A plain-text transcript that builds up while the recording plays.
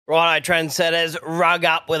Righto, trendsetters, rug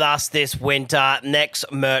up with us this winter. Next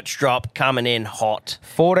merch drop coming in hot.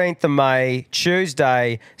 14th of May,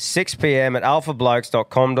 Tuesday, 6 p.m. at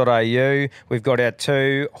alphablokes.com.au. We've got our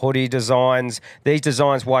 2 hoodie designs. These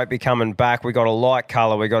designs won't be coming back. We've got a light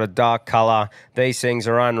colour. We've got a dark colour. These things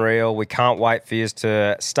are unreal. We can't wait for you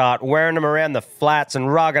to start wearing them around the flats and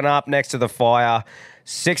rugging up next to the fire.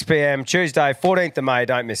 6 p.m, Tuesday, 14th of May.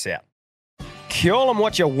 Don't miss out. Call them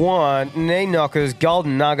what you want, knee knockers,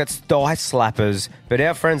 golden nuggets, thigh slappers, but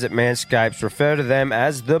our friends at Manscaped refer to them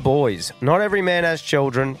as the boys. Not every man has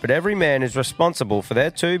children, but every man is responsible for their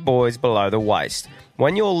 2 boys below the waist.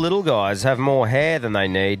 When your little guys have more hair than they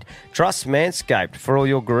need, trust Manscaped for all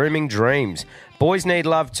your grooming dreams. Boys need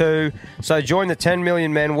love too, so join the 10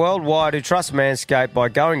 million men worldwide who trust Manscaped by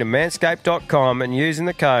going to manscaped.com and using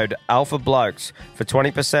the code ALPHABLOKES for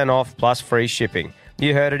 20% off plus free shipping.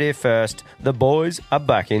 You heard it here first. The boys are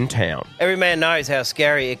back in town. Every man knows how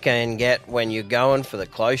scary it can get when you're going for the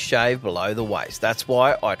close shave below the waist. That's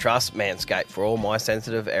why I trust Manscaped for all my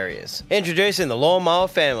sensitive areas. Introducing the Lawnmower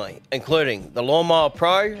family, including the Lawnmower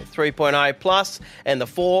Pro 3.0 Plus and the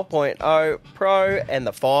 4.0 Pro and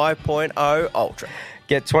the 5.0 Ultra.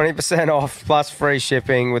 Get 20% off plus free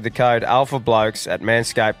shipping with the code ALPHABLOKES at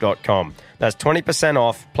manscaped.com. That's 20%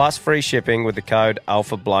 off plus free shipping with the code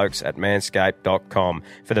ALPHABLOKES at manscaped.com.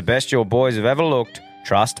 For the best your boys have ever looked,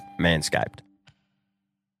 trust Manscaped.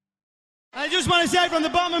 I just want to say from the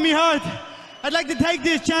bottom of my heart, I'd like to take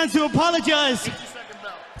this chance to apologise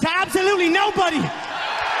to absolutely nobody.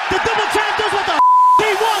 The double champ does what the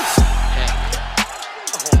he wants.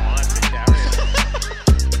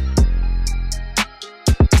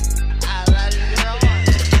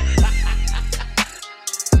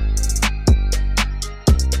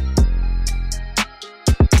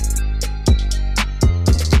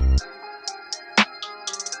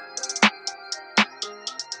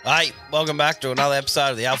 Hey, welcome back to another episode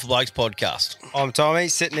of the Alpha Blokes podcast. I'm Tommy,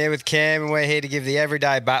 sitting here with Cam, and we're here to give the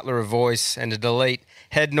everyday battler a voice and to delete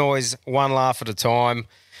head noise one laugh at a time.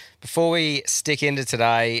 Before we stick into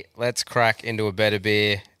today, let's crack into a better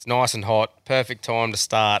beer. It's nice and hot. Perfect time to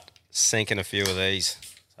start sinking a few of these.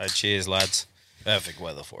 So cheers, lads. Perfect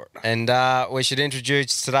weather for it. And we should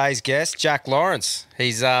introduce today's guest, Jack Laurence.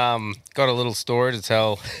 He's got a little story to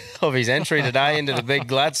tell of his entry today into the big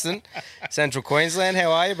Gladstone, Central Queensland.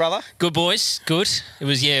 How are you, brother? Good, boys. Good. It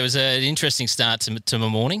was an interesting start to my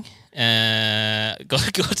morning.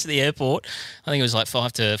 Got to the airport. I think it was like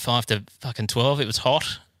 5 to fucking 12. It was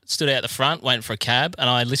hot. Stood out the front, waiting for a cab, and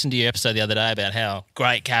I listened to your episode the other day about how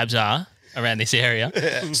great cabs are around this area.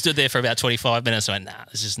 Yeah. Stood there for about 25 minutes. I went,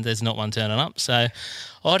 there's not one turning up. So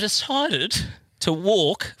I decided to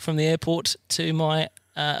walk from the airport to my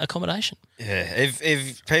accommodation. Yeah,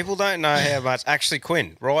 if people don't know how much, actually,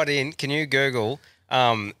 Quinn, right in, can you Google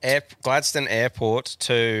Gladstone Airport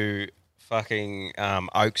to fucking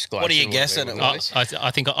Oaks Gladstone? What are you guessing it was?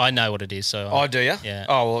 I think I know what it is. So do you? Yeah.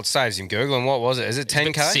 Oh, well, it saves him Googling. What was it? Is it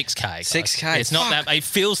 10K? 6K. 6K. It's not that. It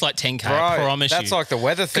feels like 10K, Bro, I promise you. That's like the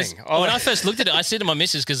weather thing. When I first looked at it, I said to my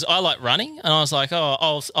missus, because I like running, and I was like,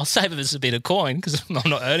 I'll save us a bit of coin because I'm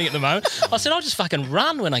not earning at the moment. I said, I'll just fucking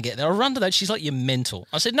run when I get there. I'll run to that. She's like, you're mental.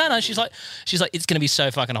 I said, no. She's like, it's going to be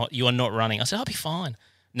so fucking hot. You are not running. I said, I'll be fine.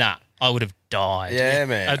 Nah, I would have died. Yeah,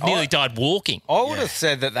 man. I nearly died walking. I would have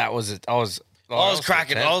said that was it. I was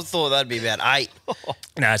cracking. I thought that'd be about 8.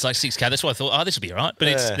 No, it's like 6K. That's why I thought, this will be all right.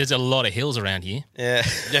 But there's a lot of hills around here. Yeah.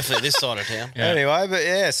 Definitely this side of town. Yeah. Anyway, but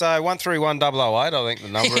yeah, so 131008, I think the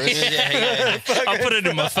number is. Yeah. I'll put it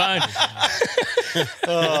in my phone.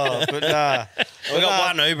 We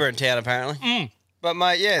got one Uber in town, apparently. But,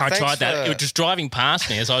 mate, yeah, I tried that. It was just driving past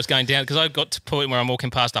me as I was going down because I got to the point where I'm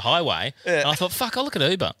walking past the highway. Yeah. And I thought, fuck, I'll look at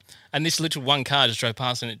Uber. And this literal one car just drove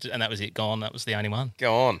past and that was it, gone. That was the only one.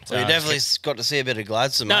 Go on. So you definitely got to see a bit of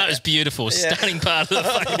Gladstone, mate. No, it was beautiful. Stunning part of the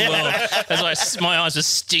fucking world. As my eyes were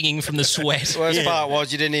stinging from the sweat. The worst part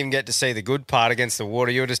was you didn't even get to see the good part against the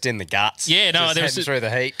water. You were just in the guts. Yeah, no, there was through the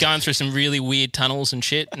heat. Going through some really weird tunnels and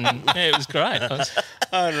shit. And yeah, it was great.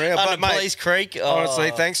 Unreal. But mate, Police Creek.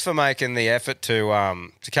 Honestly, thanks for making the effort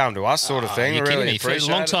to come to us, sort of thing. You're really kidding me. appreciate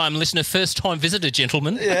For a long time listener, first time visitor,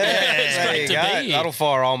 gentlemen. Yeah, it's great to be here. That'll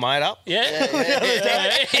fire old mate up. Yeah.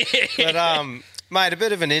 But mate, a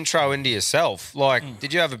bit of an intro into yourself. Like,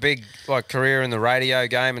 did you have a big career in the radio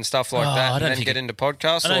game and stuff like that, and then get into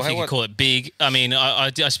podcasts? I don't think you could call it big. I mean,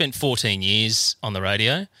 I spent 14 years on the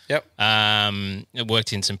radio. Yep. I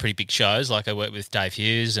worked in some pretty big shows. Like I worked with Dave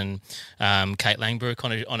Hughes and Kate Langbrook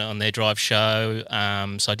on their drive show.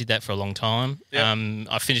 So I did that for a long time. Yep.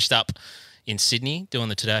 I finished up in Sydney doing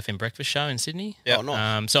the Today FM breakfast show in Sydney. Yeah. Oh,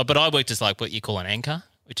 nice. But I worked as like what you call an anchor.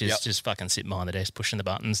 which is just fucking sitting behind the desk pushing the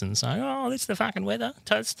buttons and saying, "Oh, it's the fucking weather.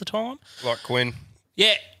 It's the time." Like Quinn.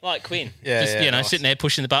 Yeah, like Quinn. Yeah, just, nice. sitting there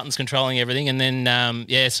pushing the buttons, controlling everything, and then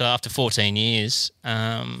so after 14 years,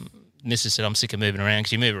 Mrs. said, "I'm sick of moving around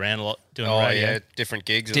because you move around a lot doing radio. Yeah, different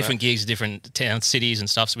gigs. Gigs, different towns, cities, and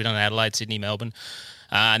stuff. So we done Adelaide, Sydney, Melbourne,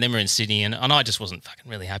 and then we're in Sydney, and I just wasn't fucking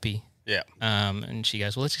really happy. Yeah. And she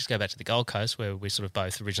goes, "Well, let's just go back to the Gold Coast where we're sort of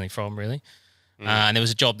both originally from, really." And there was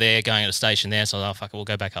a job there, going at a station there, so I was like, "Oh, fuck it, we'll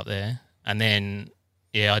go back up there." And then,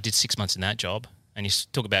 I did 6 months in that job. And you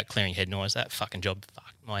talk about clearing head noise. That fucking job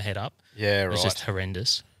fucked my head up. Yeah, right. It was just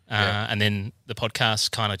horrendous. And then the podcast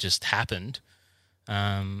kind of just happened.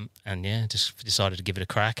 Just decided to give it a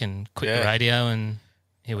crack and quit the radio, and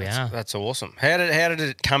here we are. That's awesome. How did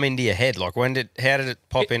it come into your head? Like how did it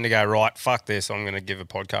pop in to go, right, fuck this, I'm going to give a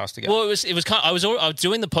podcast a go? Well, it was kind of, I was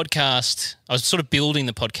doing the podcast. I was sort of building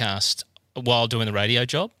the podcast while doing the radio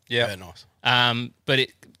job. Yeah, nice. But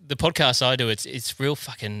the podcast I do, it's real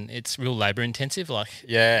labour intensive. Like,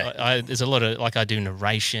 there's a lot of, like, I do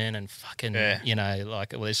narration and fucking, so I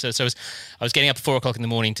was getting up at 4 o'clock in the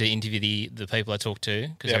morning to interview the people I talk to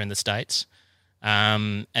because they're in the States.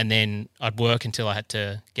 And then I'd work until I had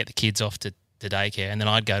to get the kids off to daycare, and then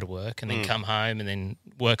I'd go to work and then come home and then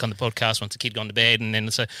work on the podcast once the kid gone to bed, and it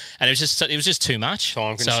was just too much.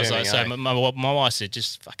 Time so I was like, consuming, my wife said,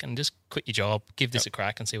 just quit your job, give this a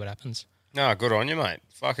crack and see what happens. No, good on you, mate.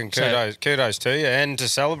 Fucking kudos to you. And to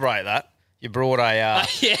celebrate that, you brought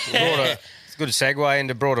it's a good segue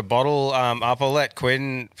into brought a bottle up. I'll let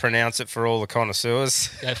Quinn pronounce it for all the connoisseurs.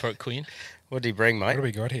 Go for it, Quinn. What did he bring, mate? What do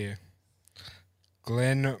we got here?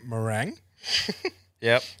 Glen Morang.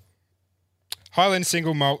 Yep. Highland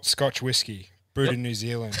single malt Scotch whiskey, brewed in New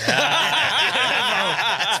Zealand.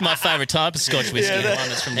 It's my favourite type of Scotch whiskey, the one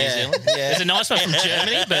that's from New Zealand. Yeah. There's a nice one from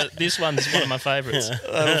Germany, but this one's one of my favourites.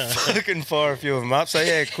 That'll fucking fire a few of them up. So,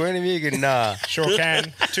 yeah, Quinn, if you can... Sure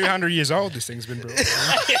can. 200 years old, this thing's been brewed.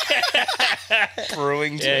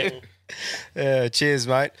 Brewing too. Yeah, cheers,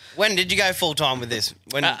 mate. When did you go full-time with this?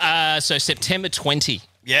 So September 20.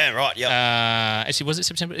 Yeah, right, yep. Actually, was it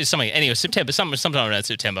September? It's something. Anyway, September, sometime around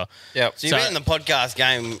September. Yep. So you've been in the podcast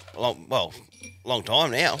game long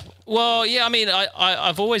time now. Well, yeah, I mean,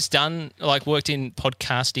 I've always worked in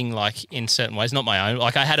podcasting, like, in certain ways, not my own.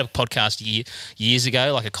 Like, I had a podcast years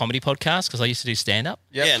ago, like a comedy podcast, because I used to do stand-up.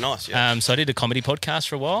 Yep. Yeah, nice. Yeah. So I did a comedy podcast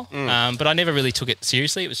for a while, but I never really took it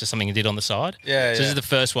seriously. It was just something I did on the side. Yeah, So this is the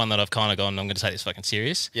first one that I've kind of gone, I'm going to take this fucking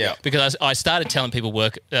serious. Yeah. Because I started telling people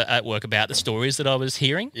at work about the stories that I was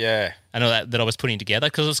hearing. Yeah. And all that I was putting together,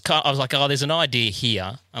 because I was like, oh, there's an idea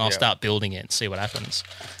here, and I'll start building it and see what happens.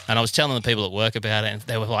 And I was telling the people at work about it, and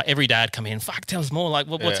they were like, every day I'd come in, fuck, tell us more, like,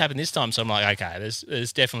 what's happened this time? So I'm like, okay,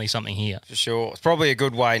 there's definitely something here. For sure. It's probably a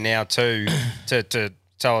good way now too to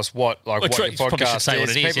tell us what your podcast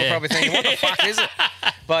is. People probably thinking, what the fuck is it?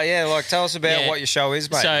 But yeah, like, tell us about what your show is,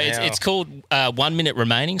 mate. So it's called 1 Minute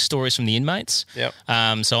Remaining, Stories from the Inmates.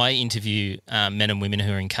 Yep. So I interview men and women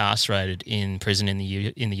who are incarcerated in prison in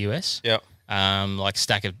the US. Yep. Like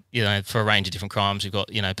stack of, for a range of different crimes. We've got,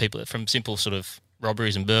 people from simple sort of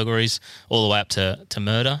robberies and burglaries all the way up to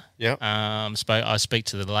murder. Yep. I speak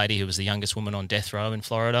to the lady who was the youngest woman on death row in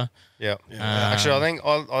Florida. Yeah. Actually, I think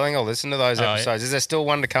I'll listen to those episodes. Is there still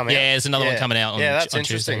one to come out? Yeah, there's another one coming out on Yeah, that's on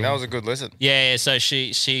interesting. Tuesday. That was a good listen. Yeah, so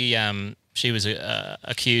she was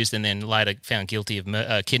accused and then later found guilty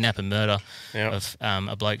of kidnap and murder of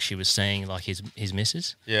a bloke she was seeing, like his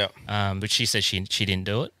missus. Yeah. But she says she didn't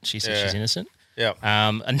do it. She says she's innocent. Yeah.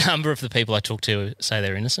 A number of the people I talk to say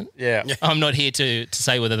they're innocent. Yeah. I'm not here to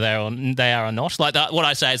say whether they are or not. Like what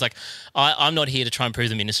I say is, like, I'm not here to try and prove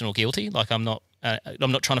them innocent or guilty. Like, I'm not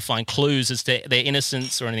trying to find clues as to their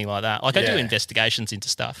innocence or anything like that. Like, I do investigations into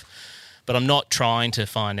stuff, but I'm not trying to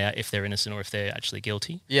find out if they're innocent or if they're actually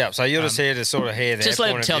guilty. Yeah, so you're just here to sort of hear their just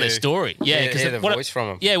let them tell their story. Yeah, because hear the voice from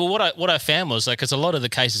them. Yeah, well, what I found was, like, because a lot of the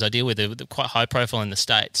cases I deal with are quite high profile in the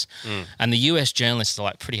States, and the US journalists are,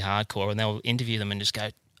 like, pretty hardcore, and they'll interview them and just go,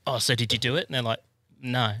 "Oh, so did you do it?" And they're like,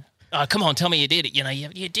 "No." "Oh, come on, tell me you did it.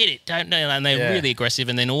 You did it. Don't know." And they're really aggressive,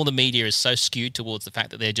 and then all the media is so skewed towards the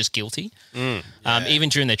fact that they're just guilty. Even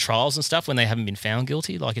during their trials and stuff, when they haven't been found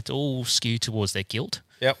guilty, like, it's all skewed towards their guilt.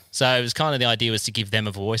 Yep. So it was kind of, the idea was to give them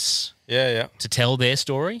a voice. Yeah. To tell their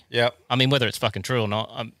story. Yep. I mean, whether it's fucking true or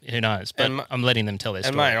not, who knows? But I'm letting them tell their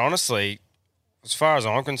story. And mate, honestly, as far as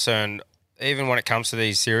I'm concerned, even when it comes to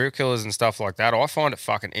these serial killers and stuff like that, I find it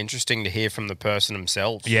fucking interesting to hear from the person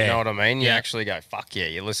themselves. Yeah. You know what I mean? You Yeah. actually go, fuck yeah,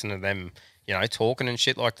 you listen to them, talking and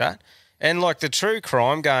shit like that. And, like, the true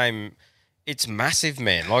crime game It's massive,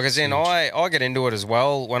 man. Like, as in, I get into it as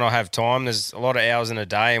well when I have time. There's a lot of hours in a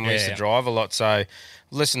day, and we used to drive a lot, so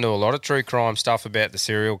listen to a lot of true crime stuff about the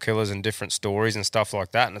serial killers and different stories and stuff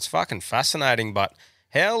like that, and it's fucking fascinating. But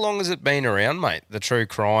how long has it been around, mate? The true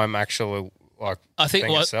crime actually, like, I think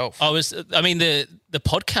thing itself. the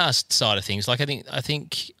podcast side of things. Like, I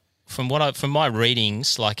think from my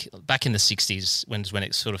readings, like back in the 60s, when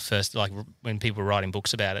it sort of first, like when people were writing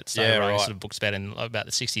books about it, writing sort of books about it in about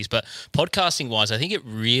the 60s. But podcasting wise, I think it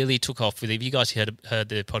really took off with. Have you guys heard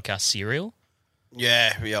the podcast Serial?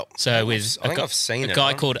 Yeah, yep. So I've seen a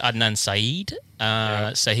guy called Adnan Syed.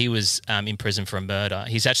 So he was in prison for a murder.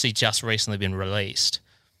 He's actually just recently been released,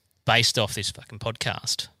 based off this fucking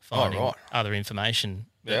podcast, finding other information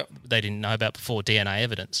that they didn't know about before, DNA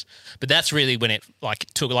evidence. But that's really when it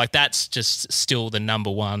that's just still the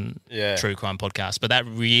number one true crime podcast. But that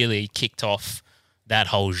really kicked off that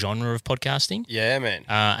whole genre of podcasting. Yeah, man.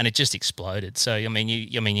 And it just exploded. So you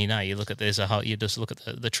look at you just look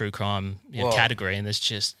at the true crime category, and there's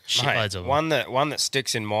just shitloads of them. One that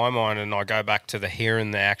sticks in my mind, and I go back to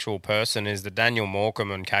hearing the actual person, is the Daniel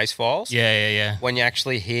Morecambe case files. Yeah. When you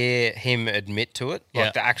actually hear him admit to it,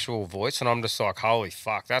 like the actual voice, and I'm just like, holy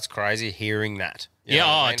fuck, that's crazy hearing that. You know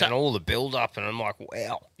what I mean? And all the build up, and I'm like,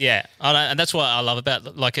 wow. Yeah, and that's what I love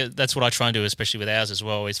about that's what I try and do, especially with ours as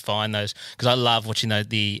well, is find those, because I love watching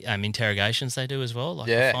the interrogations they do as well. Like,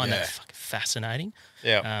 I find that fucking fascinating.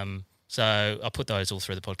 Yeah. So I put those all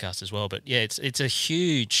through the podcast as well. But yeah, it's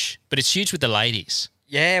huge with the ladies.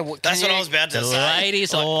 Yeah, that's what I was about to say. The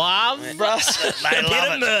ladies love a bit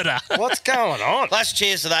of murder. What's going on? Let's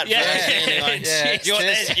cheers to that.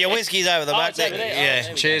 Yeah. Your whiskey's over the back.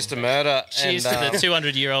 Yeah. Cheers to murder. Cheers to the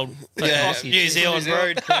 200-year-old New Zealand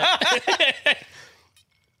brood.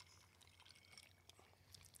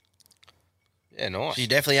 Yeah, nice. You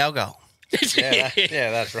definitely alcohol. Yeah,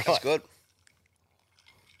 that's right. That's good.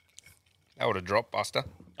 That would have dropped, Buster.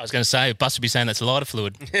 I was going to say, Buster would be saying that's lighter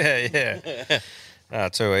fluid. Yeah.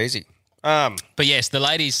 Too easy. But yes, the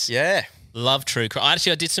ladies love true crime.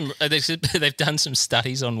 Actually, I did some. They've done some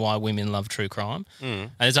studies on why women love true crime, and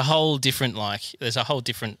there's a whole different.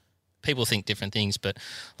 People think different things, but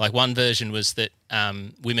like one version was that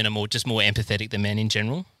women are more empathetic than men in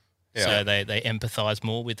general. Yeah. So they empathise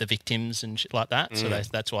more with the victims and shit like that. So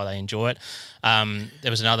that's why they enjoy it. There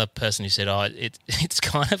was another person who said, it's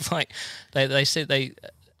kind of like they said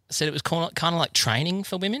it was kind of like training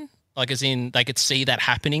for women. Like, as in, they could see that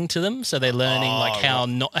happening to them, so they're learning how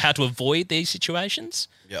to avoid these situations.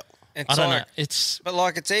 Yep. I don't know. It's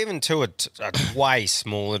even to a way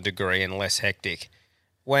smaller degree and less hectic.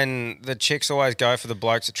 When the chicks always go for the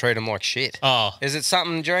blokes that treat them like shit. Oh. Is it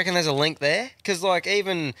something, do you reckon there's a link there? Because, like,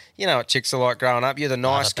 even, you know what chicks are like growing up. You're the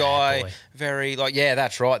nice guy. Boy. Very, like, yeah,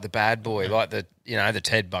 that's right, the bad boy. Like, the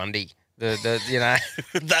Ted Bundy.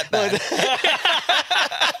 That bad.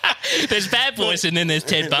 There's bad boys and then there's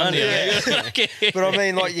Ted Bundy. But I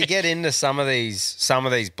mean, like, you get into some of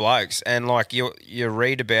these blokes, and like you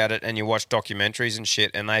read about it and you watch documentaries and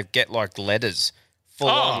shit, and they get like letters, full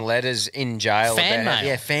on letters in jail. Fan mail.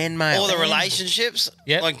 Yeah, fan mail. Or the relationships.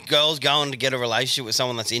 Yep. Like girls going to get a relationship with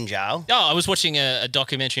someone that's in jail. Oh, I was watching a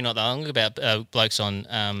documentary not that long ago about blokes on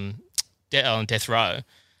death row.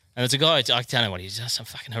 And there's a guy, I don't know what he's done, some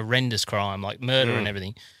fucking horrendous crime, like murder and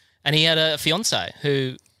everything. And he had a fiancée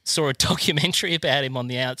who saw a documentary about him on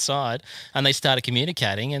the outside, and they started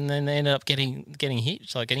communicating, and then they ended up getting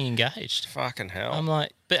hitched, like getting engaged. Fucking hell. I'm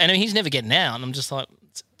like, and he's never getting out, and I'm just like,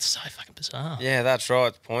 it's so fucking bizarre. Yeah, that's right.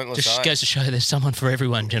 It's pointless. Just goes to show there's someone for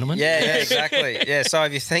everyone, gentlemen. Yeah, exactly. Yeah, so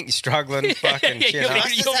if you think you're struggling, fucking shit up.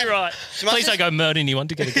 You'll be right. Please don't go murder anyone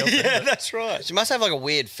to get a girlfriend. Yeah, that's right. She must have like a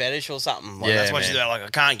weird fetish or something. Like, Yeah, that's what man. she's like. I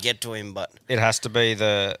can't get to him, but It has to be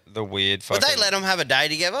the weird fucking... would they let them have a day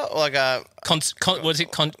together, or like a?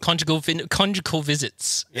 Conjugal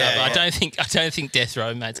visits. Yeah, But yeah. I don't think death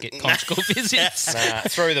row mates get conjugal visits.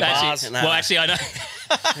 through the bars. No. Well, actually, I know.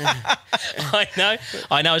 I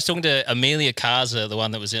know. I was talking to Amelia Carza, the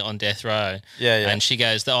one that was on death row. Yeah. And she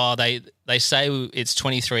goes, they say it's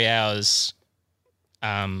 23 hours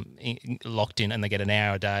locked in, and they get an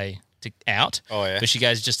hour a day out. Oh, yeah. But she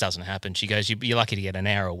goes, it just doesn't happen. She goes, you're lucky to get an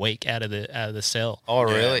hour a week out of the cell. Oh,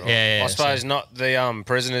 really? Yeah, I suppose not. The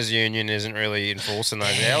prisoners' union isn't really enforcing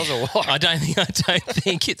those hours, or what? I don't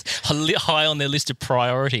think it's high on their list of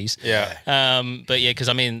priorities. Yeah. But yeah, because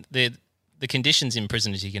I mean the conditions in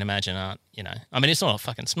prison, as you can imagine, aren't, I mean, it's not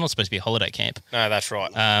supposed to be a holiday camp. No, that's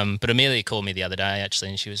right. But Amelia called me the other day actually,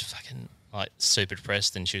 and she was fucking like super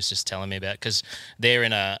depressed, and she was just telling me about, because they're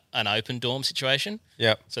in an open dorm situation.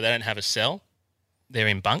 Yep. So they don't have a cell. They're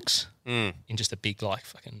in bunks in just a big like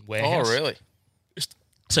fucking warehouse. Oh, really? Just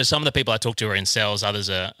So some of the people I talk to are in cells, others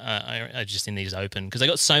are just in these open because they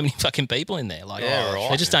got so many fucking people in there. Like,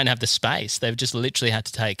 they just don't have the space. They've just literally had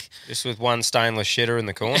to take Just with one stainless shitter in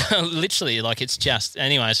the corner. literally, like it's just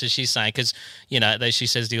anyway. So she's saying because she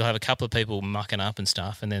says you'll have a couple of people mucking up and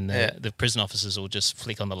stuff, and then the prison officers will just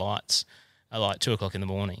flick on the lights at like 2:00 in the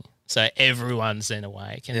morning. So everyone's then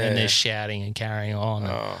awake, and then they're shouting and carrying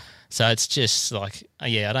on. So it's just like, I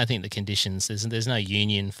don't think the conditions, there's no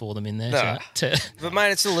union for them in there. No. So But,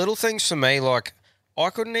 mate, it's the little things for me. Like, I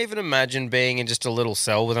couldn't even imagine being in just a little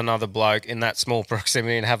cell with another bloke in that small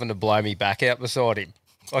proximity and having to blow me back out beside him.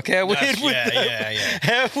 Like, how weird would that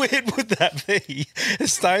How weird would that be? A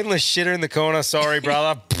stainless shitter in the corner. Sorry,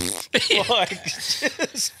 brother. Like,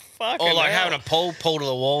 just fucking Or like hell. having a pole pull to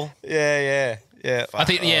the wall. Yeah. I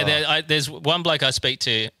think, there's one bloke I speak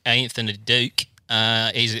to, Anthony Duke.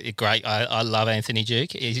 He's great. I love Anthony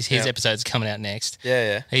Duke. His episode's coming out next.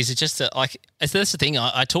 Yeah. He's just that's the thing.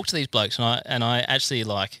 I talk to these blokes and I actually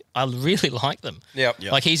I really like them. Yep.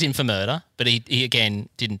 Like he's in for murder, but he again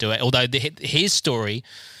didn't do it. Although his story,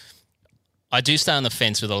 I do stay on the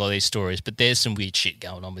fence with a lot of these stories, but there's some weird shit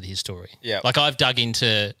going on with his story. Yeah. Like I've dug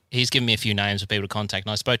into. He's given me a few names of people to contact,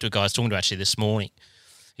 and I spoke to a guy I was talking to actually this morning.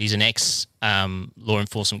 He's an ex law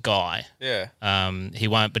enforcement guy. Yeah. He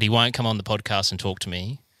won't come on the podcast and talk to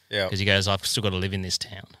me. Yeah. Because he goes, I've still got to live in this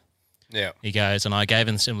town. Yeah. He goes, and I gave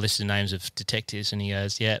him some list of names of detectives, and he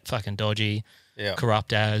goes, yeah, fucking dodgy,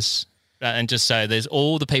 corrupt as, and just so there's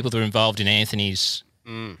all the people that are involved in Anthony's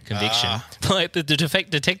conviction. Like the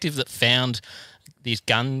detective that found these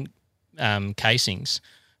gun casings,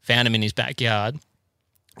 found him in his backyard.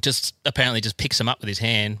 Just apparently just picks them up with his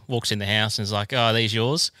hand, walks in the house and is like, oh, are these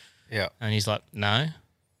yours? Yeah. And he's like, no.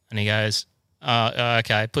 And he goes,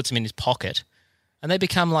 okay, puts them in his pocket. And they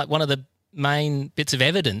become like one of the main bits of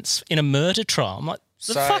evidence in a murder trial. I'm like,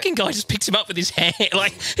 the fucking guy just picks him up with his hand.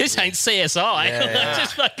 Like, this ain't CSI.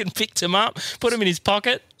 Just fucking picked him up, put him in his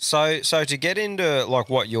pocket. So to get into like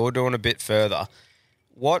what you're doing a bit further,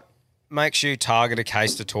 what makes you target a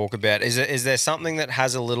case to talk about? Is there something that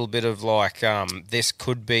has a little bit of like this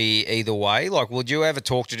could be either way? Like, would you ever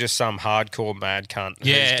talk to just some hardcore mad cunt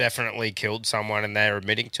who's definitely killed someone and they're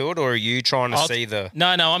admitting to it, or are you trying to see the? No,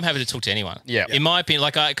 I'm happy to talk to anyone. Yeah, in my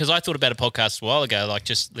opinion, because I thought about a podcast a while ago, like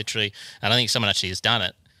just literally, and I think someone actually has done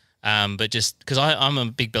it. But just because I'm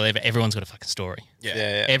a big believer, everyone's got a fucking story.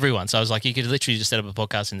 Yeah. Everyone. So I was like, you could literally just set up a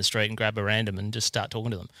podcast in the street and grab a random and just start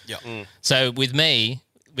talking to them. Yeah. So with me,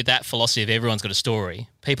 with that philosophy of everyone's got a story,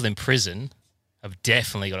 people in prison have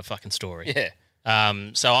definitely got a fucking story. Yeah.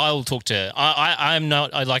 So I'll talk to. I'm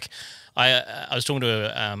not. I was talking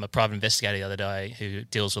to a private investigator the other day who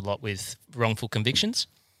deals a lot with wrongful convictions.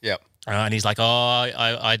 Yep. And he's like,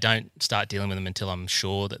 I don't start dealing with them until I'm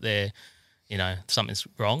sure that they're, something's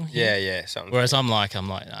wrong. Yeah. Something. Whereas I'm like, I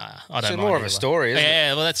don't. It's mind more of either. a story, isn't it?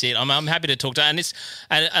 Yeah, well, that's it. I'm happy to talk to, and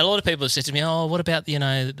a lot of people have said to me, oh, what about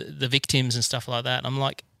the victims and stuff like that? And I'm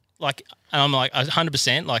like,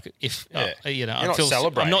 100%. Like if You're I not feel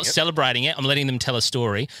celebrating I'm not it. celebrating it. I'm letting them tell a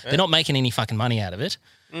story. They're not making any fucking money out of it.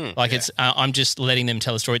 It's I'm just letting them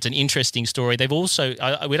tell a story. It's an interesting story. They've also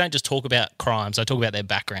we don't just talk about crimes. I talk about their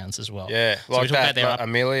backgrounds as well. Yeah, So we like talk that, about their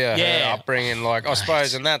Amelia, her Yeah. upbringing, like I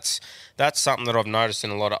suppose, and that's something that I've noticed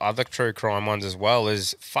in a lot of other true crime ones as well.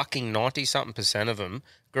 Is fucking 90-something% of them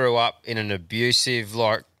grew up in an abusive,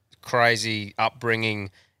 like crazy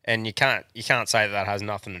upbringing, and you can't say that has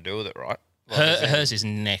nothing to do with it, right? Like, hers is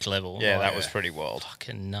neck level. yeah, Like, that was pretty wild.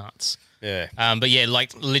 fucking nuts. Yeah, But yeah,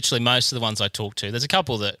 like literally most of the ones I talk to, there's a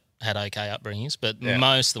couple that had okay upbringings, but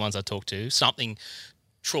most of the ones I talk to, something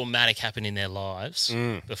traumatic happened in their lives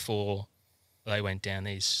before they went down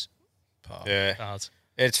these paths.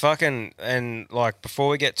 It's fucking, and like before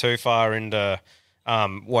we get too far into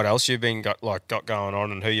what else you've got going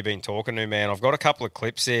on and who you've been talking to, man, I've got a couple of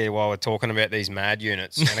clips here while we're talking about these mad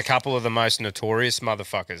units and a couple of the most notorious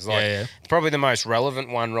motherfuckers. Like probably the most relevant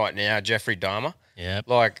one right now, Jeffrey Dahmer. Yeah.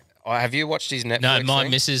 Like, have you watched his Netflix? No, my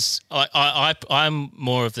thing? missus. I'm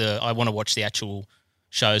more of the. I want to watch the actual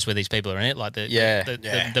shows where these people are in it, like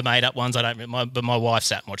the made up ones. I don't. But my wife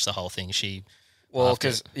sat and watched the whole thing. She. Well,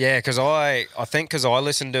 because I think I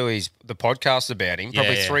listened to the podcast about him,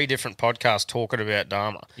 probably 3 different podcasts talking about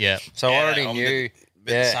Dahmer. Yeah. So I already knew.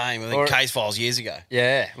 The same. I think Case Files years ago.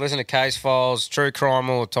 Yeah, listen to Case Files, True Crime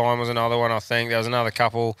All the Time was another one, I think. There was another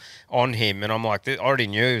couple on him, and I'm like, I already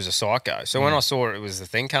knew he was a psycho. So when I saw it was the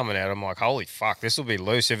thing coming out, I'm like, holy fuck, this will be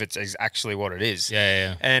loose if it's actually what it is.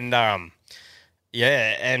 Yeah. And,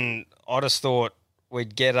 and I just thought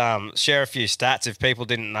we'd get share a few stats if people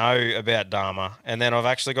didn't know about Dahmer. And then I've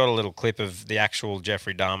actually got a little clip of the actual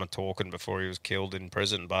Jeffrey Dahmer talking before he was killed in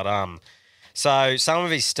prison. But So some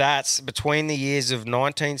of his stats between the years of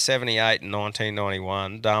 1978 and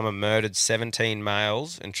 1991, Dahmer murdered 17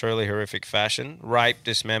 males in truly horrific fashion. Rape,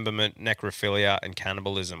 dismemberment, necrophilia, and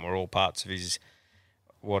cannibalism were all parts of his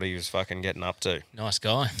what he was fucking getting up to. Nice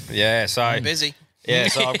guy. Yeah, so Busy. yeah,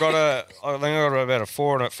 so I think I've got about a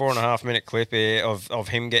four and a half minute clip here of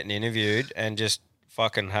him getting interviewed and just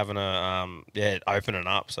fucking having opening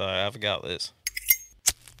up. So have a go at this.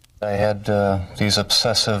 I had these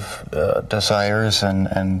obsessive desires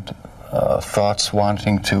and thoughts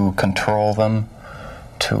wanting to control them,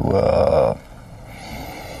 to,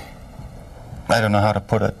 I don't know how to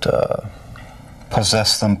put it,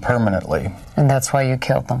 possess them permanently. And that's why you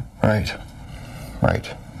killed them. Right.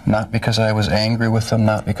 Not because I was angry with them,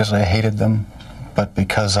 not because I hated them, but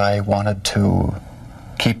because I wanted to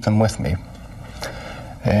keep them with me.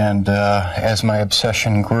 And as my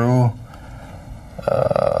obsession grew,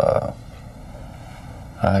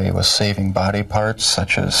 I was saving body parts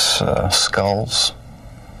such as skulls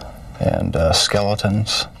and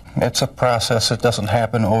skeletons. It's a process. It doesn't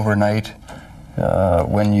happen overnight.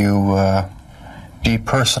 When you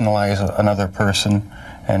depersonalize another person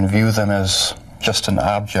and view them as just an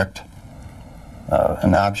object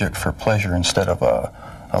for pleasure instead of a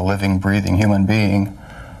living, breathing human being,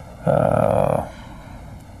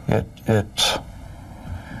 it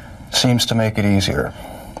seems to make it easier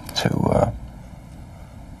to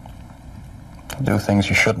do things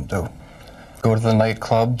you shouldn't do. Go to the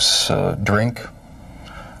nightclubs, drink,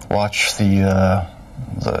 watch the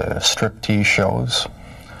striptease shows,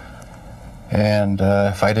 and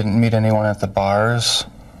if I didn't meet anyone at the bars,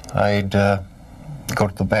 I'd go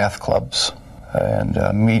to the bath clubs and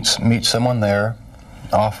meet someone there,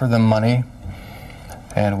 offer them money,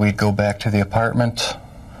 and we'd go back to the apartment,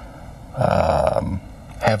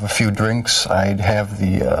 have a few drinks. I'd have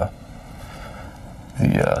the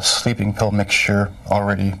sleeping pill mixture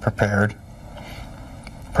already prepared.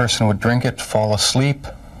 Person would drink it, fall asleep,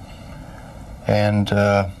 and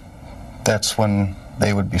that's when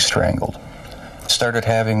they would be strangled. Started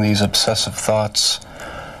having these obsessive thoughts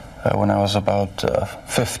when I was about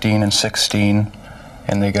 15 and 16,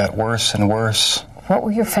 and they got worse and worse. What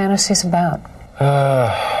were your fantasies about?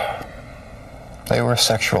 They were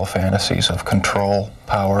sexual fantasies of control,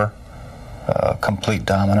 power, complete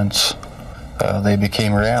dominance. They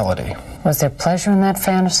became reality. Was there pleasure in that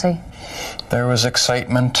fantasy? There was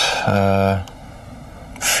excitement,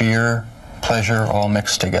 fear, pleasure, all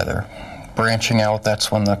mixed together. Branching out,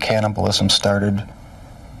 that's when the cannibalism started,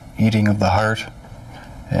 eating of the heart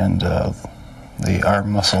and the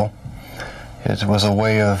arm muscle. It was a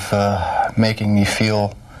way of making me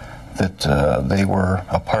feel that they were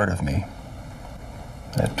a part of me.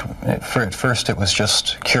 At first it was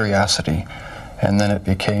just curiosity, and then it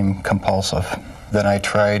became compulsive. Then I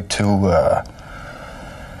tried to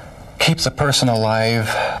keep the person alive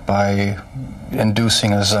by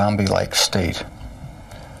inducing a zombie-like state.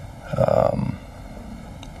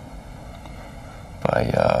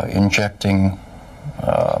 By injecting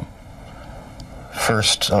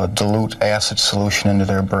first dilute acid solution into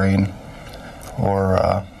their brain or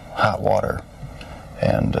hot water,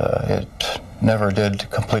 and it never did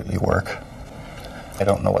completely work. I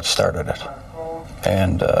don't know what started it.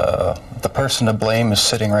 And the person to blame is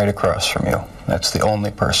sitting right across from you. That's the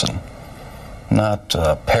only person. Not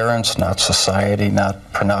parents, not society,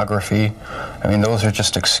 not pornography. I mean, those are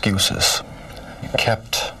just excuses.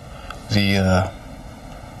 Kept the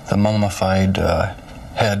mummified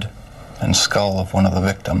head and skull of one of the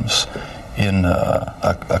victims in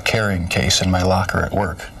a carrying case in my locker at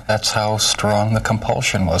work. That's how strong the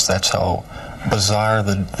compulsion was. That's how bizarre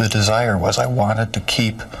the desire was. I wanted to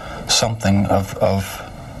keep something of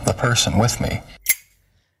the person with me.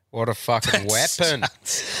 What a fucking weapon.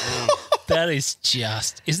 That is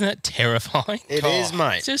just, isn't that terrifying? It is,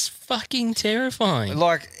 mate. It's just fucking terrifying.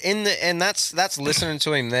 Like and that's listening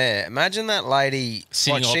to him there. Imagine that lady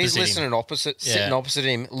Sitting like she's opposite him. sitting opposite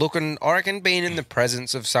him, looking. I reckon being in the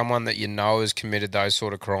presence of someone that you know has committed those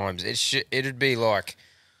sort of crimes. It'd be like,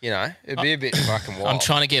 it'd be a bit fucking wild. I'm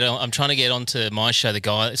trying to get onto my show. The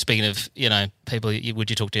guy, speaking of, people, would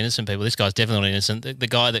you talk to innocent people? This guy's definitely not innocent. The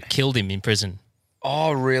guy that killed him in prison.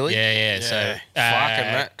 Oh, really? Yeah. So,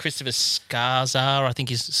 fucking Christopher Scarza, I think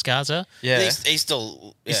he's Scarza. Yeah, He's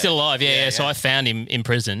still alive. Yeah. So I found him in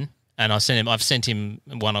prison, and I've sent him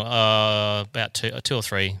one about two or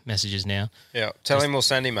three messages now. Yeah. Tell him we'll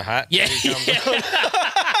send him a hat. Yeah.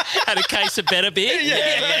 Had a case of better beer.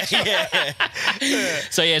 Yeah.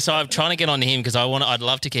 So I'm trying to get on to him because I'd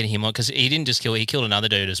love to get him on because he didn't just kill, he killed another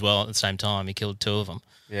dude as well at the same time. He killed two of them.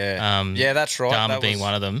 Yeah. Yeah, that's right. Dharma being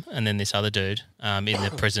one of them, and then this other dude in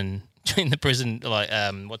the in the prison, like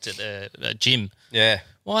gym. Yeah.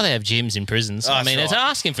 Why they have gyms in prisons? Oh, I mean, that's it's right.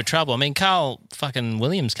 asking for trouble. I mean, Carl fucking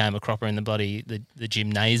Williams came a cropper in the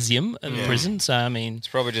gymnasium in the prison. So I mean, It's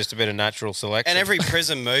probably just a bit of natural selection. And every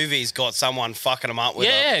prison movie's got someone fucking them up with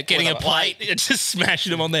getting with a plate and just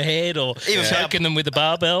smashing them on the head or Even choking them with a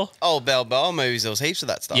barbell. Old Balboa movies, there was heaps of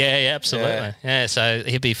that stuff. Yeah, absolutely. Yeah, so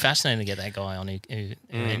it'd be fascinating to get that guy on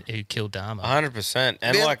who killed Dharma. 100%.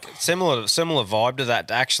 And Yeah. like similar vibe to that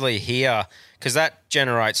to actually hear, because that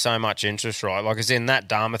generates so much interest, right? Like, as in that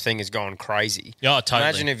Dharma thing is going crazy. Yeah, totally.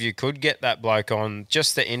 Imagine if you could get that bloke on,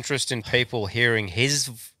 just the interest in people hearing his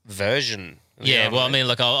version. You Yeah, know well, what I mean,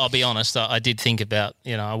 look, I'll be honest. I did think about,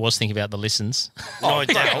 I was thinking about the listens. Oh,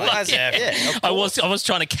 yeah, I was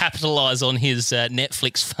trying to capitalise on his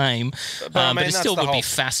Netflix fame, But, I mean, but it that's still the would be whole-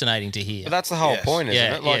 fascinating to hear. But that's the whole Yes. point, isn't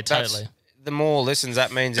Yeah, it? Like, yeah, that's- totally. The more listens,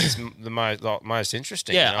 that means it's the most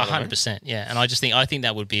interesting. Yeah, you know what I mean? 100%. Yeah, and I think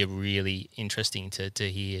that would be a really interesting to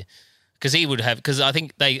hear, because he would have, because I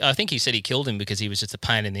think he said he killed him because he was just a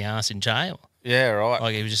pain in the ass in jail. Yeah, right.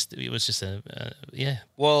 Like it was just yeah.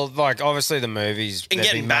 Well, like obviously the movies And there'd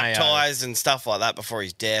getting be Mayo. baptised and stuff like that before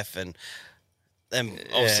his death, and then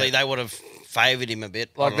obviously they would have favoured him a bit.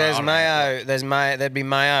 I Like don't know, there's I don't know. Mayo, there'd be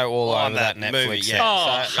Mayo all On over that that Netflix. movie, set. yeah.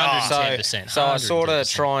 Oh, 110%. So I sort of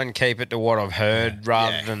 110%. try and keep it to what I've heard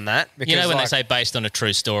rather Yeah. than that. Because You know when like, they say based on a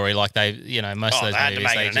true story, like most Oh, of they those had to movies,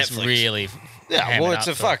 make they it on just Netflix. really yeah, ham well, it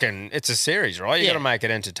it's up it's a series, right? You Yeah. got to make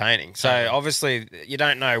it entertaining. So Totally. obviously you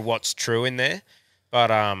don't know what's true in there, but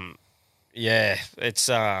yeah,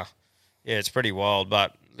 it's pretty wild.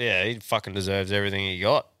 But yeah, he fucking deserves everything he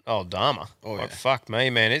got. Oh, Dharma. Oh, Like, yeah. fuck me,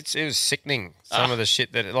 man. It was sickening. Some of the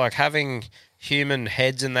shit that, like, having human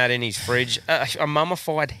heads and that in his fridge, a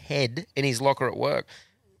mummified head in his locker at work.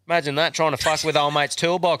 Imagine that, trying to fuck with old mate's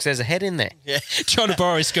toolbox. There's a head in there. Yeah. trying to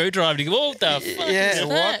borrow a screwdriver to go, what the fuck Yeah, is what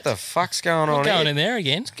that? the fuck's going on Going here? in there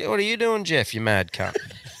again. What are you doing, Jeff, you mad cunt?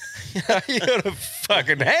 You got a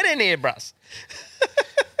fucking head in here, bruss.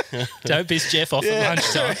 Don't piss Jeff off at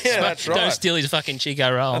lunchtime. Yeah, that's Don't right. steal his fucking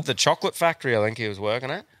Chico roll. At the chocolate factory, I think he was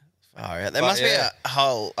working at. Oh, yeah. There But, must yeah. be a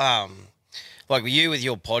whole, like with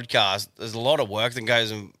your podcast, there's a lot of work that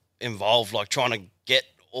goes involved, like trying to get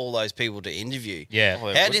all those people to interview. Yeah.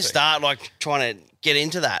 Well, How would did you be. start, like, trying to get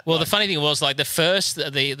into that? Well, Like, the funny thing was, like, the first,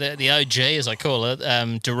 the OG, as I call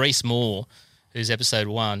it, Doris Moore, who's episode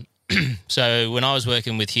 1. So when I was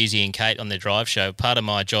working with Husey and Kate on their drive show, part of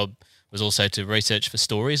my job was also to research for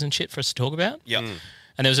stories and shit for us to talk about. yeah.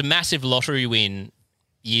 And there was a massive lottery win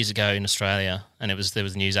years ago in Australia, and there was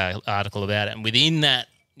a news article about it. And within that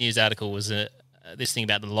news article was this thing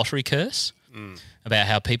about the lottery curse, about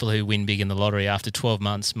how people who win big in the lottery, after 12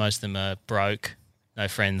 months, most of them are broke, no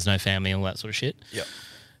friends, no family, all that sort of shit. Yeah.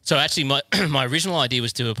 So actually, my original idea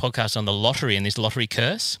was to do a podcast on the lottery and this lottery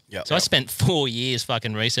curse. Yep. So I spent 4 years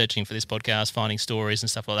fucking researching for this podcast, finding stories and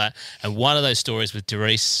stuff like that. And one of those stories was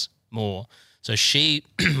Doris Moore. So she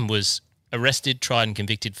was arrested, tried and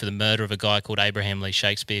convicted for the murder of a guy called Abraham Lee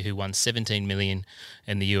Shakespeare who won $17 million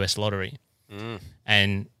in the US lottery.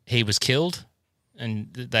 And he was killed, and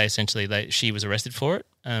she was arrested for it.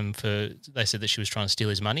 They said that she was trying to steal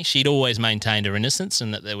his money. She'd always maintained her innocence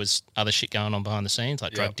and that there was other shit going on behind the scenes,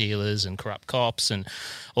 like drug dealers and corrupt cops and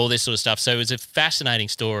all this sort of stuff. So it was a fascinating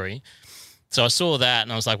story. So I saw that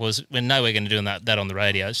and I was like, well, we're nowhere going to do that on the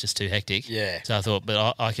radio. It's just too hectic. Yeah. So I thought,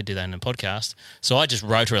 but I could do that in a podcast. So I just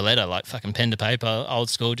wrote her a letter, like fucking pen to paper, old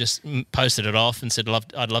school, just posted it off and said,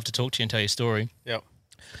 I'd love to talk to you and tell your story. Yep.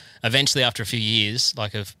 Eventually, after a few years,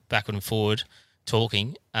 like of backward and forward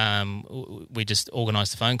talking, we just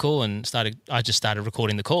organised a phone call and I just started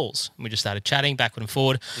recording the calls. We just started chatting backward and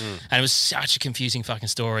forward, and it was such a confusing fucking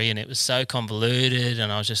story, and it was so convoluted,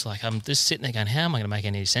 and I was just like, I'm just sitting there going, how am I going to make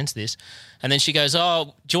any sense of this? And then she goes,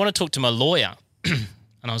 oh, do you want to talk to my lawyer? And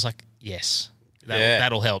I was like, yes,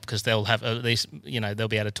 that'll help, because they'll have at least, they'll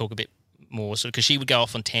be able to talk a bit more, so because she would go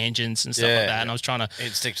off on tangents and stuff like that, and I was trying to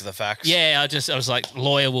He'd stick to the facts. I was like,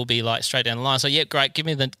 lawyer will be like straight down the line. So yeah, great. Give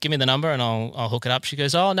me the number and I'll hook it up. She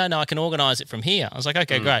goes, oh no, I can organise it from here. I was like,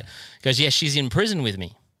 okay, great. She goes, yeah, she's in prison with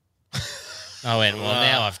me. I went, well,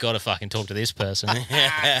 now I've got to fucking talk to this person.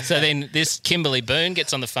 So then this Kimberly Boone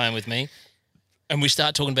gets on the phone with me, and we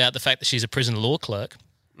start talking about the fact that she's a prison law clerk.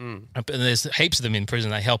 And there's heaps of them in prison.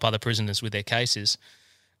 They help other prisoners with their cases.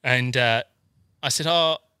 And I said,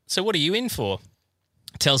 oh, so what are you in for?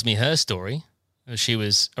 Tells me her story. She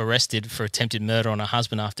was arrested for attempted murder on her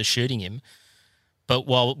husband after shooting him. But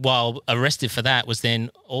while arrested for that, was then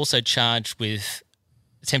also charged with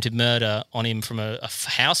attempted murder on him from a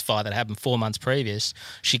house fire that happened 4 months previous.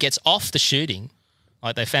 She gets off the shooting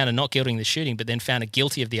Like they found her not guilty of the shooting, but then found her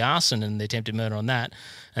guilty of the arson and the attempted murder on that.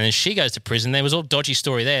 And then she goes to prison. There was all dodgy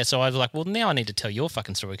story there. So I was like, well, now I need to tell your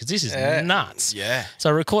fucking story because this is nuts. Yeah. So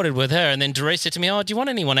I recorded with her, and then Doris said to me, oh, do you want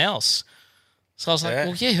anyone else? So I was like,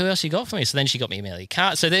 well, yeah, who else you got for me? So then she got me Amelia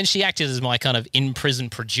Carr. So then she acted as my kind of in-prison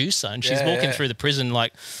producer, and she's walking through the prison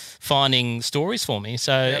like finding stories for me.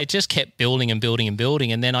 So it just kept building and building and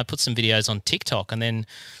building. And then I put some videos on TikTok, and then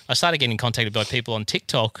I started getting contacted by people on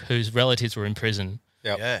TikTok whose relatives were in prison.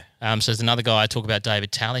 Yep. Yeah. So there's another guy I talk about,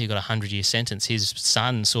 David Talley, who got a 100-year sentence. His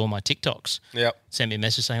son saw my TikToks. Yep. Sent me a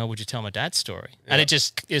message saying, "Oh, would you tell my dad's story?" And it's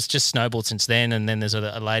just snowballed since then. And then there's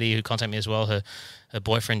a lady who contacted me as well. Her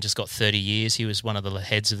boyfriend just got 30 years. He was one of the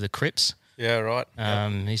heads of the Crips. Yeah, right.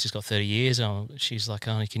 He's just got 30 years. Oh, she's like,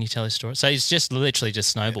 "Oh, can you tell his story?" So he's just literally just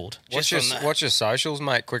snowballed. What's your socials,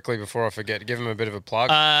 mate? Quickly before I forget, give him a bit of a plug.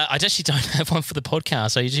 I actually don't have one for the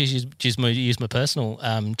podcast. I usually use my personal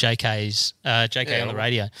JK's JK on the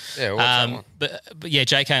radio. Yeah, what's that one? But yeah,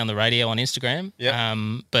 JK on the radio on Instagram. Yeah.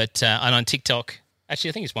 And on TikTok.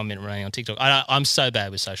 Actually, I think it's 1 minute running on TikTok. I'm so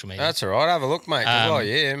bad with social media. That's all right. Have a look, mate. 'Cause while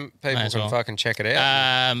you're here, people can fucking check it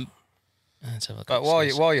out. Let's have a look. But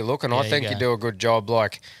while you're looking, I think you you go. do a good job,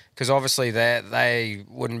 like, because obviously they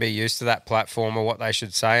wouldn't be used to that platform or what they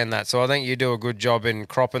should say and that. So I think you do a good job in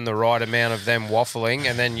cropping the right amount of them waffling,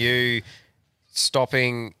 and then you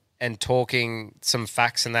stopping and talking some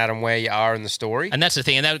facts and that and where you are in the story. And that's the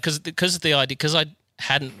thing, and that because of the idea, because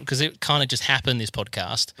it kind of just happened, this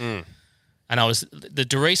podcast. And I was the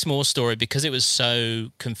Doris Moore story, because it was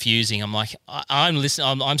so confusing. I'm like, I'm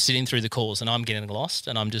listening. I'm sitting through the calls and I'm getting lost,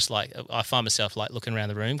 and I'm just like, I find myself like looking around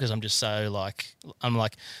the room because I'm just so like, I'm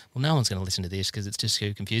like, well, no one's going to listen to this because it's just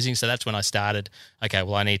too confusing. So that's when I started. Okay,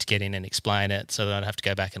 well, I need to get in and explain it so that I don't have to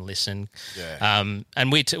go back and listen. Yeah.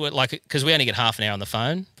 And because we only get half an hour on the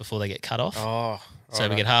phone before they get cut off. Oh. So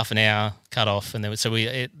we get half an hour cut off, and then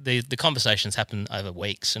the conversations happen over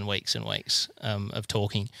weeks and weeks and weeks of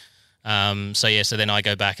talking. So then I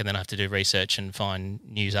go back and then I have to do research and find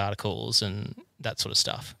news articles and that sort of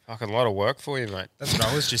stuff. Fucking lot of work for you, mate. That's what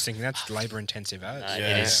I was just thinking. That's labour-intensive ads.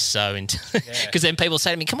 It is so intense. Because then people say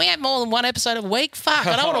to me, can we have more than one episode a week? Fuck,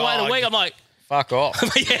 I don't want to wait a week. I'm like... Fuck off.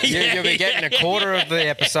 You'll be getting a quarter of the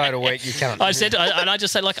episode a week. You can't. I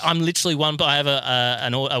just said, like, I'm literally one, but I have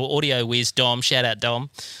an audio whiz, Dom, shout out Dom,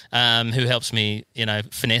 who helps me,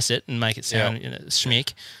 finesse it and make it sound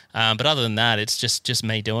schmick. But other than that, it's just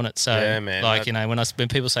me doing it. So, yeah, man, when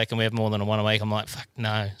people say, can we have more than one a week? I'm like, fuck,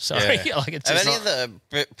 no. Sorry. Yeah. Like, it's Have just any of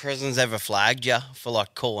the prisons ever flagged you for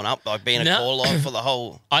like calling up, like being a call line for the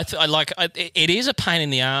whole? It is a pain in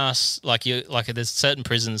the ass. There's certain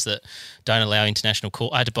prisons that don't allow international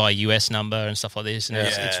call. I had to buy a US number and stuff like this, and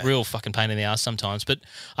it's real fucking pain in the ass sometimes. But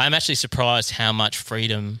I'm actually surprised how much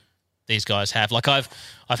freedom these guys have. Like I've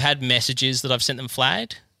had messages that I've sent them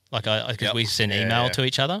flagged. Because we send email to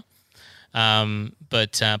each other.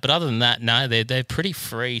 But other than that, no, they're pretty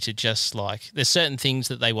free to just there's certain things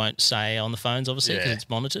that they won't say on the phones, obviously, because it's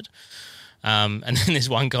monitored. And then there's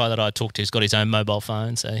one guy that I talked to who's got his own mobile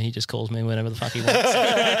phone, so he just calls me whenever the fuck he wants.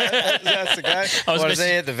 That's the guy. What is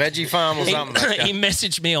he at the veggie farm or something? He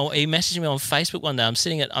messaged me on Facebook one day. I'm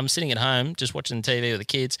sitting at home just watching TV with the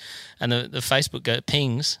kids, and the Facebook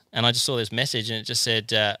pings, and I just saw this message, and it just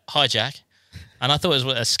said, "Hi Jack." And I thought it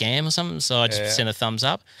was a scam or something, so I just sent a thumbs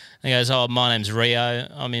up. And he goes, "Oh, my name's Rio.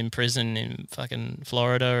 I'm in prison in fucking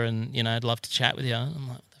Florida, and I'd love to chat with you." And I'm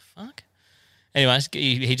like, "What the fuck?" Anyways,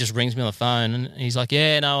 he just rings me on the phone, and he's like,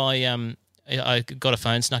 "Yeah, no, I got a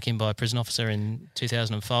phone snuck in by a prison officer in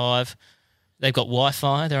 2005. They've got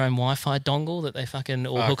Wi-Fi, their own Wi-Fi dongle that they fucking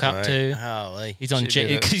all hook up to." Holy. He's on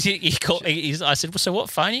because I said, "Well, so what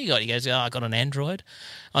phone you got?" He goes, "Oh, I got an Android."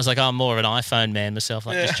 I was like, "Oh, I'm more of an iPhone man myself,"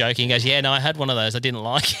 just joking. He goes, "Yeah, no, I had one of those. I didn't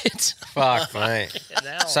like it." Fuck, mate.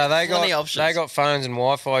 So they got phones and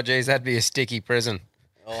Wi-Fi. Geez, that'd be a sticky prison.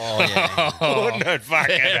 Oh, yeah. Wouldn't it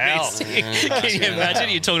fucking hell? Can you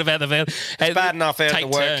imagine? You're talking about It's bad enough out at the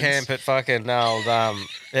work camp at fucking old,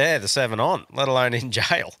 the 7 on, let alone in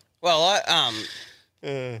jail. Well,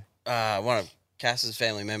 one of Cass's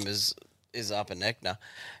family members is up in Neckner,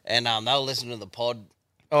 and they were listening to the pod.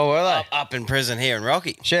 Oh, were they? Up in prison here in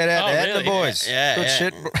Rocky. Shout out to really? the boys. Yeah, Good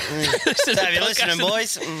shit. Have you listening,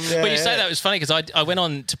 boys? Well, you say that was funny because I went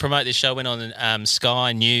on to promote this show. Went on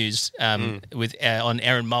Sky News with on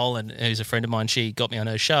Erin Molan, who's a friend of mine. She got me on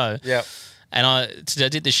her show. Yep. And I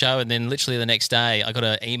did the show, and then literally the next day, I got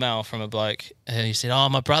an email from a bloke who said, "Oh,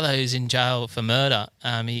 my brother who's in jail for murder.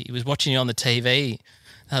 He was watching you on the TV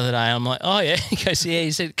the other day." I'm like, "Oh yeah." He goes, "Yeah."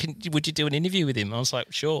 He said, "Would you do an interview with him?" I was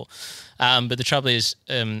like, "Sure." But the trouble is,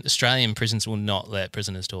 Australian prisons will not let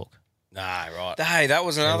prisoners talk. Nah, right. Hey, that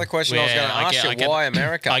was another question I was going to ask you. Why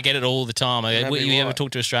America? I get it all the time. You ever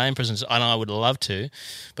talk to Australian prisoners? And I would love to,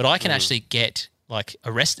 but I can actually get like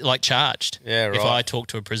arrested, like charged. Yeah, right. If I talk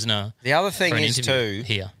to a prisoner. The other thing is too,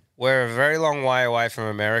 here we're a very long way away from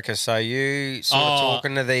America. So you sort of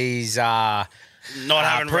talking to these Not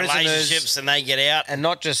having prisoners, relationships and they get out. and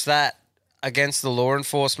not just that. Against the law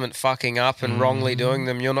enforcement fucking up and wrongly doing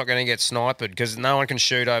them, you're not going to get sniped because no one can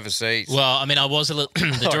shoot overseas. Well, I mean, I was a little.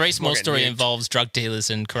 The Doris Moore story nuked. involves drug dealers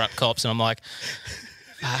and corrupt cops, and I'm like,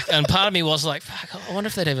 fuck. And part of me was like, fuck, I wonder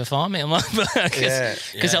if they'd ever find me. I'm like,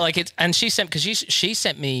 because like it's, and she sent she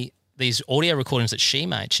sent me these audio recordings that she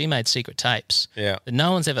made. She made secret tapes that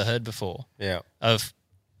no one's ever heard before. Yeah, of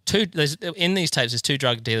in these tapes, there's two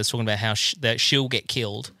drug dealers talking about how that she'll get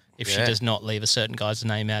killed if she does not leave a certain guy's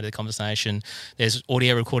name out of the conversation. There's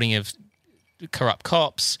audio recording of corrupt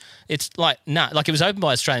cops. It's like, like it was opened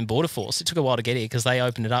by Australian Border Force. It took a while to get here because they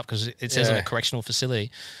opened it up because it says on a correctional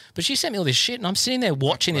facility. But she sent me all this shit and I'm sitting there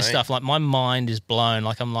watching this stuff. Like my mind is blown.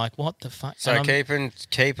 Like I'm like, what the fuck? So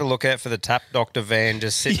keep a lookout for the tap doctor van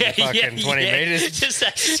just sitting fucking 20 metres. Just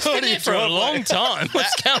sitting there for a long time.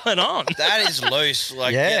 What's going on? That is loose.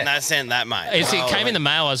 Like getting that sent that, mate. It came in the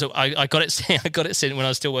mail. I got it sent when I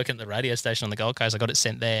was still working at the radio station on the Gold Coast. I got it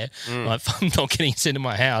sent there. Like, I'm not getting it sent to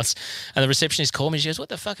my house. And the receptionist called me. She goes, what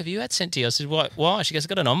the fuck have you had sent to you? I said, why? She goes, I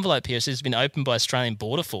got an envelope here. It says it's been opened by Australian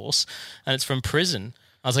Border Force and it's from prison.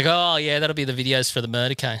 I was like, oh, yeah, that'll be the videos for the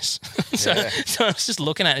murder case. So I was just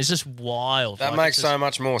looking at it. It's just wild. That makes so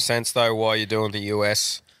much more sense, though, why you're doing the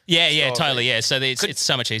US. Yeah, totally, yeah. So it's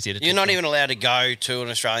so much easier to You're not even allowed to go to an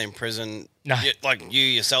Australian prison. No. Like you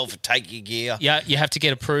yourself take your gear. Yeah, you have to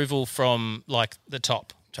get approval from, like, the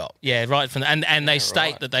top. Yeah, right from and they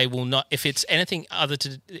state that they will not if it's anything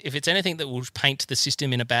that will paint the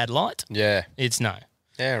system in a bad light. Yeah. It's no.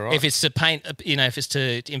 Yeah, right. If it's to paint, if it's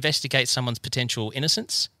to investigate someone's potential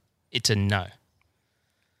innocence, it's a no.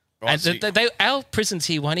 Right, and our prisons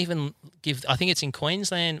here won't even give. I think it's in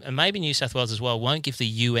Queensland and maybe New South Wales as well. Won't give the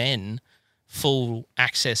UN full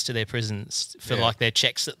access to their prisons for like their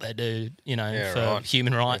checks that they do. For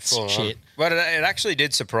human rights shit. But it actually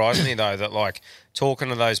did surprise me though that like talking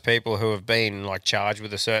to those people who have been like charged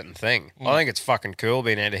with a certain thing. I think it's fucking cool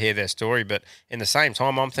being able to hear their story, but in the same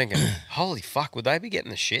time I'm thinking, holy fuck, would they be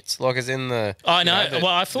getting the shits? Like as in the I know. Well,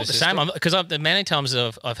 I thought the same because the many times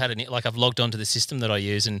I've had I've logged onto the system that I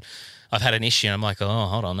use and I've had an issue and I'm like, oh,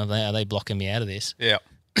 hold on, are they blocking me out of this? Yeah.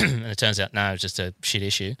 And it turns out, no, it's just a shit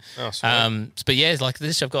issue. Oh, sweet. But yeah, like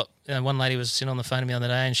this, I've got one lady was sitting on the phone to me the other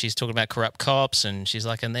day and she's talking about corrupt cops and she's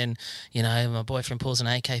like, and then, my boyfriend pulls an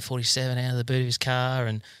AK-47 out of the boot of his car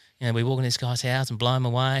and, we walk in this guy's house and blow him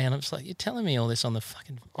away. And I'm just like, you're telling me all this on the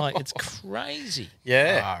fucking, like, it's crazy.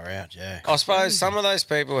 Yeah. Far out, yeah. I suppose some of those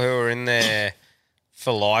people who are in there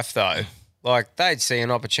for life though, like they'd see an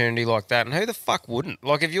opportunity like that and who the fuck wouldn't?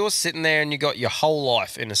 Like if you're sitting there and you got your whole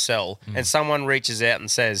life in a cell and someone reaches out and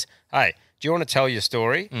says, hey, do you want to tell your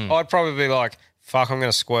story? I'd probably be like, fuck, I'm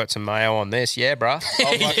going to squirt some mayo on this. Yeah, bruh.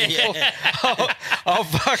 I'll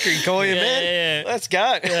fucking call you, man. Yeah. Let's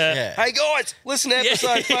go. Yeah. Hey, guys, listen to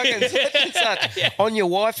episode fucking such and such on your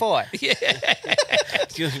Wi-Fi.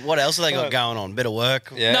 What else have they got going on? Bit of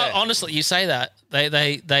work. Yeah. No, honestly, you say that.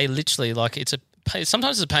 They literally, like,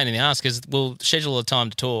 sometimes it's a pain in the ass because we'll schedule a time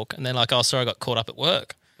to talk and they're like, oh, sorry, I got caught up at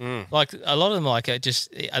work. Like a lot of them, like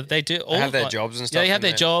they do all have their jobs and stuff. Yeah, they have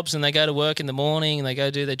their jobs and they go to work in the morning and they go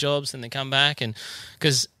do their jobs and they come back and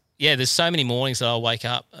because there's so many mornings that I'll wake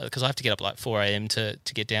up because I have to get up like 4 a.m. to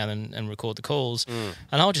get down and record the calls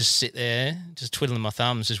and I'll just sit there just twiddling my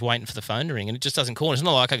thumbs just waiting for the phone to ring and it just doesn't call. It's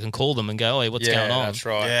not like I can call them and go, hey, what's going on? That's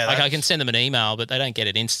right. Yeah, like I can send them an email but they don't get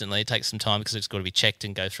it instantly. It takes some time because it's got to be checked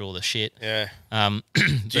and go through all the shit. Yeah.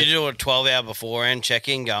 Do you do a 12-hour beforehand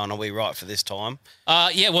check-in going, are we right for this time?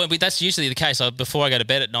 Yeah, well, that's usually the case. Before I go to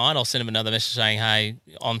bed at night, I'll send them another message saying, hey,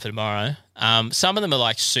 on for tomorrow. Some of them are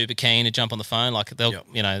like super keen to jump on the phone. Like they'll,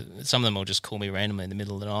 some of them will just call me randomly in the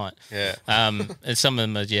middle of the night. Yeah. And some of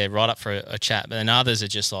them are, right up for a chat. But then others are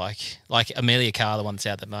just like Amelia Carr, the one that's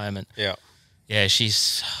out at the moment. Yeah. Yeah,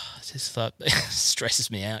 she's just like, stresses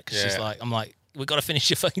me out because she's like, I'm like, we've got to finish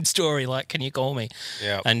your fucking story. Like, can you call me?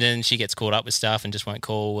 Yeah. And then she gets caught up with stuff and just won't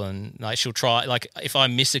call. And like, she'll try, like, if I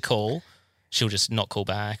miss a call, she'll just not call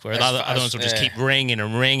back. Whereas other ones will just keep ringing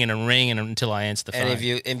and ringing and ringing until I answer the phone. And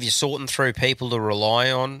if you're sorting through people to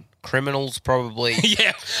rely on, criminals probably.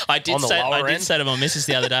 Yeah, I did say to my missus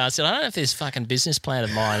the other day, I said, I don't know if this fucking business plan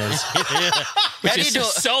of mine is which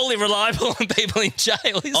is solely reliable on people in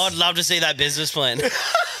jail. I'd love to see that business plan.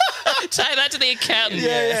 Say that to the accountant.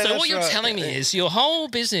 Yeah, so that's what you're right. telling me is your whole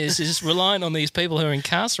business is relying on these people who are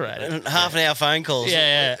incarcerated. Half an hour phone calls.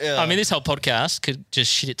 Yeah. I mean, this whole podcast could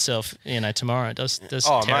just shit itself, tomorrow. It does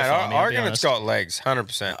Oh, mate, terrify me, I I'll be reckon it's honest. got legs,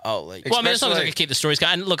 100%. Oh, like, Well, I mean, as long as I Especially- can keep the stories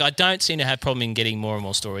going. And look, I don't seem to have problem in getting more and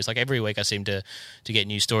more stories. Like every week I seem to get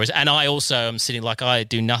new stories. And I also am sitting, like I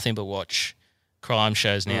do nothing but watch crime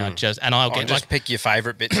shows now. I'll get just pick your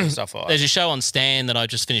favourite bits and stuff like that. There's a show on Stan that I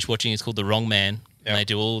just finished watching. It's called The Wrong Man. And they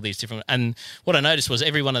do all these different... And what I noticed was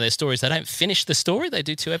every one of their stories, they don't finish the story. They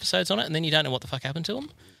do 2 episodes on it, and then you don't know what the fuck happened to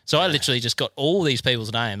them. So I literally just got all these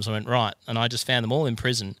people's names. I went, right. And I just found them all in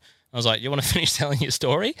prison. I was like, you want to finish telling your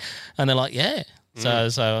story? And they're like, yeah. So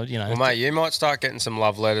Well, mate, you might start getting some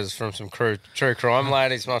love letters from some true crime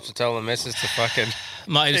ladies. Might have to tell the missus to fucking...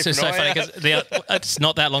 Mate, it's just so Keep an funny eye because it's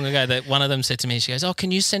not that long ago that one of them said to me, she goes, "Oh, can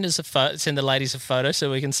you send us send the ladies a photo so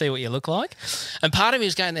we can see what you look like?" And part of me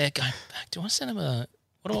was going there, going, "Do I send them a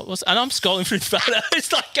what's?" And I'm scrolling through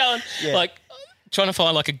photos, like going, like trying to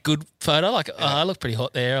find like a good photo, like I look pretty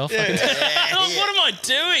hot there. What am I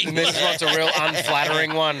doing? This is what's a real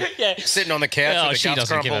unflattering one. Yeah. Sitting on the couch Oh, with the she guts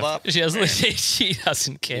doesn't give crumpled a, up. she doesn't. She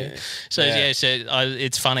doesn't care. So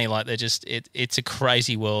it's funny. Like they're just it's a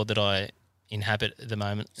crazy world that I inhabit at the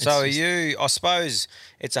moment. It's So just- I suppose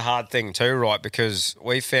it's a hard thing too, right? Because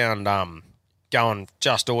we found going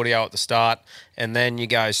just audio at the start and then you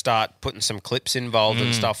go start putting some clips involved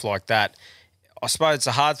and stuff like that. I suppose it's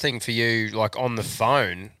a hard thing for you, like on the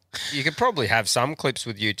phone. You could probably have some clips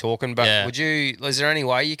with you talking, but is there any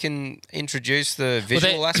way you can introduce the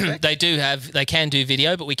visual aspect? They can do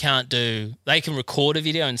video, but we can't do, they can record a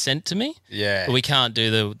video and send it to me. Yeah. But we can't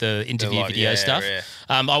do the interview video stuff. Yeah.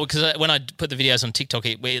 Because when I put the videos on TikTok,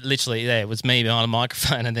 it literally, it was me behind a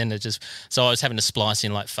microphone and then so I was having to splice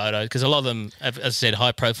in like photos because a lot of them, as I said,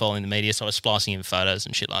 high profile in the media, so I was splicing in photos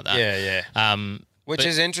and shit like that. Yeah. Which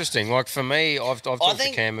is interesting. Like for me, I've talked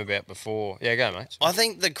to Cam about before. Yeah, go, mate. I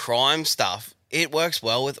think the crime stuff, it works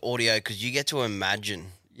well with audio because you get to imagine.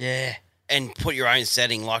 Yeah. And put your own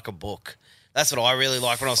setting like a book. That's what I really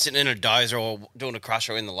like when I was sitting in a dozer or doing a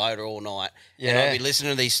crusher in the loader all night. Yeah. And I'd be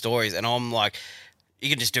listening to these stories and I'm like, you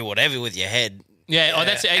can just do whatever with your head. Yeah, oh,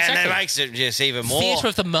 that's exactly. And it makes it just even more. Theatre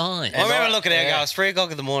of the mind. I remember looking at it, it's 3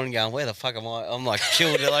 o'clock in the morning going, where the fuck am I? I'm like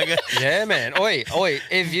chilled. Like, Yeah, man. Oi,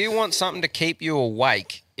 if you want something to keep you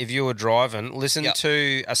awake, if you were driving, listen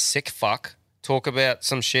to a sick fuck talk about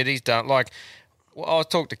some shit he's done. Like, I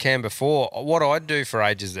talked to Cam before. What I'd do for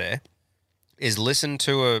ages there is listen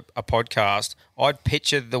to a podcast. I'd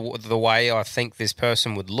picture the way I think this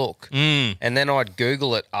person would look, and then I'd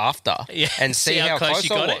Google it after and see how close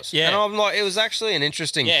you I got was. it. Yeah. And I'm like, it was actually an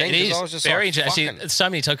interesting thing. It 'cause is I was just very like, interesting. fucking- Actually, so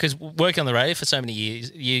many times because working on the radio for so many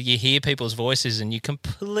years, you hear people's voices and you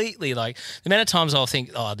completely like the amount of times I'll think,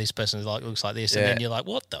 oh, this person looks like this, and then you're like,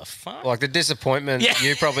 what the fuck? like the disappointment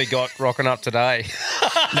you probably got rocking up today.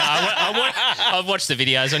 No, I've watched the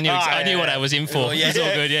videos. I knew what I was in for. It's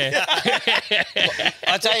all good. Yeah.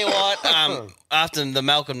 I tell you what, after the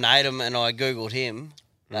Malcolm Natum and I Googled him,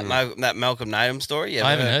 that Malcolm Natum story.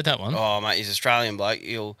 I haven't heard that one. Oh, mate, he's an Australian bloke.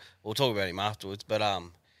 We'll talk about him afterwards. But,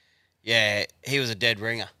 he was a dead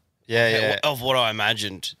ringer. Yeah. Of what I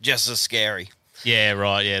imagined, just as scary. Yeah,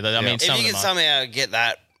 right. Yeah. I mean, If some you of can them somehow get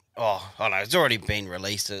that, I don't know, it's already been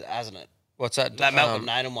released, hasn't it? What's that? That Malcolm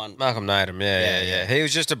Natum one. Malcolm Natum, yeah. He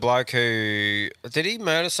was just a bloke who... Did he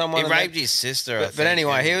murder someone? He raped his sister, But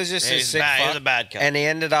anyway, he was just he a was sick bad, he fuck. was a bad cunt. And he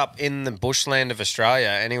ended up in the bushland of Australia,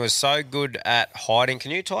 and he was so good at hiding. Can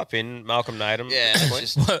you type in Malcolm Natum? Yeah,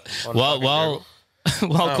 please?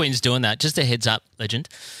 while Quinn's doing that, just a heads up, legend.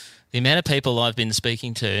 The amount of people I've been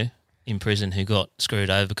speaking to in prison who got screwed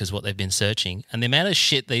over because of what they've been searching, and the amount of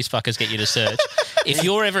shit these fuckers get you to search. If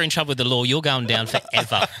you're ever in trouble with the law, you're going down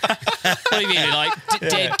forever. What do you mean? Like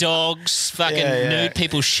dead dogs, fucking nude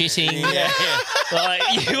people shitting.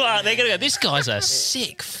 Like you are. They're gonna go. This guy's a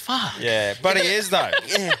sick fuck. Yeah, but he is though.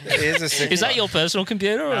 Yeah, he is a sick. Is that your personal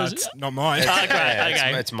computer or is it? It's not mine. Oh, great. Yeah,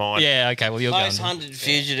 Okay, it's mine. Yeah. Okay. Well, you're Most going. hunted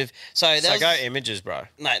fugitive. So So go images, bro.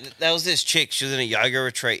 mate, there was this chick. She was in a yoga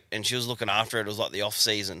retreat and she was looking after it. It was like the off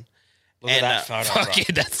season. Look at that photo, bro. Fuck yeah,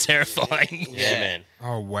 that's terrifying. Yeah, man.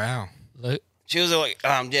 Oh, wow. Look. She was like,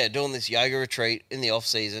 doing this yoga retreat in the off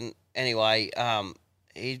season. Anyway,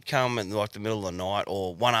 he'd come in like the middle of the night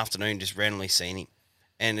or one afternoon, just randomly seen him,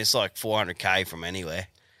 and it's like 400k from anywhere.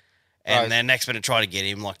 And then next minute try to get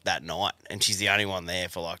him like that night, and she's the only one there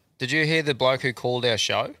for like. Did you hear the bloke who called our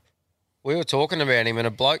show? We were talking about him, and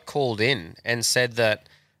a bloke called in and said that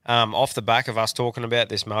off the back of us talking about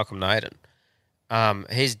this Malcolm Naden,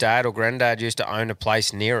 his dad or granddad used to own a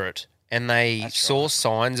place near it, and they saw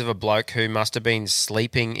signs of a bloke who must have been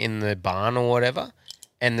sleeping in the barn or whatever,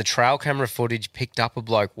 and the trail camera footage picked up a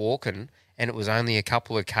bloke walking, and it was only a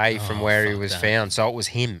couple of K from where he was found, so it was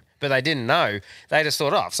him. But they didn't know. They just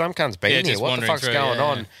thought, if some cunt's been here, what the fuck's going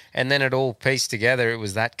on? And then it all pieced together. It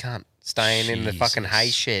was that cunt staying in the fucking hay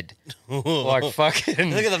shed. Like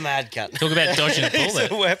fucking... Look at the mad cunt. Talk about dodging a He's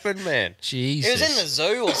bullet. a weapon, man. Jesus. He was in the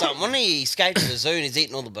zoo or something, wasn't he? He escaped to the zoo and he's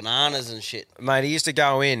eating all the bananas and shit. Mate, he used to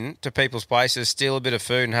go in to people's places, steal a bit of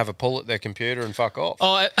food and have a pull at their computer and fuck off.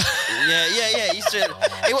 Oh, Yeah. He used to...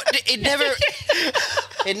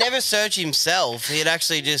 He'd never search himself. He'd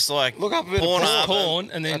actually just like... Look up a bit of porn,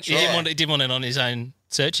 and then he didn't want it on his own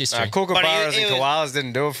search history. Kookaburras and koalas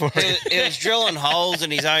didn't do it for him. He was drilling holes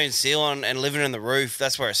in his own ceiling and living in the roof.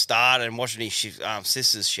 That's where it started, and watching his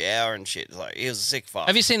sister's shower and shit. Like, he was a sick fuck.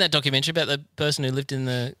 Have you seen that documentary about the person who lived in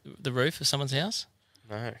the roof of someone's house?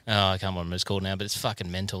 No. Oh, I can't remember what it's called now, but it's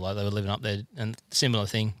fucking mental. Like, they were living up there, and similar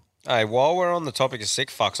thing. Hey, while we're on the topic of sick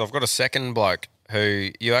fucks, I've got a second bloke who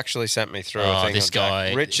you actually sent me through. I think this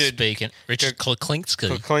guy, Richard Kliklinski.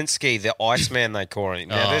 Kliklinski, the Iceman, they call him.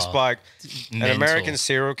 Now, this bloke, an American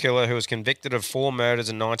serial killer who was convicted of 4 murders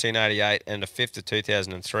in 1988 and a fifth in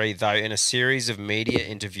 2003, though in a series of media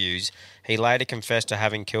interviews, he later confessed to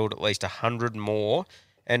having killed at least 100 more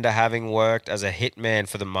and to having worked as a hitman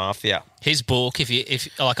for the mafia. His book,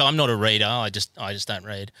 if like, I'm not a reader, I just don't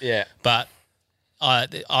read. Yeah. But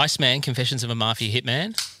the Iceman, Confessions of a Mafia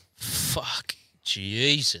Hitman, fuck,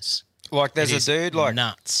 Jesus. Like, there's a dude, like...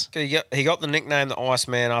 nuts. He got the nickname the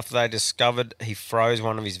Iceman after they discovered he froze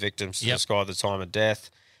one of his victims to describe the time of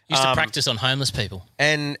death. Used to practice on homeless people.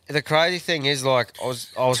 And the crazy thing is, like, I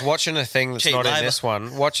was watching a thing that's not in this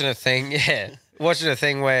one. Watching a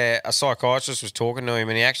thing where a psychiatrist was talking to him,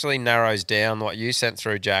 and he actually narrows down what you sent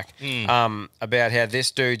through, Jack, about how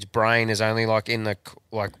this dude's brain is only like in the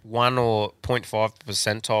 1 or 0.5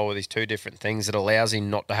 percentile with these two different things that allows him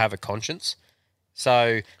not to have a conscience.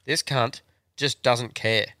 So this cunt just doesn't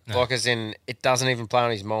care. No. Like, as in, it doesn't even play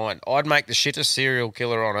on his mind. I'd make the shittest serial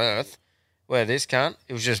killer on earth. Where this cunt,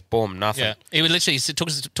 it was just boom, nothing. Yeah, he would literally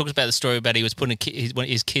talk about the story about he was putting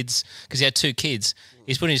his kids, because he had 2 kids.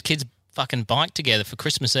 He's putting his kids' fucking bike together for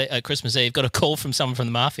Christmas Eve. Got a call from someone from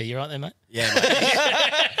the mafia. You right there, mate? Yeah, mate.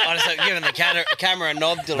 I just giving the camera a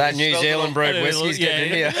nod. That New Zealand brewed whiskey's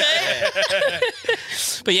getting in here.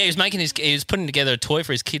 But yeah, he was putting together a toy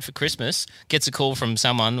for his kid for Christmas. Gets a call from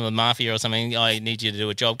someone, the mafia or something. I need you to do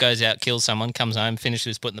a job. Goes out, kills someone, comes home,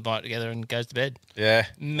 finishes putting the bike together, and goes to bed. Yeah,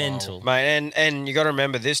 mental, mate. And you got to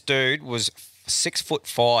remember, this dude was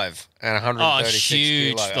 6'5" and 136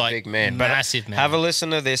 huge, kilo, like, big man, massive man. Have a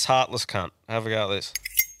listen to this heartless cunt. Have a go at this.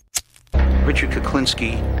 Richard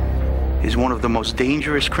Kuklinski is one of the most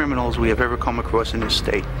dangerous criminals we have ever come across in this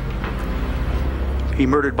state. He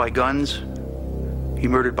murdered by guns. He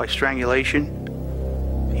murdered by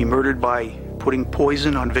strangulation. He murdered by putting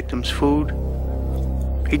poison on victims' food.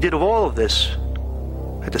 He did all of this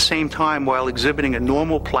at the same time while exhibiting a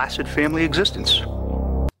normal, placid family existence.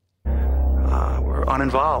 We're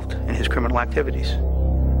uninvolved in his criminal activities.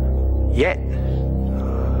 Yet,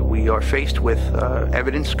 we are faced with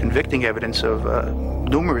convicting evidence of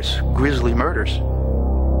numerous grisly murders.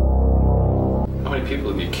 How many people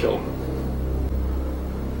have you killed?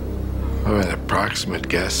 An approximate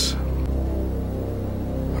guess.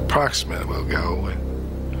 Approximate, we'll go with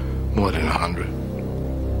more than 100.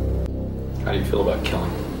 How do you feel about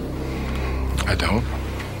killing? I don't.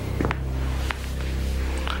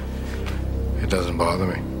 It doesn't bother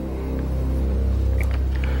me.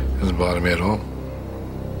 It doesn't bother me at all.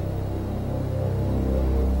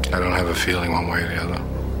 I don't have a feeling one way or the other.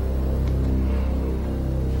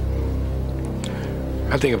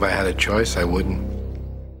 I think if I had a choice, I wouldn't.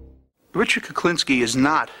 Richard Kuklinski is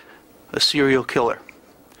not a serial killer.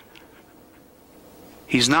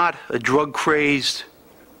 He's not a drug-crazed,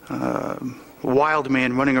 wild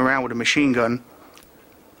man running around with a machine gun.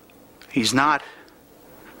 He's not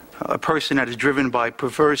a person that is driven by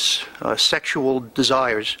perverse sexual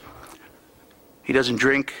desires. He doesn't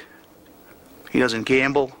drink. He doesn't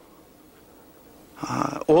gamble.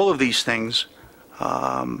 All of these things,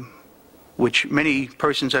 which many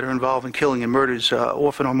persons that are involved in killing and murders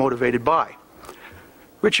often are motivated by.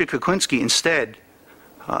 Richard Kuklinski, instead,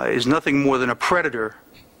 is nothing more than a predator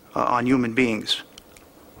on human beings.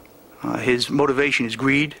 His motivation is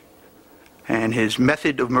greed, and his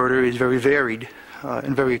method of murder is very varied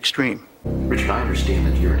and very extreme. Richard, I understand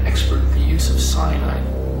that you're an expert in the use of cyanide.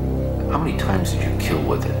 How many times did you kill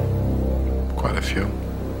with it? Quite a few.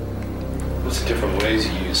 What's the different ways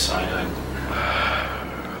you use cyanide?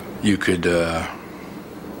 You could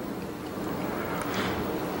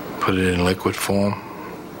put it in liquid form.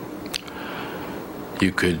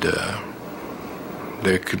 You could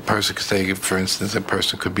person could say, for instance, a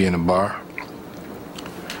person could be in a bar.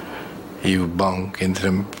 You bunk into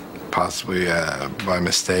them possibly by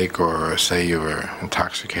mistake, or say you were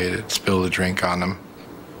intoxicated, spill a drink on them,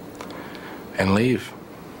 and leave.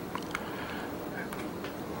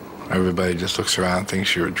 Everybody just looks around,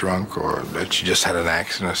 thinks you're drunk or that you just had an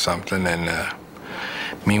accident or something, and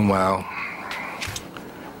meanwhile,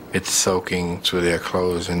 it's soaking through their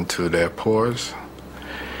clothes into their pores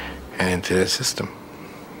and into their system.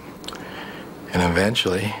 And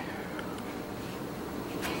eventually,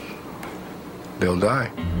 they'll die.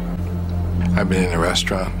 I've been in a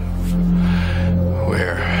restaurant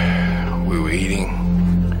where we were eating,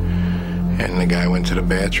 and the guy went to the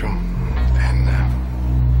bathroom, and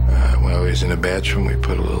when I was in the bathroom, we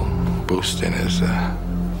put a little boost in his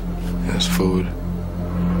food,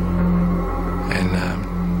 and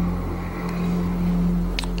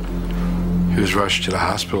he was rushed to the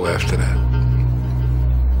hospital after that,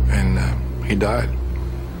 and he died,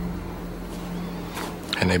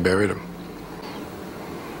 and they buried him.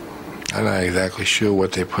 I'm not exactly sure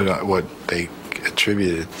what they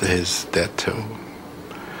attributed his death to,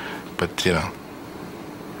 but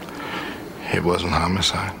it wasn't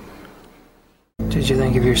homicide. Did you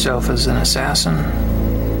think of yourself as an assassin?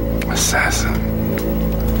 Assassin?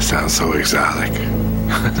 Sounds so exotic.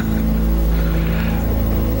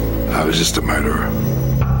 I was just a murderer.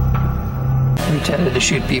 You tended to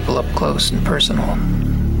shoot people up close and personal.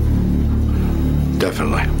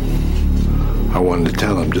 Definitely. I wanted to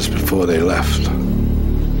tell them just before they left.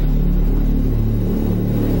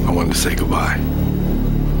 I wanted to say goodbye.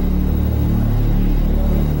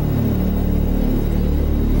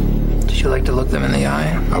 Did you like to look them in the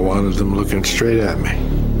eye? I wanted them looking straight at me.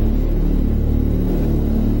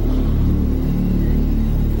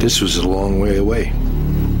 This was a long way away.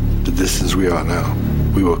 The distance we are now.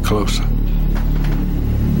 We were closer.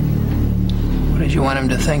 What did you want them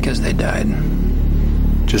to think as they died?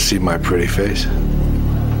 Just see my pretty face.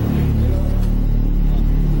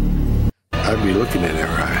 I'd be looking in their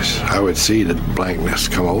eyes. I would see the blankness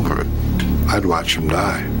come over it. I'd watch them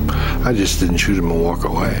die. I just didn't shoot them and walk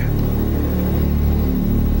away.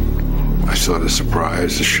 I saw the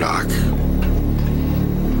surprise, the shock,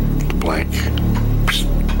 the blank.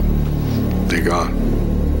 They're gone.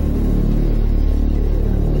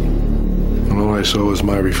 And all I saw was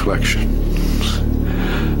my reflection.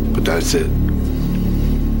 But that's it.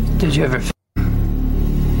 Did you ever...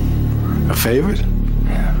 A favorite?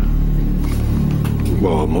 Yeah.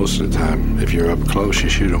 Well, most of the time, if you're up close, you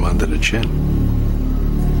shoot them under the chin.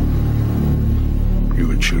 You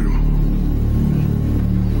would shoot him.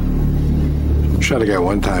 Shot a guy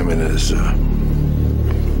one time in his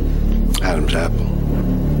Adam's apple.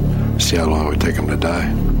 See how long it would take him to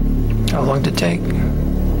die. How long did it take?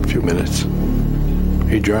 A few minutes.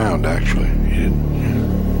 He drowned, actually. He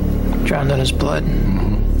didn't. Drowned in his blood? Mm-hmm.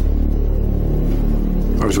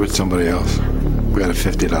 I was with somebody else. We had a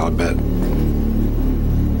 $50 bet.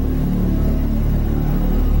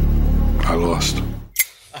 I lost.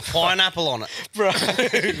 A pineapple on it. Bro. A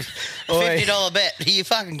 $50 bet. Are you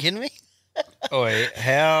fucking kidding me? Oi,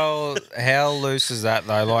 how loose is that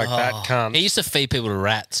though? Like that cunt. He used to feed people to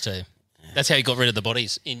rats too. That's how he got rid of the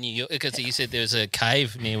bodies in New York, because he said there was a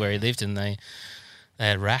cave near where he lived and they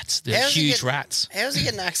had rats. There's huge rats. How's he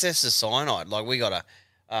getting access to cyanide? Like, we got a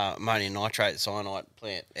ammonium nitrate cyanide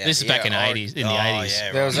plant. This is back in the 80s.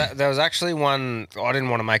 Yeah, There was actually one. I didn't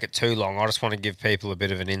want to make it too long. I just want to give people a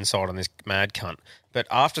bit of an insight on this mad cunt. But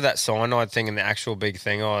after that cyanide thing and the actual big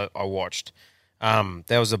thing I watched,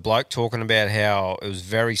 there was a bloke talking about how it was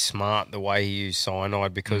very smart the way he used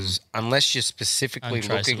cyanide, because unless you're specifically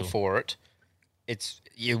looking for it,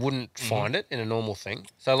 you wouldn't find it in a normal thing.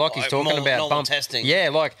 So like he's talking about bump testing. Yeah,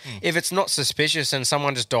 like if it's not suspicious and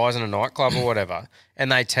someone just dies in a nightclub or whatever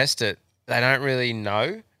and they test it, they don't really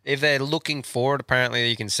know. If they're looking for it, apparently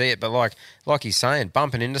you can see it. But like he's saying,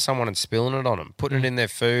 bumping into someone and spilling it on them, putting it in their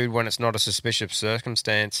food when it's not a suspicious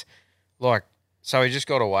circumstance, so he just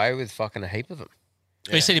got away with fucking a heap of them.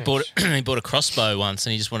 Yeah. He said he bought a crossbow once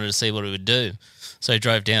and he just wanted to see what it would do. So he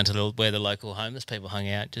drove down to where the local homeless people hung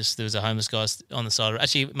out. There was a homeless guy on the side.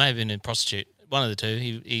 Actually, it may have been a prostitute, one of the two.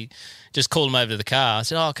 He just called him over to the car. I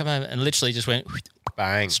said, "Oh, come over," and literally just went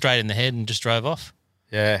bang straight in the head and just drove off.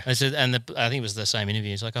 Yeah. I said, I think it was the same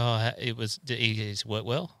interview. He's like, "Oh, he's worked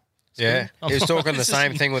well." Yeah, he was talking the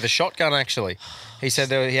same thing with a shotgun. Actually, he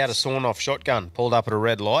said he had a sawn-off shotgun pulled up at a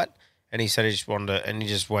red light. And he said he just wanted to, and he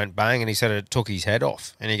just went bang, and he said it took his head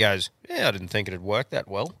off. And he goes, "Yeah, I didn't think it'd work that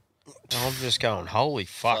well." I'm just going, holy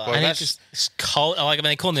fuck. Like, And that's it's cold. Like, I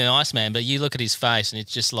mean, they call him the Iceman, but you look at his face and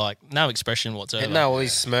it's just like no expression whatsoever. no, well,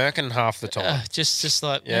 he's smirking half the time. Just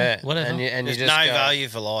like, Yeah. whatever. And you There's just no go, value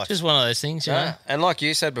for life. Just one of those things, you know? And like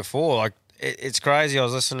you said before, like it's crazy. I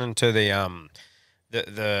was listening to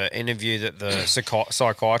the interview that the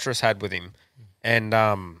psychiatrist had with him, and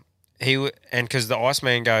because the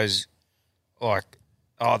Iceman goes like,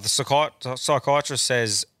 the psychiatrist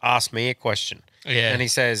says, ask me a question. Yeah. And he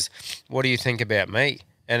says, what do you think about me?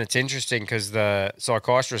 And it's interesting because the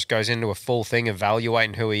psychiatrist goes into a full thing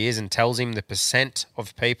evaluating who he is and tells him the percent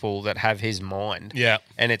of people that have his mind. Yeah.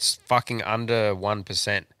 And it's fucking under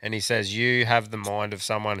 1%. And he says, you have the mind of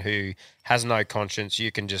someone who has no conscience.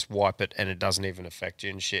 You can just wipe it and it doesn't even affect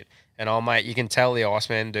you and shit. And mate, you can tell the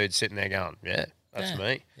Iceman dude sitting there going, yeah, that's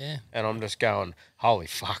me. Yeah. And I'm just going, holy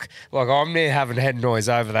fuck. Like, I'm near having head noise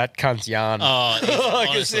over that cunt's yarn. Oh,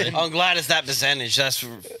 honestly. I'm glad it's that percentage. That's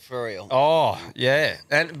for real. Oh, yeah.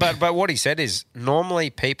 And but what he said is normally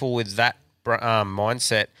people with that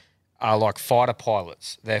mindset are like fighter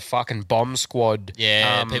pilots. They're fucking bomb squad.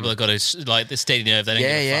 Yeah, people have got to, like, the steady nerve. They don't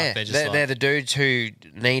give a fuck. They're just They're the dudes who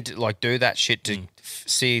need to, like, do that shit to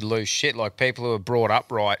see loose shit. Like, people who are brought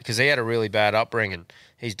up right, because he had a really bad upbringing.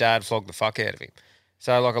 His dad flogged the fuck out of him.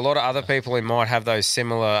 So, like, a lot of other people who might have those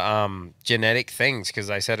similar genetic things, because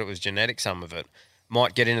they said it was genetic, some of it,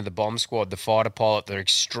 might get into the bomb squad, the fighter pilot, the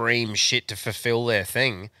extreme shit to fulfill their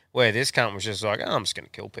thing, where this cunt was just like, oh, I'm just going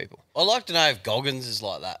to kill people. I'd like to know if Goggins is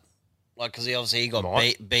like that. Like, because he got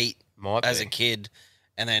beat as a kid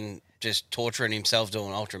and then just torturing himself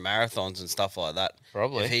doing ultra marathons and stuff like that.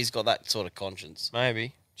 Probably. If he's got that sort of conscience.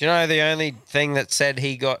 Maybe. Do you know the only thing that said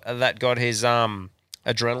he got his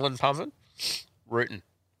adrenaline pumping? Rooting.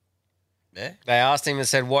 Yeah. They asked him and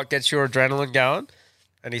said, what gets your adrenaline going?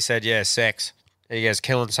 And he said, yeah, sex. He goes,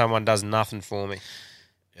 killing someone does nothing for me.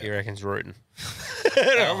 He reckons rooting.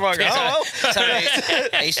 I'm like, So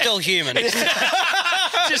he's still human.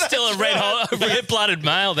 just still a red-blooded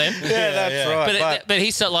male then. Yeah, that's right. But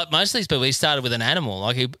he started, like most of these people, he started with an animal.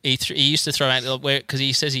 Like he used to throw out, because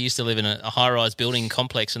he says he used to live in a high-rise building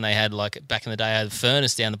complex, and they had, like, back in the day, had a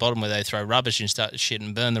furnace down the bottom where they throw rubbish and start shit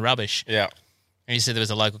and burn the rubbish. Yeah. And he said there was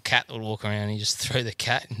a local cat that would walk around and he just threw the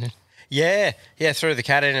cat in. Yeah, threw the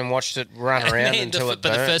cat in and watched it run around until it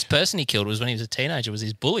burnt. But the first person he killed was when he was a teenager, was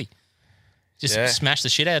his bully. Just smashed the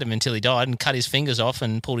shit out of him until he died and cut his fingers off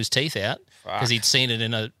and pulled his teeth out because he'd seen it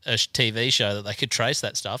in a TV show that they could trace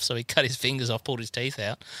that stuff. So he cut his fingers off, pulled his teeth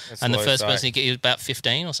out. And the first person, he was about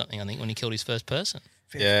 15 or something, I think, when he killed his first person.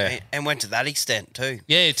 Yeah. And went to that extent too.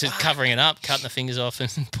 Yeah, to covering it up, cutting the fingers off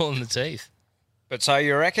and pulling the teeth. But so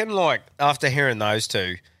you reckon, like, after hearing those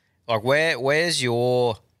two, like, where's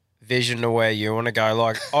your vision to where you want to go?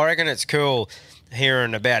 Like, I reckon it's cool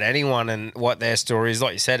hearing about anyone and what their story is.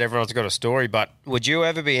 Like you said, everyone's got a story, but would you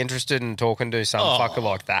ever be interested in talking to some fucker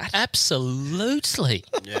like that? Absolutely.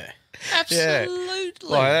 Yeah. Absolutely.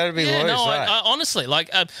 Like, that'd be loose, I honestly, like,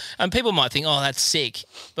 and people might think, oh, that's sick,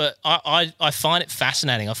 but I find it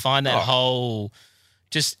fascinating. I find that whole...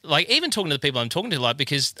 Just like even talking to the people I'm talking to, like,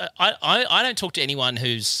 because I don't talk to anyone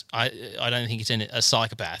who's I don't think it's a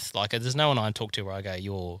psychopath. Like, there's no one I talk to where I go,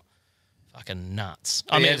 you're fucking nuts.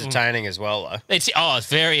 I mean, entertaining as well, though. It's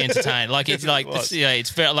very entertaining. Like, it's like it's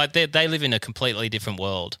very like they live in a completely different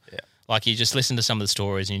world. Yeah. Like, you just listen to some of the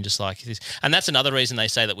stories and you're just like, and that's another reason they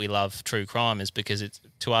say that we love true crime, is because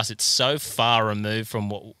to us it's so far removed from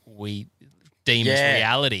what we deem as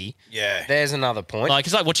reality. Yeah. There's another point. Like,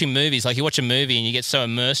 it's like watching movies. Like, you watch a movie and you get so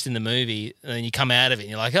immersed in the movie and then you come out of it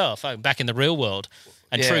and you're like, oh, fuck, back in the real world.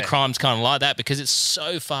 And true crime's kind of like that because it's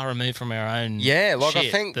so far removed from our own like, shit I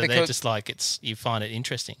think that they're just like, you find it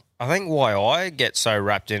interesting. I think why I get so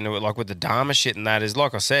wrapped into it, like with the Dharma shit and that, is,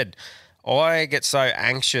 like I said, I get so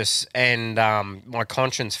anxious and my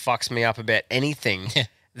conscience fucks me up about anything. Yeah.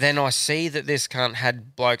 Then I see that this cunt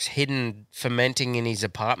had blokes hidden fermenting in his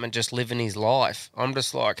apartment, just living his life. I'm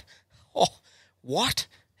just like, oh, what?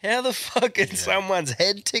 How the fuck can someone's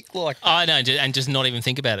head tick like that? I know, and just not even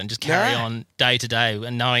think about it and just carry on day to day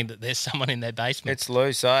and knowing that there's someone in their basement. It's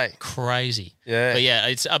loose, eh? Crazy. Yeah. But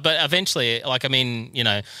yeah, but eventually, like, I mean, you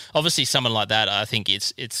know, obviously someone like that, I think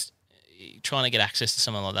it's trying to get access to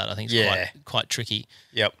someone like that, I think is quite tricky.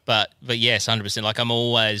 Yep. But yes, 100%. Like, I'm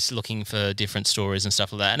always looking for different stories and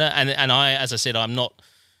stuff like that. And I, as I said,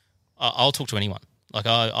 I'll talk to anyone. Like,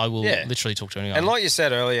 I will literally talk to anyone. And like you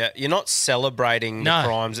said earlier, you're not celebrating the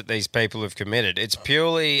crimes that these people have committed. It's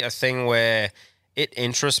purely a thing where it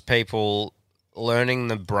interests people learning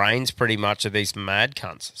the brains pretty much of these mad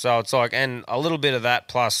cunts. So it's like, and a little bit of that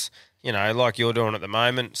plus, you know, like you're doing at the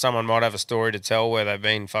moment, someone might have a story to tell where they've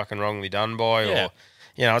been fucking wrongly done by or,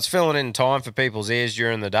 it's filling in time for people's ears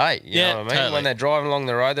during the day. You know what I mean? Totally. When they're driving along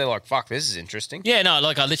the road, they're like, fuck, this is interesting. Yeah, no,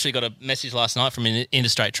 like I literally got a message last night from an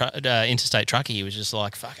interstate trucker. He was just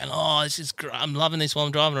like, fucking, this is great. I'm loving this while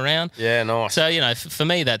I'm driving around. Yeah, nice. So, for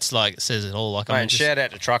me, that's like, says it all. Like, Mate, shout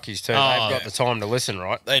out to truckies too. They've got the time to listen,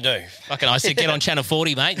 right? They do. Fucking, I said, get on Channel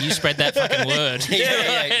 40, mate. You spread that fucking word.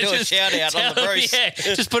 Yeah, do a shout out on the Bruce. Yeah,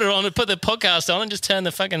 just put it on, put the podcast on and just turn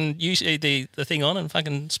the fucking, the thing on and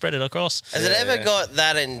fucking spread it across. Has it ever got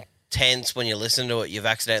that intense when you listen to it, you've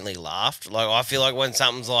accidentally laughed? Like, I feel like when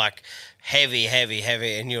something's like heavy,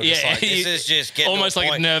 and you're just like, this is just getting almost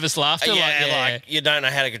like a nervous laughter. Like you don't know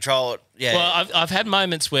how to control it. Yeah. Well, I've had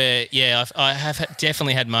moments where, I have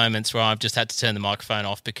definitely had moments where I've just had to turn the microphone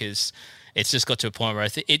off because it's just got to a point where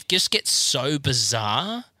it just gets so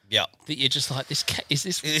bizarre. Yeah, that you're just like, is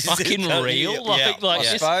this fucking real? I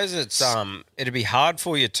suppose it's it'd be hard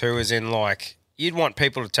for you too, as in like you'd want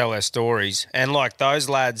people to tell their stories, and like those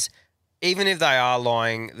lads, even if they are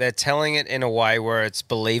lying, they're telling it in a way where it's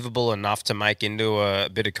believable enough to make into a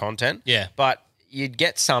bit of content. Yeah, but you'd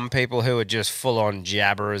get some people who are just full on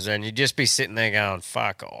jabberers, and you'd just be sitting there going,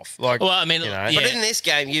 "Fuck off!" Like, well, I mean, but in this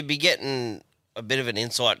game, you'd be getting a bit of an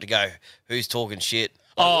insight to go, who's talking shit.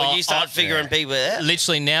 When you start figuring people out.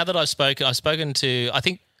 Literally, now that I've spoken to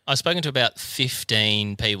about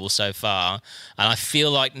 15 people so far, and I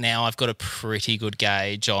feel like now I've got a pretty good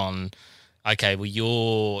gauge on, okay, well,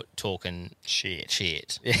 you're talking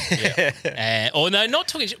shit. Yeah. Or no, not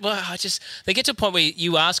talking shit. Well, they get to a point where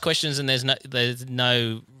you ask questions and there's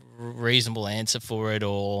no reasonable answer for it,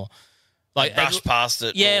 or like brush past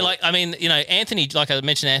it. Yeah, like, I mean, Anthony, like I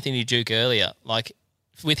mentioned Anthony Duke earlier, like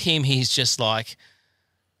with him, he's just like,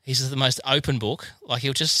 he's the most open book. Like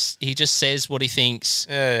he just says what he thinks.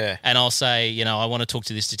 Yeah. And I'll say, I want to talk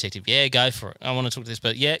to this detective. Yeah, go for it. I want to talk to this,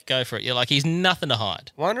 but yeah, go for it. Yeah, like he's nothing to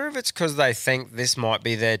hide. Wonder if it's because they think this might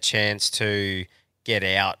be their chance to get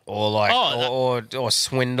out, or like, or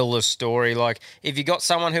swindle a story. Like if you got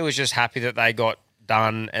someone who was just happy that they got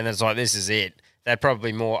done, and it's like, this is it, they're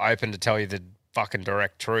probably more open to tell you the fucking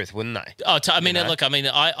direct truth, wouldn't they? Look, I mean,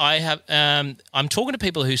 I have, I'm talking to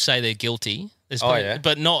people who say they're guilty.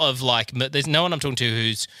 But not of like, there's no one I'm talking to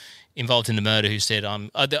who's involved in the murder who said, no,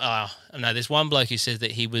 there's one bloke who says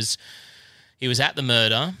that he was at the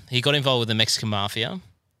murder. He got involved with the Mexican mafia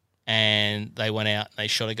and they went out and they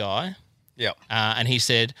shot a guy. Yeah. And he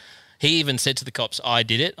even said to the cops, I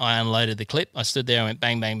did it. I unloaded the clip. I stood there and went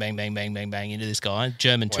bang, bang, bang, bang, bang, bang, bang into this guy,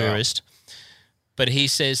 German tourist. But he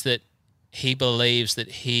says that he believes that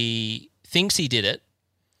he thinks he did it,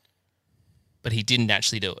 but he didn't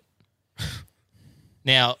actually do it.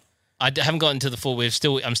 Now, I haven't gotten to the full. I'm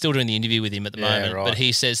still doing the interview with him at the moment, right. But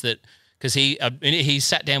he says that because he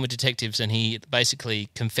sat down with detectives and he basically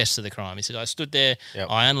confessed to the crime. He said, I stood there,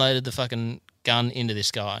 I unloaded the fucking gun into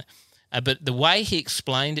this guy. But the way he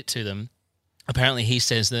explained it to them, apparently he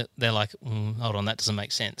says that they're like, hold on, that doesn't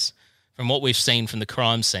make sense. From what we've seen from the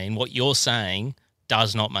crime scene, what you're saying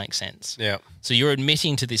does not make sense. Yeah. So you're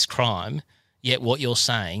admitting to this crime, yet what you're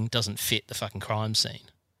saying doesn't fit the fucking crime scene.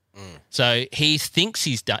 So he thinks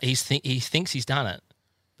he's done. He thinks he's done it,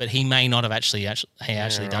 but he may not have actually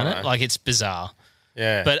done it. Like, it's bizarre.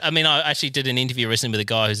 Yeah. But I mean, I actually did an interview recently with a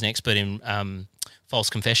guy who's an expert in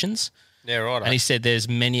false confessions. Yeah, right. And he said there's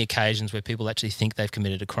many occasions where people actually think they've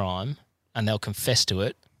committed a crime and they'll confess to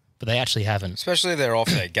it, but they actually haven't. Especially if they're off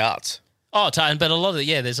their guts. But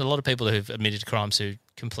there's a lot of people who've admitted to crimes who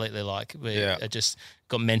completely are just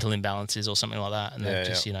got mental imbalances or something like that, and they've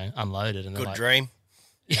just unloaded. And good dream.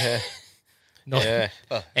 Yeah.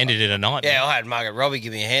 Ended in a nightmare. Yeah, I had Margaret Robbie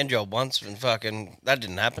give me a hand job once, and fucking that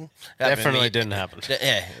didn't happen. Definitely didn't happen.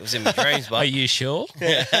 Yeah, it was in my dreams. But are you sure?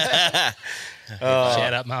 Shout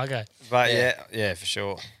out Margot. But yeah, for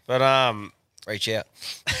sure. But reach out,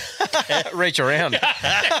 reach around.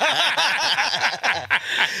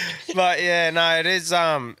 But yeah, no, it is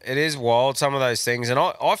wild, some of those things, and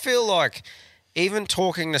I feel like even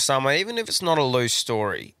talking to someone, even if it's not a loose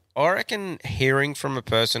story, I reckon hearing from a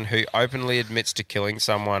person who openly admits to killing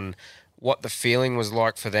someone what the feeling was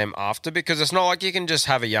like for them after, because it's not like you can just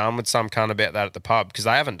have a yarn with some cunt about that at the pub because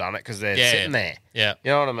they haven't done it because they're sitting there. Yeah.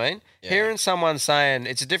 You know what I mean? Yeah. Hearing someone saying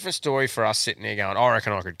it's a different story for us sitting there going, I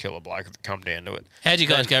reckon I could kill a bloke if it come down to it. How'd you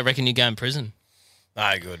guys go? Reckon you go in prison?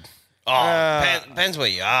 No, good. Depends where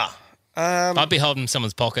you are. I'd be holding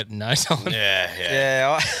someone's pocket and know something.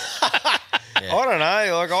 Yeah. I don't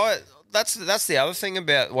know. Like that's the other thing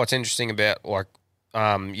about what's interesting about like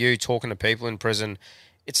you talking to people in prison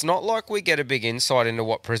it's not like we get a big insight into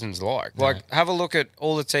what prison's like. Like, have a look at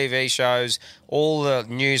all the TV shows, all the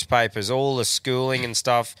newspapers, all the schooling and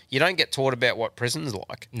stuff. You don't get taught about what prison's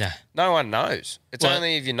like. No one knows. It's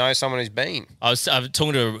only if you know someone who's been. I was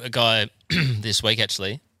talking to a guy this week,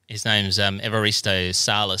 actually. His name's Evaristo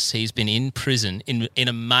Salas. He's been in prison, in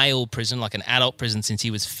a male prison, like an adult prison, since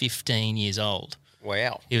he was 15 years old.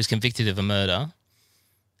 Wow. He was convicted of a murder.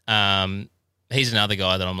 He's another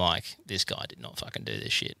guy that I'm like, this guy did not fucking do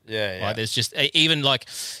this shit. Yeah, yeah. Like, there's just, even like,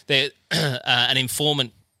 an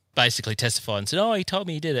informant basically testified and said, oh, he told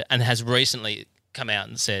me he did it, and has recently come out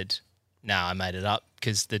and said, no, I made it up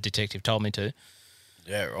because the detective told me to.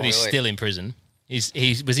 Yeah, right. But he's still in prison. He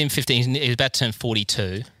was in 15, he was about to turn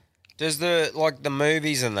 42. Does the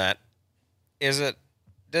movies and that,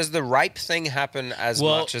 does the rape thing happen as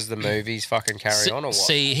much as the movies fucking carry on, or what?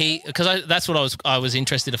 See, because that's what I was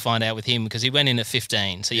interested to find out with him, because he went in at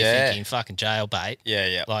 15. So you're thinking, fucking jailbait. Yeah,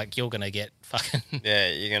 yeah. Like, you're going to get fucking... Yeah,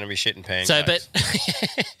 you're going to be shitting pancakes.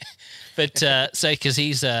 So, because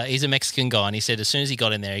he's a Mexican guy, and he said as soon as he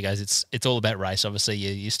got in there, he goes, it's all about race. Obviously,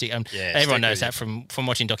 you stick. Everyone knows that from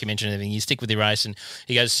watching documentary and everything. You stick with your race, and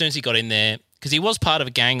he goes, as soon as he got in there, because he was part of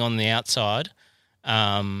a gang on the outside.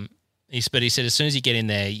 But he said as soon as you get in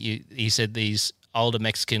there, he said these older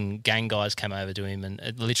Mexican gang guys came over to him, and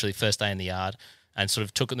literally first day in the yard, and sort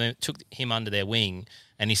of took him under their wing.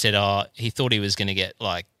 And he said, he thought he was going to get,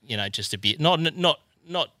 like, just a bit not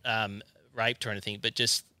raped or anything, but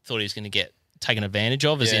just thought he was going to get taken advantage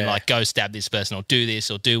of, as in, like, go stab this person or do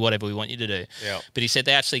this or do whatever we want you to do. Yeah. But he said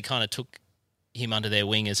they actually kind of took him under their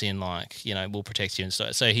wing, as in, like, we'll protect you and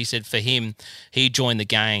stuff. So he said for him, he joined the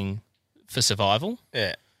gang for survival.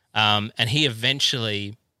 Yeah. And he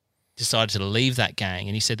eventually decided to leave that gang,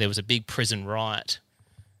 and he said there was a big prison riot.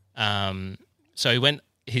 So he went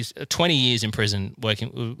his 20 years in prison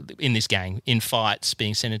working in this gang, in fights,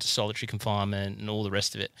 being sent into solitary confinement and all the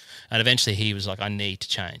rest of it. And eventually he was like, I need to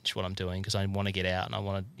change what I'm doing because I want to get out and I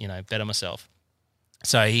want to, better myself.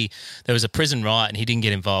 So there was a prison riot and he didn't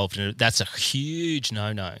get involved. And that's a huge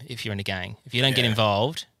no-no if you're in a gang. If you don't get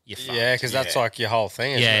involved, you're fucked. Yeah, because that's like your whole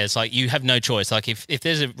thing, isn't it? It's like you have no choice. Like if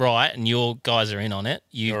there's a riot and your guys are in on it,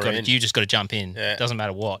 you just got to jump in. Yeah. It doesn't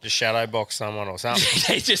matter what. Just shadow box someone or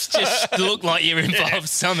something. just look like you're involved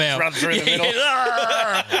somehow. Run through the middle.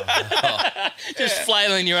 Just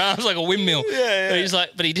flailing your arms like a windmill. Yeah.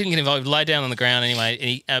 But he didn't get involved. He lay down on the ground anyway, and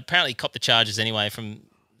he apparently copped the charges anyway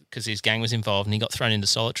because his gang was involved, and he got thrown into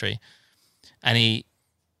solitary. And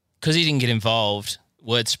because he didn't get involved,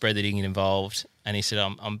 word spread that he didn't get involved, and he said,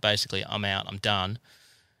 I'm out, I'm done.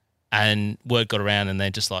 And word got around, and they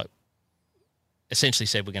just like essentially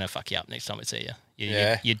said, we're going to fuck you up next time we see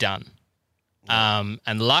you. You're done.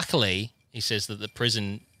 And luckily, he says that the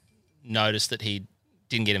prison noticed that he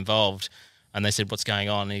didn't get involved, and they said, what's going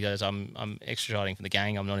on? And he goes, I'm extraditing from the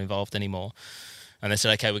gang, I'm not involved anymore. And they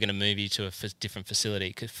said, okay, we're going to move you to a different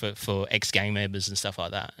facility for ex-gang members and stuff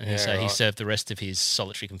like that. And so he served the rest of his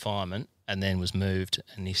solitary confinement and then was moved.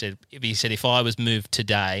 And he said, if I was moved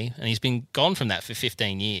today, and he's been gone from that for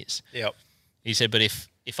 15 years. Yep. He said, but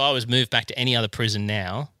if I was moved back to any other prison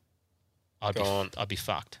now, I'd be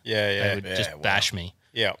fucked. Yeah. They would just bash me.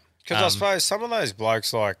 Yeah. Because I suppose some of those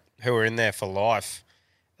blokes like who are in there for life,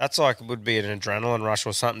 that's like would be an adrenaline rush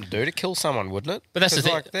or something to do to kill someone, wouldn't it? But that's the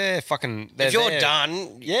thing. Like they're fucking. If you're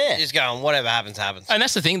done, just going, whatever happens, happens. And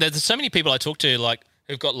that's the thing. There's so many people I talk to like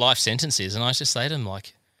who've got life sentences, and I just say to them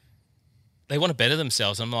like, they want to better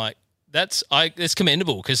themselves. I'm like, it's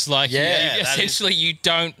commendable because like, essentially you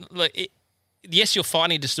don't like. Yes, you're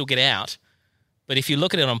fighting to still get out, but if you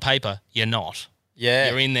look at it on paper, you're not. Yeah,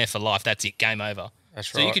 you're in there for life. That's it. Game over.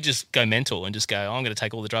 That's right. So you could just go mental and just go, I'm going to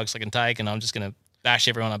take all the drugs I can take, and I'm just going to bash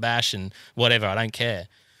everyone I bash and whatever. I don't care.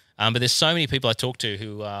 But there's so many people I talk to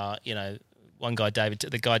who are, one guy,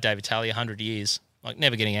 the guy David Talley, 100 years, like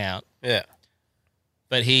never getting out. Yeah.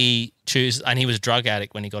 But and he was a drug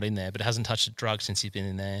addict when he got in there, but hasn't touched a drug since he's been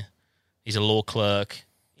in there. He's a law clerk.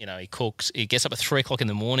 He cooks. He gets up at 3 o'clock in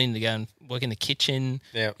the morning to go and work in the kitchen.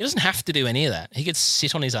 Yeah. He doesn't have to do any of that. He could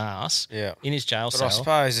sit on his ass in his jail cell. But I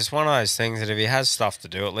suppose it's one of those things that if he has stuff to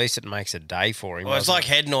do, at least it makes a day for him. Well, it's like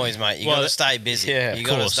head noise, mate. You got to stay busy. Yeah, you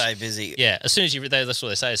got to stay busy. Yeah, as soon as that's what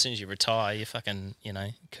they say. As soon as you retire, you fucking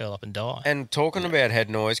curl up and die. And talking about head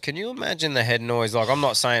noise, can you imagine the head noise? Like, I'm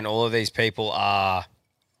not saying all of these people are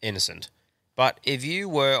innocent, but if you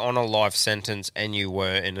were on a life sentence and you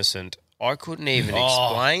were innocent, I couldn't even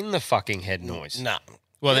explain the fucking head noise. No.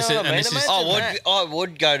 Well, I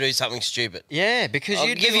would go do something stupid. Yeah, because I'll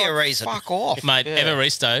you'd give you a reason. Fuck off, mate.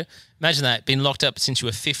 Evaristo, imagine that. Been locked up since you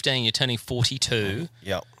were 15. You're turning 42.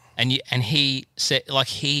 Yep. And he said, like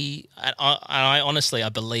I honestly, I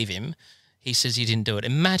believe him. He says you didn't do it.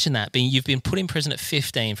 Imagine that. You've been put in prison at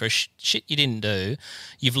 15 for shit you didn't do.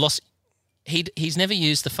 You've lost. He's never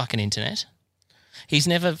used the fucking internet. He's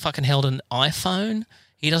never fucking held an iPhone.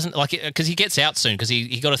 He doesn't like it because he gets out soon because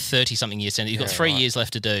he got a 30-something year sentence. He's got 3 years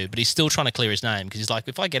left to do, but he's still trying to clear his name because he's like,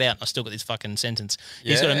 if I get out, I still got this fucking sentence.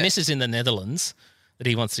 He's got a missus in the Netherlands that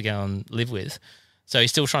he wants to go and live with. So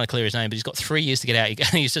he's still trying to clear his name, but he's got 3 years to get out.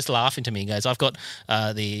 He's just laughing to me. He goes, I've got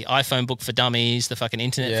the iPhone book for dummies, the fucking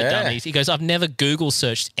internet for dummies. He goes, I've never Google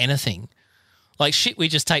searched anything. Like shit we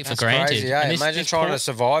just take for granted. Crazy, yeah. Imagine trying to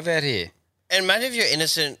survive out here. And imagine if you're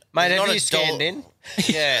innocent. Mate, have you scanned in?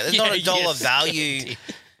 Yeah, there's not a dollar value. There's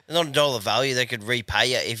not a dollar value that could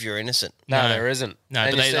repay you if you're innocent. No, there isn't.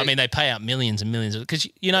 No, but they pay out millions and millions because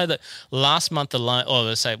you know that last month alone, or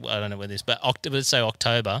let's say I don't know where this, but let's say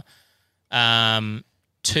October,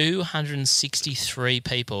 263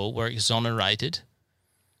 people were exonerated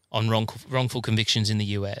on wrongful convictions in the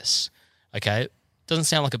US. Okay, doesn't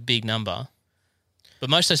sound like a big number,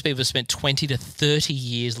 but most of those people have spent 20 to 30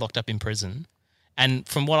 years locked up in prison. And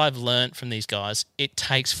from what I've learned from these guys, it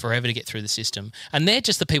takes forever to get through the system. And they're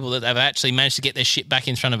just the people that have actually managed to get their shit back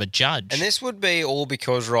in front of a judge. And this would be all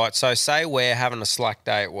because, right, so say we're having a slack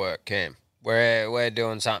day at work, Cam. We're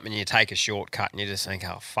doing something and you take a shortcut and you just think,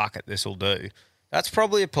 oh, fuck it, this will do. That's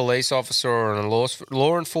probably a police officer or a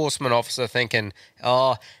law enforcement officer thinking,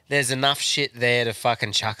 oh, there's enough shit there to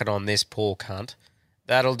fucking chuck it on this poor cunt.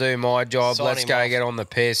 That'll do my job. Let's go get on the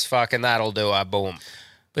piss. Fucking that'll do our boom.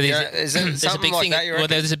 But there's a big thing. Well,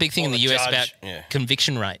 there's a big thing in the US about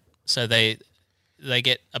conviction rate. So they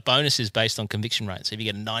get a bonuses based on conviction rate. So if you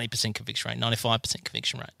get a 90% conviction rate, 95%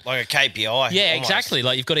 conviction rate, like a KPI. Yeah, almost. exactly.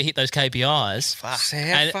 Like you've got to hit those KPIs. Fuck. So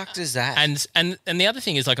how fucked is that? And the other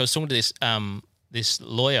thing is, like I was talking to this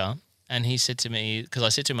lawyer, and he said to me, because I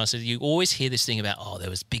said to him, I said, you always hear this thing about, oh, there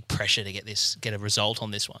was big pressure to get a result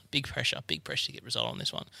on this one. Big pressure to get a result on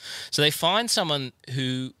this one. So they find someone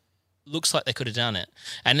who looks like they could have done it.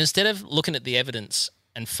 And instead of looking at the evidence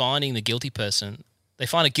and finding the guilty person, they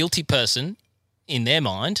find a guilty person in their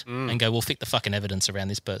mind and go, we'll fit the fucking evidence around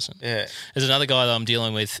this person. Yeah. There's another guy that I'm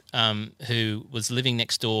dealing with who was living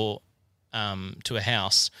next door to a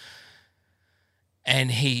house, and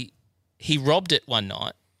he robbed it one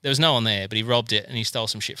night. There was no one there, but he robbed it and he stole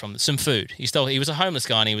some shit from some food. He was a homeless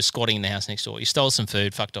guy and he was squatting in the house next door. He stole some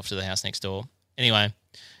food, fucked off to the house next door. Anyway,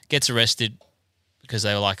 gets arrested because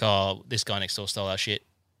they were like, oh, this guy next door stole our shit.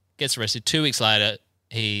 Gets arrested. 2 weeks later,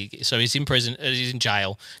 he's in prison, he's in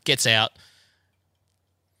jail, gets out.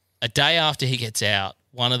 A day after he gets out,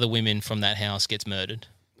 one of the women from that house gets murdered.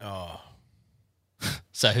 Oh.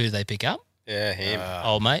 So who do they pick up? Yeah, him.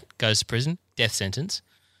 Old mate, goes to prison, death sentence.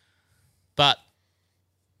 But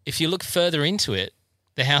if you look further into it,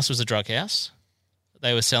 the house was a drug house.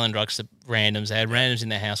 They were selling drugs to randoms. They had randoms in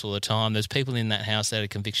their house all the time. There's people in that house that had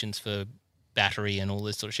convictions for battery and all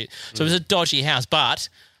this sort of shit. So it was a dodgy house, but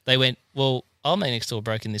they went, well, old mate next door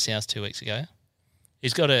broke in this house 2 weeks ago.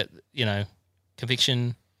 He's got a,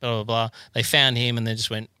 conviction, blah, blah, blah. They found him and they just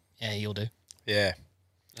went, yeah, you'll do. Yeah.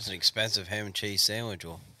 That's an expensive ham and cheese sandwich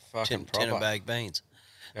or Fucking tin of baked beans.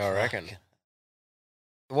 I reckon.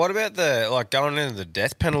 What about going into the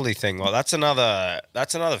death penalty thing? Like that's another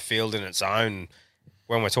field in its own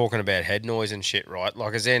when we're talking about head noise and shit, right?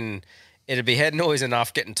 Like as in it'd be head noise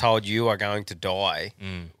enough getting told you are going to die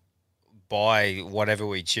by whatever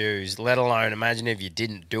we choose, let alone imagine if you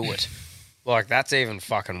didn't do it. Like that's even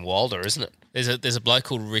fucking wilder, isn't it? There's a bloke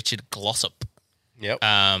called Richard Glossop. Yep.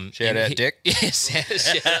 Shout out, Dick. Yes.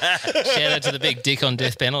 Shout out to the big Dick on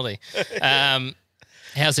death penalty.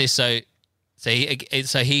 How's this? So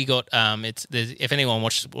he got if anyone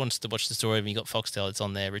wants to watch the story of him, you got Foxtel. It's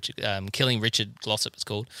on there. Killing Richard Glossop. It's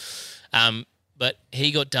called. But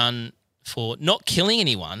he got done for not killing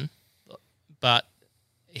anyone, but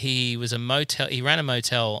he was He ran a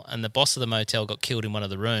motel, and the boss of the motel got killed in one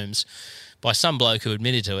of the rooms by some bloke who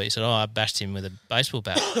admitted to it. He said, "Oh, I bashed him with a baseball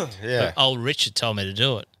bat." Yeah. But old Richard told me to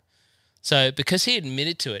do it. So because he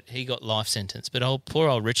admitted to it, he got life sentence. But poor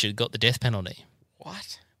old Richard got the death penalty.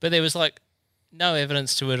 What? But there was no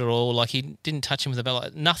evidence to it at all. Like he didn't touch him with a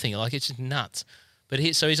belt. Nothing. Like it's just nuts. But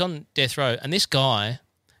he's on death row, and this guy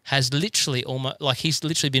has literally he's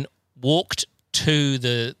literally been walked to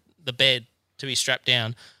the bed to be strapped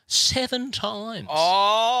down 7 times.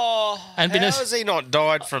 Oh, and how has he not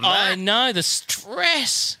died from that? I know, the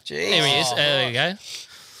stress. Jeez. There he is. There you go.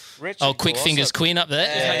 Quick fingers Quinn up there.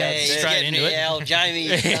 Hey, Straight into it. Old Jamie.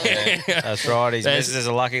 That's right. His missus is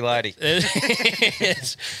a lucky lady.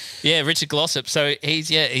 Yes. Yeah, Richard Glossop. So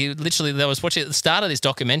he literally, I was watching at the start of this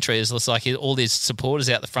documentary, it was like all these supporters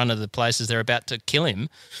out the front of the places, they're about to kill him.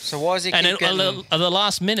 So why is he And keep getting... at the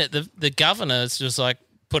last minute, the governor just like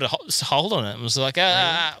put a hold on it and was like,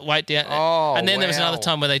 wait down. Oh, and then there was another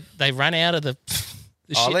time where they ran out of the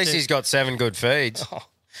shit. at least he's got 7 good feeds.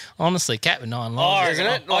 Honestly, cat with 9 lives. Isn't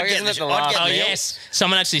it? Like, isn't it the last meal? Yes.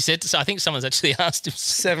 Someone actually said, I think someone's actually asked him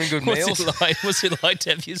 7 good meals. What's it like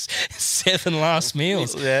to have his 7 last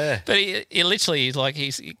meals? Yeah. But he literally, like,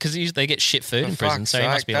 because they get shit food in prison, so he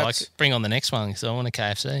must be like, bring on the next one because I want a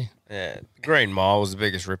KFC. Yeah. Green Mile was the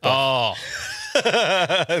biggest rip-off. Oh.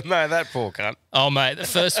 No, that poor cunt. Oh, mate, the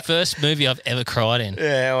first movie I've ever cried in.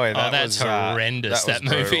 Yeah, that's horrendous, that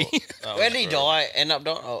movie. When did he die? End up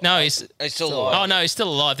dying? No, he's still alive. Oh, no, he's still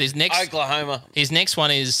alive. Oklahoma. His next one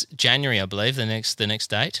is January, I believe, the next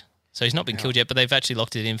date. So he's not been killed yet, but they've actually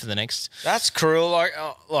locked it in for the next. That's cruel.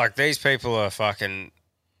 Like these people are fucking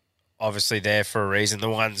obviously there for a reason. The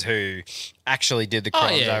ones who actually did the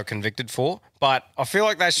crimes they were convicted for. But I feel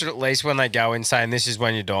like they should at least, when they go in, saying this is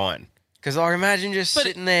when you're dying. Because I imagine just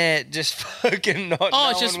sitting there, just fucking not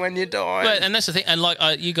knowing when you're dying. And that's the thing. And like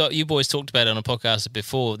you boys talked about it on a podcast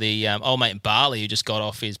before. The old mate Barley who just got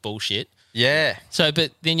off his bullshit. Yeah. So,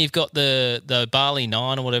 but then you've got the Barley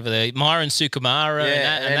 9 or whatever, the Myron Sukumara and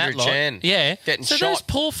Andrew that lot. Chan. Yeah, getting so shot. those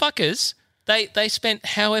poor fuckers. They spent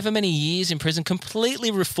however many years in prison,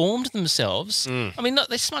 completely reformed themselves. I mean,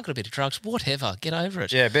 they smuggled a bit of drugs, whatever. Get over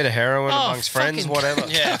it. Yeah, a bit of heroin amongst friends, whatever.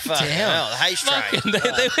 Yeah, fucking hell. The haste train.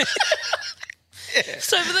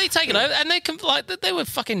 So they take it over, and they were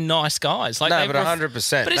fucking nice guys. Like, no, but 100%.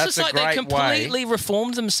 But it's that's just like they completely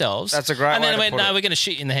reformed themselves. That's a great way and then to went, put no, it. we're going to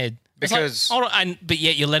shoot you in the head. Because but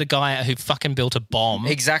yet you let a guy out who fucking built a bomb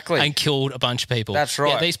and killed a bunch of people. That's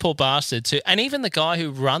right. Yeah, these poor bastards. And even the guy who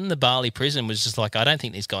run the Bali prison was just like, I don't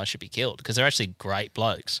think these guys should be killed because they're actually great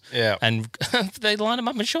blokes. Yeah. And they lined them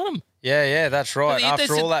up and shot them. Yeah, that's right.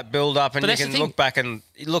 After all that build up, and you can look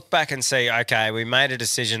back and see, okay, we made a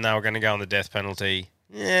decision they were going to go on the death penalty.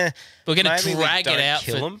 Yeah, we're going to drag it out.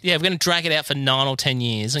 We're going to drag it out for 9 or 10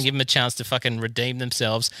 years and give them a chance to fucking redeem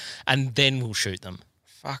themselves, and then we'll shoot them.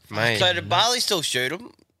 Fuck me. So did Barley still shoot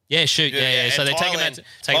him? Yeah, shoot. Yeah. So they take him out.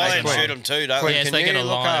 Thailand shoot him too, don't they? Yes, they get a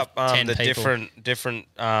line of 10 the people. different.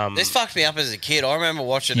 This fucked me up as a kid. I remember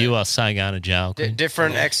watching it. You are so going to jail.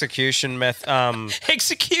 Different execution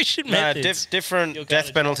execution methods. Different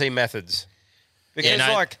death penalty methods.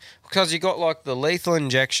 Because you got like the lethal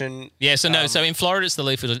injection. Yeah. So So in Florida, it's the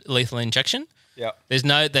lethal injection. Yeah. They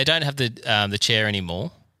don't have the chair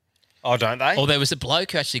anymore. Oh, don't they? Or there was a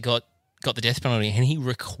bloke who actually got the death penalty, and he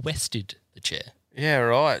requested the chair. Yeah,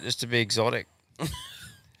 right. Just to be exotic.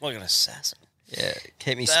 Like an assassin. Yeah,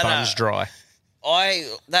 keep me sponge dry.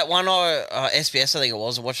 That one SBS, I think it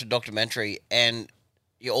was, I watched a documentary, and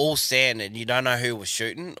you all stand and you don't know who was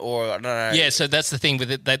shooting, or I don't know. Yeah, so that's the thing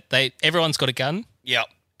with it. Everyone's got a gun. Yep,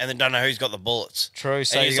 and they don't know who's got the bullets. True.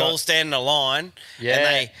 So and you all stand in a line. Yeah.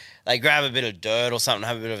 And they grab a bit of dirt or something,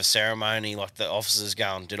 have a bit of a ceremony, like the officers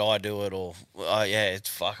going, "Did I do it?" Or it's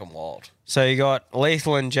fucking wild. So you got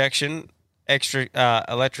lethal injection,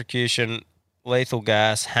 electrocution, lethal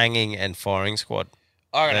gas, hanging, and firing squad.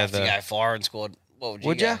 I'm gonna have to go firing squad. What would you?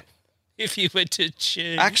 Would you? If you went to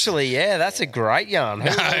choose. Actually, yeah, that's a great yarn.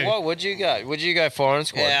 What would you go? Would you go firing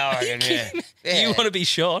squad? Yeah, I reckon, yeah. You want to be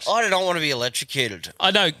shot? I don't want to be electrocuted.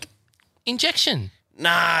 I know. Injection. No,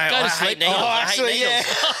 Go to I sleep. hate needles. I hate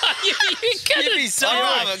needles. You'd be so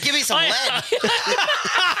right. Give me some lead.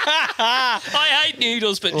 I hate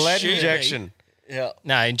needles, but lead injection. Yeah.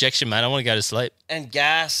 No, injection, mate. I want to go to sleep. And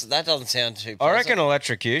gas, that doesn't sound too pleasant. I reckon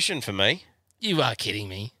electrocution for me. You are kidding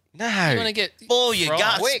me. No. You want to get boil your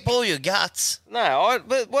guts. Boil your guts. No,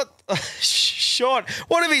 but what? Shot.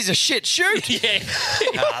 What if he's a shit shoot? Yeah.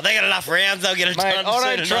 They got enough rounds. They'll get it Mate, done.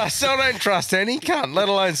 I don't trust any cunt, let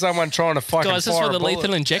alone someone trying to fucking Guys, that's fire for a the bullet.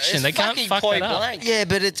 lethal injection. It's they can't fucking fuck point that up. blank. Yeah,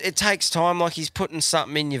 but it takes time. Like he's putting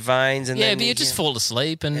something in your veins, and Yeah, then but you just fall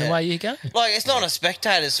asleep and away you go. Like, it's not a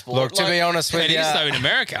spectator sport. Look, to be honest with It you, is though in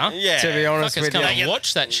America. Yeah. to be honest Fuckers with come you, and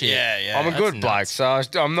watch that shit. Yeah. I'm a good That's bloke, nuts.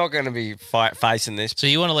 so I'm not going to be facing this. So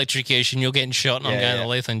you want electrocution, you're getting shot, and I'm Yeah, going yeah. to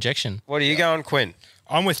lethal injection. What are you going, Quinn?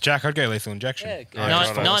 I'm with Jack. I'd go lethal injection.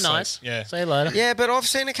 Nice. Yeah. See you later. Yeah, but I've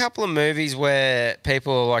seen a couple of movies where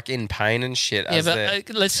people are like in pain and shit. Yeah, but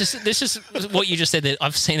this is what you just said. That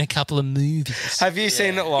I've seen a couple of movies. Have you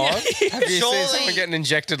seen it live? Have you seen someone getting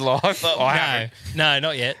injected live? I haven't. No,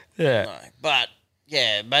 not yet. Yeah. No, but,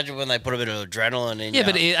 imagine when they put a bit of adrenaline in Yeah,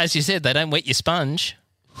 you. but as you said, they don't wet your sponge.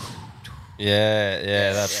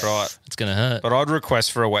 Yeah, that's right. It's going to hurt. But I'd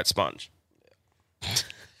request for a wet sponge.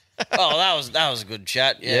 Oh, that was a good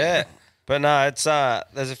chat. Yeah. But no, it's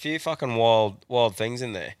there's a few fucking wild things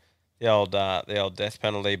in there. The old death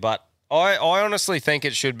penalty. But I honestly think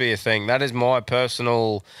it should be a thing. That is my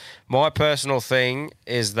personal thing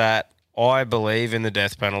is that I believe in the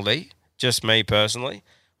death penalty. Just me personally.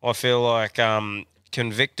 I feel like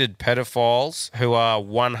convicted pedophiles who are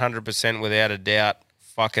 100% without a doubt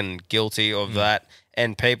fucking guilty of that,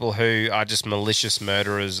 and people who are just malicious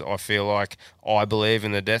murderers, I feel like I believe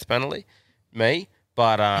in the death penalty. Me.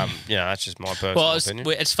 But, that's just my personal opinion.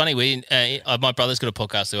 It's funny. My brother's got a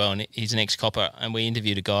podcast as well, and he's an ex-copper, and we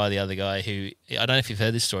interviewed the other guy who, I don't know if you've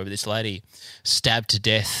heard this story, but this lady stabbed to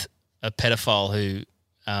death a pedophile who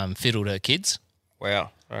fiddled her kids.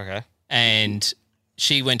 Wow. Okay. And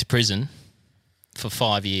she went to prison for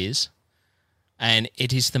 5 years, and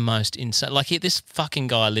it is the most insane. Like, this fucking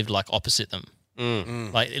guy lived, like, opposite them.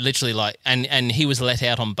 Like, literally, like, and he was let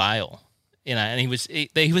out on bail. You know, and he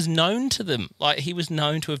was known to them. Like, he was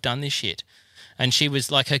known to have done this shit. And she was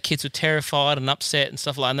like, her kids were terrified and upset and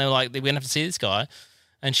stuff like that. And they were like, we're going to have to see this guy.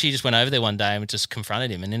 And she just went over there one day and just confronted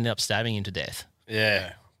him and ended up stabbing him to death.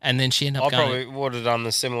 Yeah. And then she ended up I probably would have done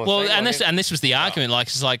the similar thing. Well, and this was the argument. Like,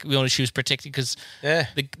 it's like, she was protected because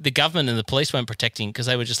the government and the police weren't protecting because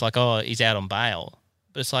they were just like, oh, he's out on bail.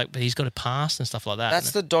 But it's like, but he's got to pass and stuff like that.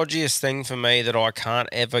 That's the dodgiest thing for me that I can't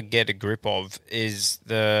ever get a grip of is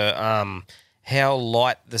the how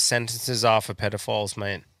light the sentences are for pedophiles,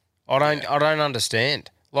 man. I don't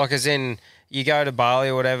understand. Like, as in, you go to Bali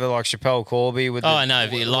or whatever, like Chappelle Corby with I know,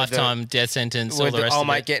 the lifetime death sentence, all the rest of it.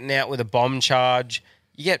 Mate, getting out with a bomb charge.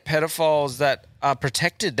 You get pedophiles that are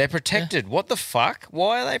protected. They're protected. Yeah. What the fuck?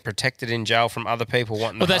 Why are they protected in jail from other people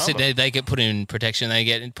wanting to harm them? Well, that's it. They get put in protection. They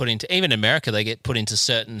get put into, even in America, they get put into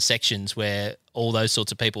certain sections where all those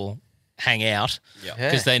sorts of people hang out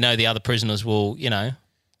because they know the other prisoners will,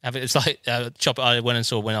 it's like I went and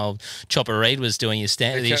saw when old Chopper Reed was doing his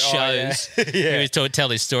shows. He would tell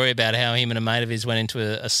his story about how him and a mate of his went into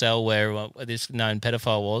a cell where this known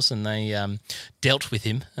pedophile was, and they dealt with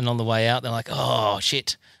him. And on the way out, they're like, "Oh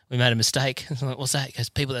shit, we made a mistake." I'm like, "What's that?" Because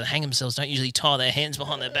people that hang themselves don't usually tie their hands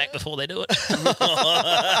behind their back before they do it.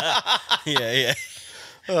 Yeah.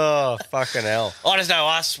 Oh, fucking hell. I just know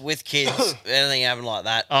us with kids, anything happen like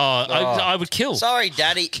that. I would kill. Sorry,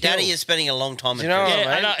 Daddy. Daddy is spending a long time in know prison. what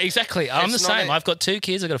I mean? I know, exactly. I'm the same. I've got two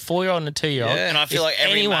kids. I've got a 4-year-old and a 2-year-old. Yeah, and I feel like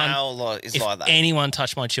every male is like that. If anyone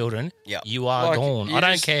touch my children, you are gone. I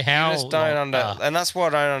don't care how. You just don't and that's why I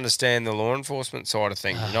don't understand the law enforcement side of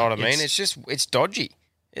things. You know what I mean? It's dodgy.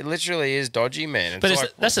 It literally is dodgy, man.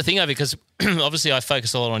 But that's the thing of it, because obviously I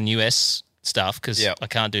focus a lot on US stuff because I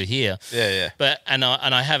can't do here. Yeah. But I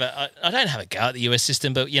don't have a go at the US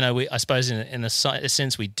system, but I suppose in a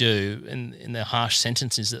sense we do in the harsh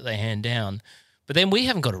sentences that they hand down. But then we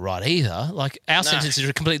haven't got it right either. Like, our sentences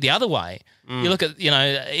are completely the other way. You look at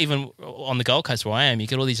even on the Gold Coast where I am, you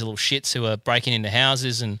get all these little shits who are breaking into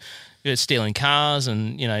houses and stealing cars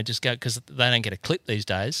and just go because they don't get a clip these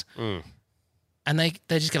days. And they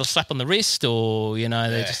just get a slap on the wrist, or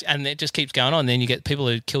and it just keeps going on. Then you get people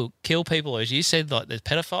who kill people, as you said, like there's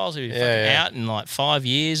pedophiles who are out in like 5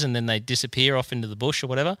 years, and then they disappear off into the bush or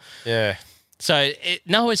whatever. Yeah. So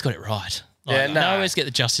nowhere's got it right. Nowhere's get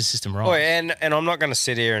the justice system right. Oh, and I'm not going to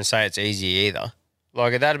sit here and say it's easy either.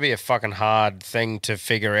 Like, that'd be a fucking hard thing to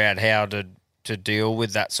figure out how to deal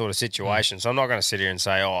with that sort of situation. So I'm not going to sit here and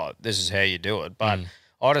say, oh, this is how you do it, but.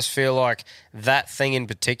 I just feel like that thing in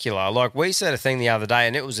particular, like we said a thing the other day,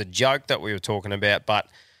 and it was a joke that we were talking about, but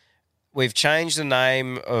we've changed the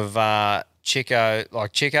name of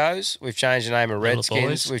Chicos. We've changed the name of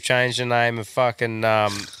Redskins. We've changed the name of fucking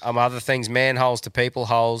other things, manholes to people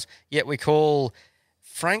holes. Yet we call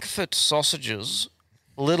Frankfurt sausages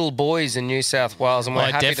little boys in New South Wales, and we're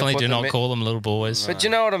happy definitely to put do them not call them little boys. But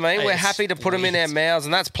you know what I mean? We're happy to put them in our mouths,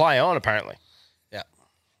 and that's play on, apparently. Yeah.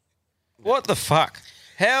 What the fuck?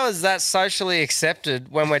 How is that socially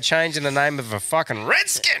accepted when we're changing the name of a fucking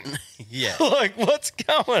redskin? Yeah. Like, what's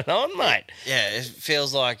going on, mate? Yeah, it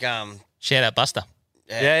feels like... Shout out Buster.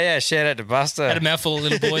 Yeah, shout out to Buster. Had a mouthful of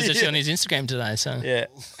little boys actually on his Instagram today, so... Yeah.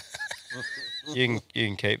 You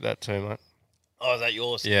can keep that too, mate. Oh, is that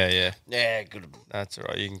yours? Yeah. Yeah, good. That's all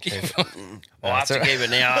right, you can keep it. I have to keep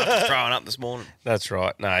it now after throwing up this morning. That's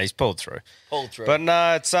right. No, he's pulled through. But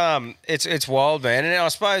no, it's wild, man. And I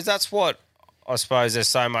suppose that's what... there's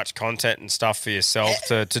so much content and stuff for yourself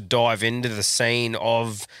to dive into the scene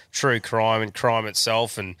of true crime and crime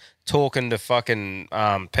itself and talking to fucking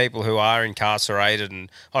people who are incarcerated. And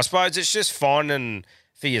I suppose it's just finding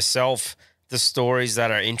for yourself the stories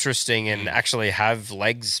that are interesting and actually have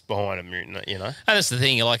legs behind them, you know? And that's the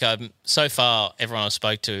thing. Like, so far, everyone I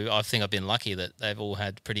spoke to, I think I've been lucky that they've all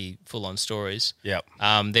had pretty full-on stories. Yep.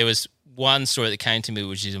 There was one story that came to me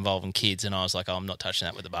which is involving kids, and I was like, oh, I'm not touching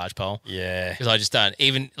that with a barge pole. Yeah. Because I just don't.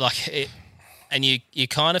 Even, like, and you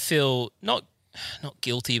kind of feel not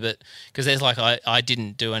guilty, but because there's like, I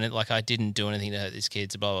didn't do anything to hurt these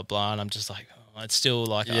kids, blah, blah, blah, and I'm just like, it's still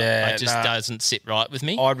like, it just doesn't sit right with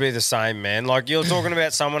me. I'd be the same, man. Like, you're talking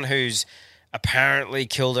about someone who's apparently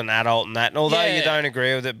killed an adult and that, and although you don't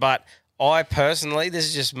agree with it, but I personally, this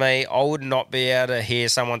is just me, I would not be able to hear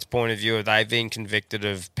someone's point of view if they've been convicted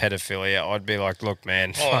of pedophilia. I'd be like, look,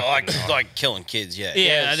 man. Like killing kids,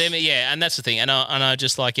 yeah. And that's the thing. And I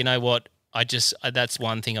just like, you know what? That's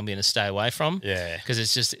one thing I'm going to stay away from. Yeah. Because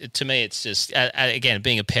it's just, to me, it's just, again,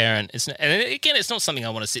 being a parent, it's not something I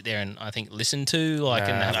want to sit there and I think listen to, like,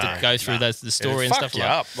 and have to go through the story and stuff like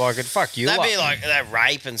that. Like, it'd fuck you up. That'd be like that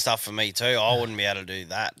rape and stuff for me too. I wouldn't be able to do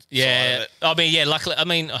that. Yeah. I mean, yeah, luckily,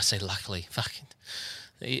 I say luckily, fucking.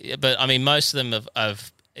 But I mean, most of them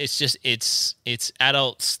have it's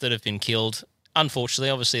adults that have been killed. Unfortunately,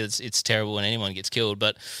 obviously, it's terrible when anyone gets killed,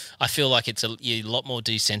 but I feel like it's a lot more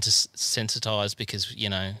desensitized because, you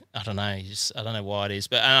know, I don't know, I don't know why it is.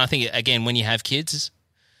 But and I think, again, when you have kids,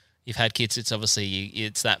 it's obviously,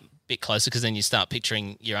 it's that bit closer because then you start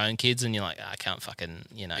picturing your own kids and you're like, I can't fucking,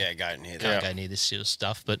 you know. Yeah, go near that. Can't go near this sort of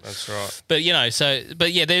stuff. But that's right. But, you know,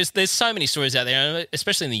 there's so many stories out there,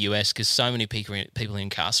 especially in the US, because so many people are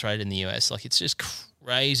incarcerated in the US. Like, it's just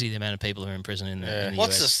crazy the amount of people who are in prison in the US.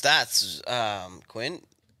 What's the stats, Quinn?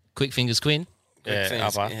 Quick fingers, Quinn.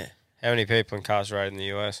 How many people incarcerated in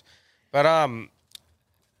the US? But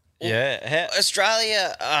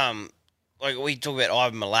Australia, like we talk about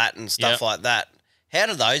Ivan Milat and stuff like that. How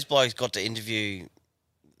do those blokes got to interview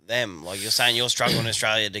them? Like, you're saying you're struggling in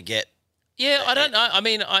Australia to get. Yeah, I don't know. I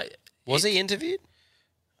mean, was he interviewed?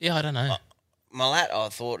 Yeah, I don't know. Milat, I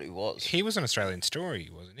thought he was. He was an Australian story,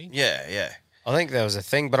 wasn't he? Yeah. I think there was a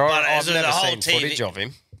thing, but I've never seen footage of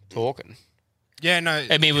him talking. Yeah, no.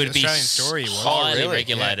 I mean, it would be Australian story was highly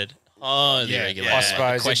regulated. Highly regulated. I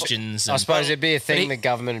suppose questions. I suppose it'd be a thing the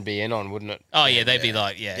government would be in on, wouldn't it? Oh yeah, they'd be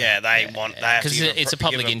like, they have to because give it's a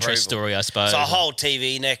public interest story, I suppose. So a whole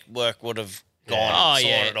TV network would have gone and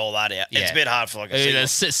sorted all that out. It's a bit hard for like a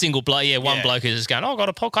single bloke. Yeah, one bloke is just going, I've got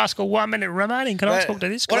a podcast called 1 Minute Remaining. Can I talk to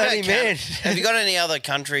this guy? What about man? Have you got any other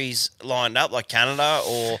countries lined up, like Canada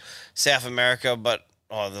or South America, but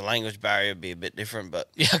the language barrier would be a bit different, but...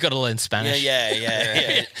 Yeah, I've got to learn Spanish.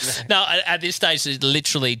 Yeah. No, at this stage, it's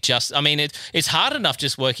literally just... I mean, it's hard enough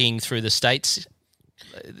just working through the states.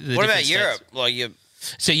 What about Europe? Like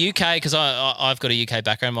So UK, because I've got a UK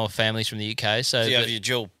background. My family's from the UK. So you have your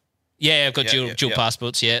dual... Yeah, I've got dual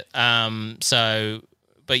passports, yeah.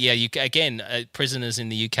 But yeah, again, prisoners in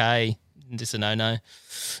the UK, this is a no-no.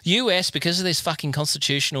 US, because of this fucking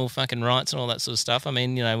constitutional fucking rights and all that sort of stuff, I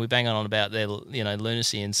mean, you know, we bang on about their, you know,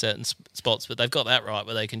 lunacy in certain spots, but they've got that right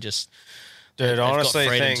where they can just... Dude, I honestly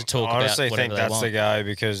think that's the go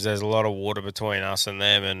because there's a lot of water between us and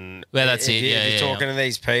them. And well, that's it. You're talking to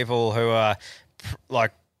these people who are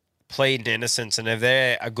like pleading innocence, and if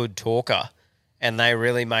they're a good talker and they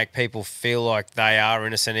really make people feel like they are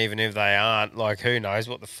innocent even if they aren't, like, who knows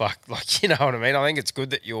what the fuck, like, you know what I mean? I think it's good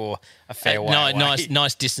that you're a fair way away.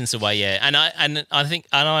 Nice distance away, yeah. And I think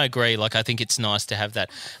I agree, like, I think it's nice to have that.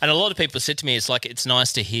 And a lot of people said to me, it's like, it's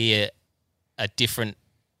nice to hear a different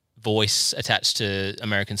voice attached to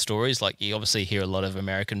American stories. Like, you obviously hear a lot of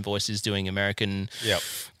American voices doing American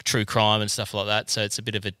true crime and stuff like that. So it's a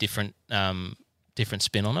bit of a different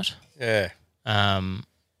spin on it. Yeah.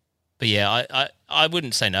 But yeah, I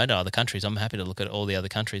wouldn't say no to other countries. I'm happy to look at all the other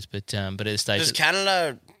countries, but at this stage, does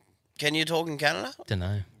Canada? Can you talk in Canada? Don't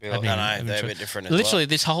know. They're a bit different. Literally,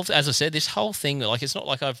 this whole, as I said, this whole thing, like, it's not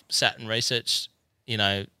like I've sat and researched, you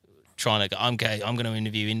know, trying to go, I'm gay, I'm going to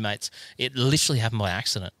interview inmates. It literally happened by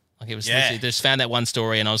accident. Like, it was literally, just found that one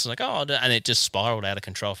story and I was like, oh, and it just spiraled out of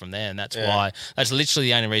control from there. And that's literally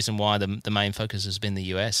the only reason why the main focus has been the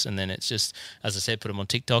US. And then it's just, as I said, put them on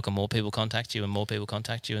TikTok and more people contact you and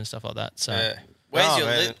stuff like that. So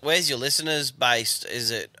where's your listeners based?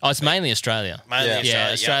 Is it? Oh, it's mainly Australia.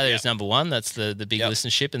 Australia is number one. That's the big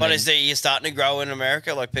listenership. And but you're starting to grow in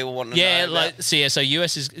America? Like, people want to know? So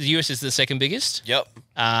US is the second biggest. Yep.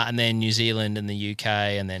 and then New Zealand and the UK,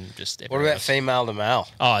 and then just What everywhere about else. female to male?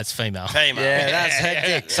 Oh, it's female. Female. Yeah, that's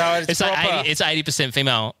hectic. So it's Like proper. 80%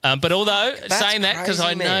 female. But although saying that, because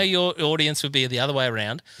I crazy, know man. your audience would be the other way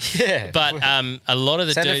around. Yeah. But a lot of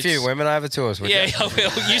the Send dudes. a few women over to us, would Yeah, you? I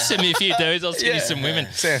will. You send me a few dudes. I'll send you some women.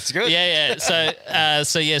 Sounds good. Yeah. So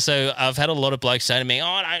I've had a lot of blokes say to me, "Oh,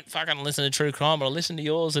 I don't fucking listen to true crime, but I listen to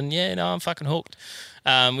yours, and I'm fucking hooked."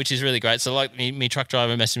 Which is really great. So like me truck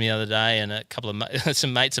driver messaged me the other day, and a couple of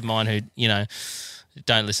some mates of mine who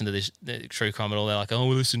don't listen to this the true crime at all. They're like, "Oh,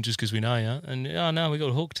 we listen just because we know you," and no, we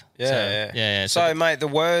got hooked. Yeah. So, So, mate, the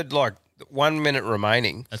word 1 minute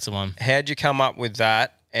remaining. that's the one. How'd you come up with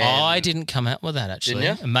that? And I didn't come out with that actually.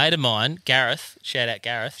 Didn't you? A mate of mine, Gareth, shout out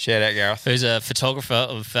Gareth, Shout out, Gareth. who's a photographer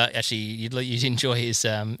of actually you'd enjoy his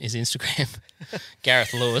Instagram,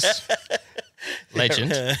 Gareth Lewis.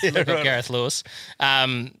 Legend. Look up Gareth Lewis.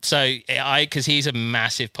 Because he's a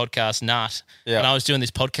massive podcast nut. Yeah. And I was doing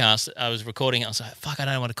this podcast, I was recording it, I was like, fuck, I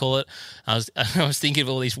don't know what to call it. I was thinking of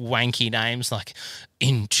all these wanky names like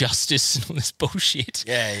Injustice and all this bullshit.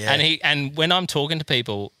 Yeah. And when I'm talking to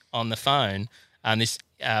people on the phone, this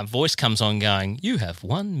voice comes on going, "You have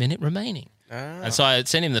 1 minute remaining." And so I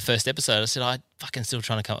sent him the first episode. I said, "I fucking still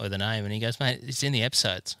trying to come up with a name." And he goes, "Mate, it's in the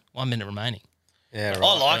episodes. 1 minute remaining." Yeah, right.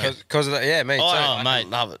 I like it. Because of that, yeah, me too. I mate.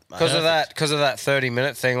 love it, mate. Because of that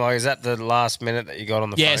 30-minute thing, is that the last minute that you got on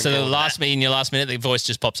the phone? Yeah, so the call? last minute, in your last minute, the voice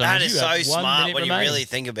just pops on. That You is have so 1 smart minute when you remaining. really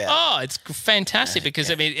think about it. Oh, it's fantastic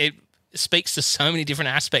because I mean it speaks to so many different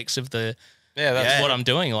aspects of the. Yeah, that's what I'm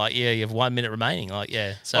doing. Like, you have 1 minute remaining. Like,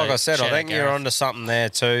 yeah. So like I said, I shout out think you're Gareth. onto something there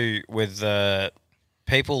too. With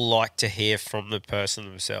people like to hear from the person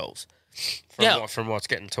themselves, from what's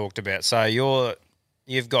getting talked about. So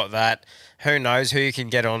you've got that. Who knows who you can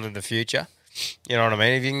get on in the future? You know what I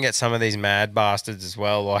mean? If you can get some of these mad bastards as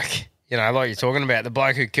well, like you're talking about the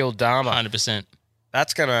bloke who killed Dharma, 100%.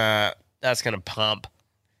 that's gonna pump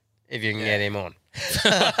if you can get him on.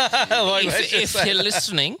 If you're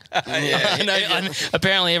listening, I know,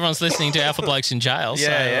 apparently everyone's listening to Alpha Blokes in Jail. So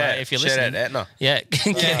if you're Shout out listening, Etna.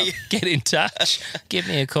 get in touch. Give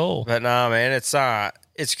me a call. But no, man,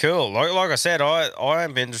 it's cool. Like I said, I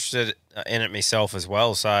am interested in it myself as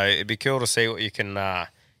well. So it'd be cool to see what you can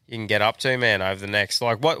get up to, man, over the next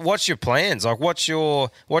what's your plans? Like what's your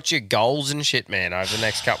goals and shit, man, over the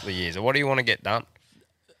next couple of years? Or what do you want to get done?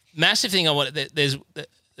 Massive thing I want. There's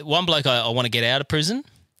one bloke I want to get out of prison.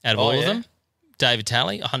 Out of all of them, David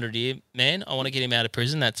Talley, 100-year man. I want to get him out of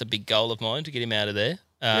prison. That's a big goal of mine, to get him out of there.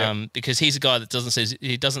 Because he's a guy that doesn't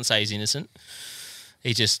say he's innocent.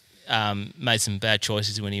 He just made some bad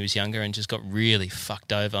choices when he was younger and just got really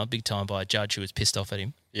fucked over big time by a judge who was pissed off at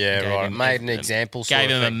him. Yeah, right. Made an example. Gave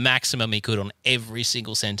him a maximum he could on every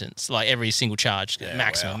single sentence, like every single charge.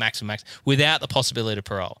 Maximum, without the possibility of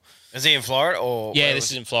parole. Is he in Florida or? Yeah,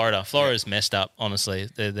 this is in Florida. Florida's messed up, honestly.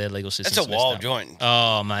 Their legal system's It's a wild messed up. joint.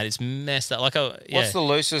 Oh, mate, it's messed up. What's the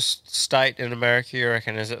loosest state in America, you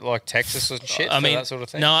reckon? Is it like Texas and shit? I mean, that sort of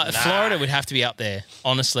thing? no, Florida would have to be up there,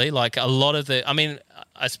 honestly. Like a lot of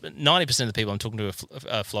 90% of the people I'm talking to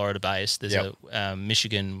are Florida-based. There's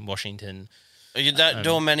Michigan, Washington. Are you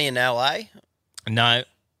doing many in LA? No.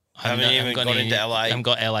 I haven't even got into LA. I haven't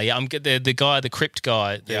got LA. I'm the guy, the Crypt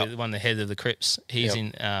guy, the head of the Crips. He's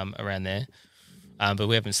in around there, but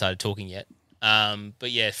we haven't started talking yet.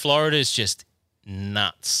 But yeah, Florida's just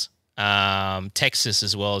nuts. Texas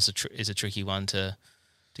as well is a tricky one to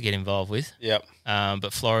get involved with. Yep.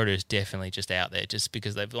 But Florida is definitely just out there, just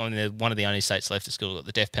because they're one of the only states left that's still got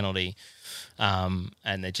the death penalty, and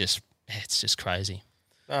it's just crazy.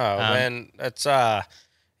 Oh man, it's I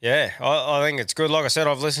think it's good. Like I said,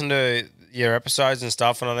 I've listened to your episodes and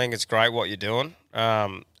stuff, and I think it's great what you're doing.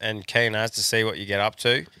 And keen as to see what you get up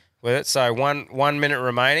to with it. So 1 minute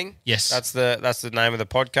remaining. Yes, that's the name of the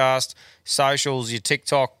podcast. Socials, your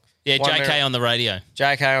TikTok. Yeah, JK on the radio.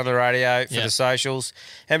 JK on the radio for the socials.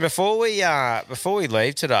 And before we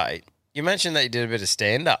leave today, you mentioned that you did a bit of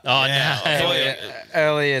stand up. Oh no!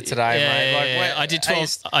 Earlier today, mate.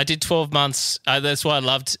 I did 12 months. That's why I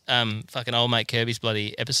loved fucking old mate Kirby's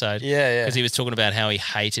bloody episode. Yeah. Because he was talking about how he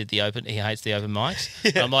hated the open. He hates the open mics.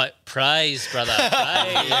 Yeah. I'm like, praise, brother.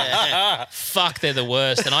 Praise. Fuck, they're the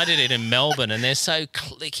worst. And I did it in Melbourne, and they're so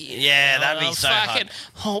clicky. Yeah, that'd be so fucking.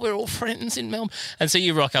 hard. Oh, we're all friends in Melbourne. And so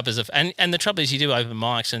you rock up as and the trouble is you do open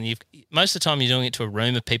mics, and most of the time you're doing it to a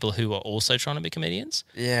room of people who are also trying to be comedians.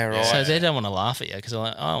 Yeah, right. So they don't want to laugh at you because they're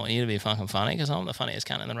like, I want you to be fucking funny because I'm the funniest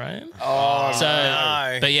cunt in the room. Oh, so,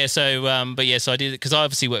 no. So I did it because I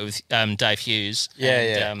obviously worked with Dave Hughes.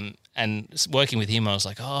 And working with him, I was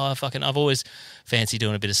like, I've always fancied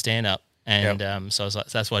doing a bit of stand up. And so I was like,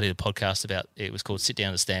 that's why I did a podcast about it. Was called Sit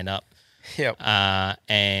Down to Stand Up. Yep.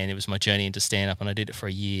 And it was my journey into stand-up, and I did it for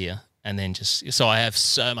a year. And then so I have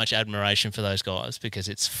so much admiration for those guys because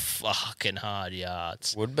it's fucking hard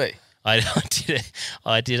yards. Would be. I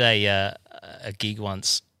did a gig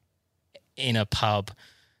once in a pub,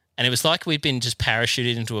 and it was like we'd been just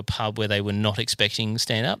parachuted into a pub where they were not expecting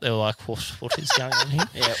stand-up. They were like, what is going on here?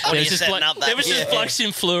 Yeah, what are you setting up that there was just blokes in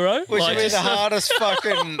fluoro. Which would be the hardest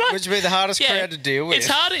crowd to deal with. It's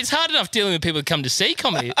hard enough dealing with people who come to see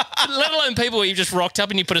comedy, let alone people where you just rocked up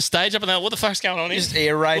and you put a stage up and they're like, what the fuck's going on here? Just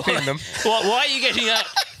ear raping them. Why are you getting up?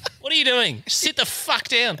 What are you doing? Sit the fuck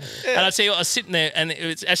down. And I tell you what, I was sitting there, and it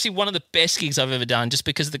was actually one of the best gigs I've ever done just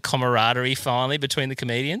because of the camaraderie finally between the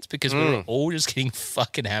comedians, because we were all just getting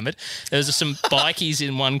fucking hammered. There was some bikies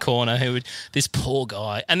in one corner this poor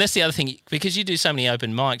guy. And that's the other thing, because you do so many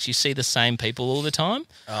open mics, you see the same people all the time.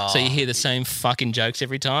 So you hear the same fucking jokes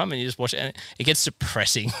every time, and you just watch it, and it gets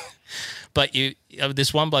depressing. But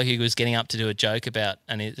this one bloke who was getting up to do a joke about,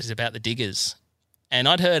 and it was about the diggers. And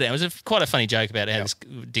I'd heard it. It was quite a funny joke about how this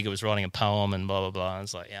digger was writing a poem and blah, blah, blah. And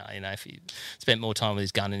it's like, yeah, if he spent more time with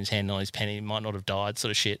his gun in his hand, not his pen, he might not have died, sort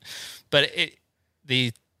of shit. But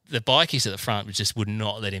the bikies at the front just would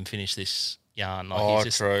not let him finish this yarn. Like, he's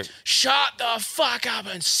just, true. Shut the fuck up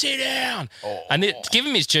and sit down. And to give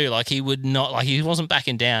him his due, like he would not, like he wasn't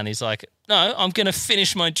backing down. He's like, no, I'm going to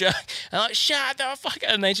finish my joke. And like, shut the fuck up.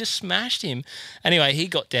 And they just smashed him. Anyway, he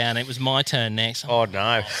got down. It was my turn next. Oh,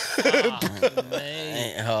 no.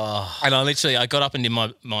 And I got up and did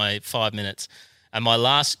my 5 minutes. And my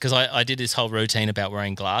last, because I did this whole routine about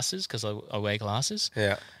wearing glasses, because I wear glasses.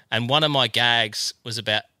 Yeah. And one of my gags was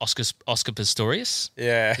about Oscar Pistorius.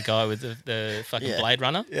 Yeah. The guy with the fucking Blade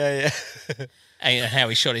Runner. Yeah. And how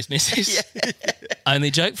he shot his missus.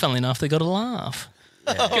 Only joke, funnily enough, they got a laugh.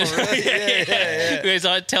 Yeah. Because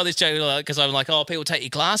I tell this joke because I'm like, oh, people take your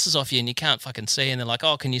glasses off you and you can't fucking see, and they're like,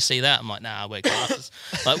 oh, can you see that? I'm like, nah, I wear glasses.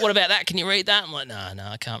 Like, what about that? Can you read that? I'm like, no,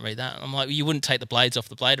 I can't read that. I'm like, you wouldn't take the blades off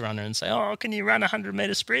the Blade Runner and say, oh, can you run a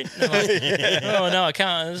 100-meter sprint? And I'm like, oh, no, I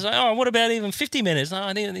can't. And it's like, oh, what about even 50 minutes? No,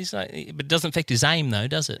 I didn't. He's like, but it doesn't affect his aim though,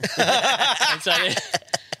 does it? And so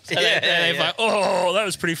they're like, oh, that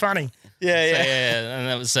was pretty funny. And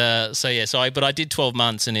that was but I did 12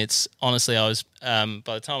 months, and it's honestly, I was by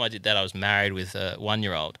the time I did that, I was married with a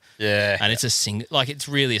 1-year-old. And it's it's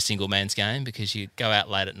really a single man's game, because you go out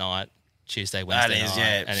late at night, Tuesday, Wednesday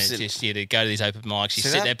night, and it's just you to go to these open mics. You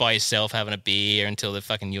sit there by yourself having a beer until the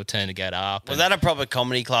fucking your turn to get up. Was that a proper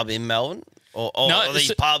comedy club in Melbourne? Or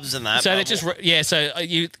these pubs and that? So they just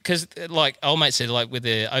because like old mate said, like with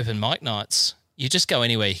the open mic nights, you just go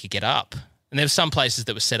anywhere you could get up. And there were some places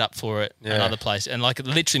that were set up for it, and other places. And like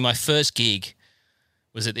literally, my first gig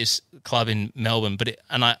was at this club in Melbourne.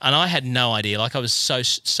 And I had no idea. Like I was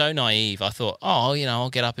so naive. I thought, oh, I'll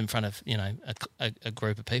get up in front of a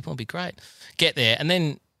group of people. It'll be great. Get there, and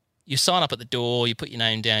then you sign up at the door. You put your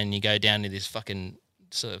name down, and you go down to this fucking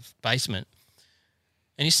sort of basement.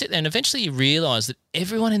 And you sit there, and eventually you realise that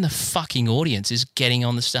everyone in the fucking audience is getting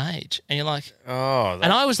on the stage. And you're like, and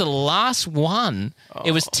I was the last one. Oh.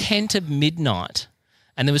 It was 10 to midnight,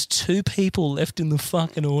 and there was 2 people left in the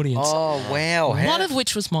fucking audience. Oh, wow. One of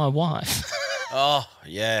which was my wife. Oh,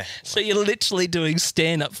 yeah. So you're literally doing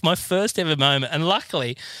stand-up. My first ever moment. And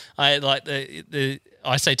luckily, I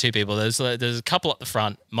say 2 people. There's a couple at the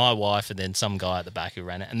front, my wife, and then some guy at the back who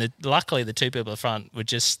ran it. And luckily, the 2 people at the front were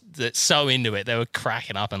just so into it. They were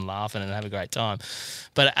cracking up and laughing and having a great time.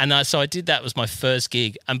 So I did that. Was my first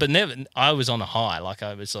gig. But never. I was on a high. Like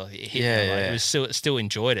I was like, it was still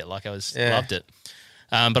enjoyed it. Like I loved it.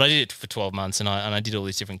 But I did it for 12 months, and I did all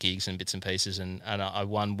these different gigs and bits and pieces, and I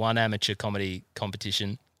won 1 amateur comedy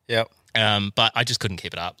competition. Yep. But I just couldn't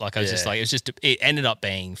keep it up. Like I was just like, it ended up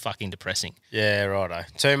being fucking depressing. Yeah, righto.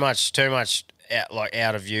 Too much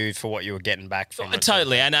out of you for what you were getting back from it.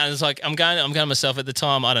 Totally. And I was like, I'm going myself at the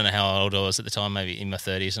time. I don't know how old I was at the time, maybe in my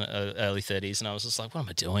 30s, early 30s. And I was just like, what am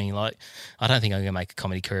I doing? Like, I don't think I'm going to make a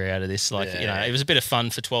comedy career out of this. Like, it was a bit of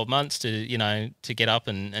fun for 12 months to get up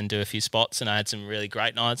and do a few spots. And I had some really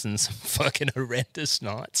great nights and some fucking horrendous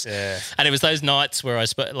nights. Yeah. And it was those nights where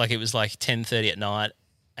it was like 10:30 at night,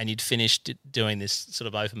 and you'd finished doing this sort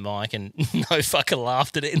of open mic, and no fucker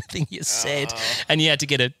laughed at anything you said. And you had to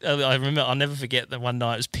get I remember, I'll never forget that one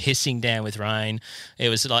night it was pissing down with rain. It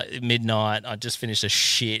was like midnight. I just finished a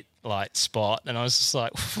shit like spot, and I was just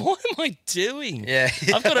like, what am I doing? Yeah.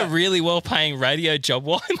 I've got a really well-paying radio job.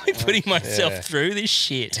 Why am I putting myself through this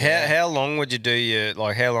shit? How long would you do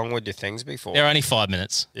how long would your things be for? They're only 5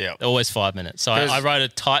 minutes. Yeah. They're always 5 minutes. So I wrote a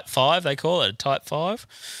type 5, they call it, a type 5,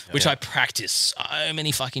 which I practice so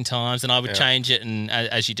many fucking times, and I would change it, and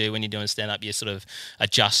as you do when you're doing stand-up, you sort of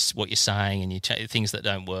adjust what you're saying and you change things that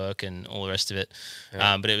don't work and all the rest of it.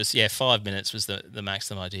 Yeah. But it was, 5 minutes was the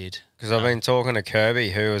maximum I did. Because I've been talking to Kirby,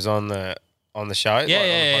 who was on the show.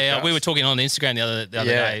 Yeah. We were talking on Instagram the other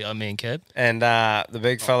day, me and Kerb. And the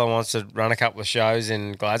big fella wants to run a couple of shows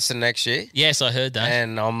in Gladstone next year. Yes, I heard that.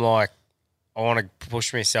 And I'm like, I want to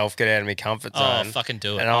push myself, get out of my comfort zone. Oh, fucking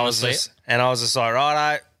do it, and honestly. I was just like,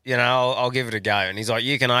 righto, I'll give it a go. And he's like,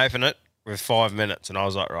 you can open it with 5 minutes. And I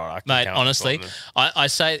was like, right, I can Mate, come honestly, I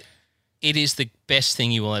say it is the best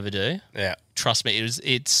thing you will ever do. Yeah. Trust me,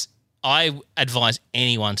 I advise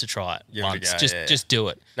anyone to try it once. Just do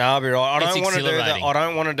it. No, I'll be right. I don't want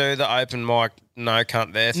to do the open mic no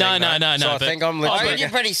cunt there thing. No. So I think I'm literally... you're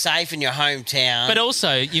pretty safe in your hometown. But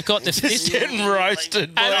also, you've got this getting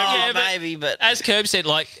roasted. Maybe, but... As Kerb said,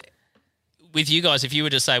 like, with you guys, if you were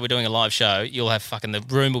to say we're doing a live show, you'll have the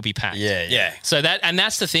room will be packed. Yeah. So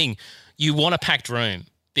that's the thing. You want a packed room.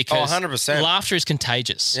 Because 100%. laughter is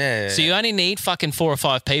contagious. Yeah. So you only need fucking 4 or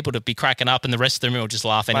 5 people to be cracking up, and the rest of the room will just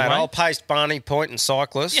laugh anyway. Mate, I'll paste Barney Point and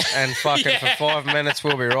Cyclist, and fucking for 5 minutes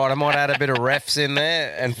we'll be right. I might add a bit of refs in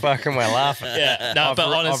there, and fucking we're laughing. Yeah, no, but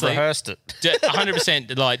honestly, I've rehearsed it.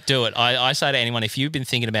 100%. Like, do it. I say to anyone, if you've been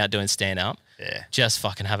thinking about doing stand up, just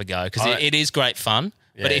fucking have a go, because it is great fun.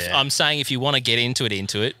 But I'm saying if you want to get into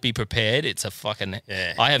it, be prepared. It's a fucking...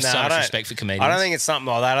 Yeah. I have so much respect for comedians. I don't think it's something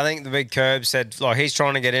like that. I think the big Curb said, like, he's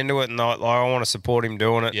trying to get into it, and I want to support him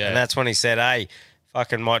doing it. Yeah. And that's when he said, hey,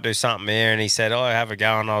 fucking might do something here. And he said, oh, have a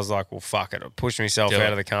go. And I was like, well, fuck it. I pushed myself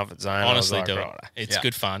out of the comfort zone. Honestly, I was like, do right. it. It's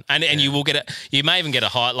good fun. And you will get it. You may even get a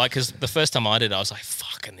high, like, because the first time I did it, I was like,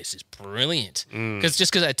 fucking, this is brilliant. Because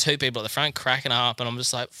I had 2 people at the front cracking up, and I'm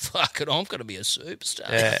just like, fuck it, I'm going to be a superstar.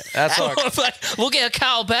 Yeah, that's like, look at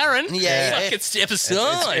Carl Barron. Yeah. Fucking step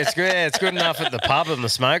aside. It's good. It's good enough at the pub and the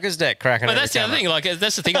smokers deck cracking. But that's the other thing. Like,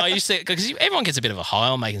 that's the thing I used to, because everyone gets a bit of a high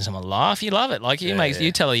on making someone laugh. You love it. Like,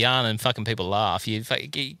 you tell a yarn and fucking people laugh.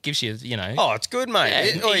 It gives you, Oh, it's good,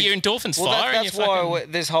 mate. Your endorphins fire. That's why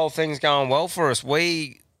this whole thing's going well for us.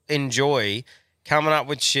 We enjoy coming up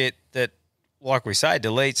with shit that, like we say,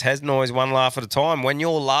 deletes head noise one laugh at a time. When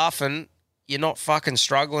you're laughing, you're not fucking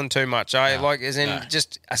struggling too much, eh?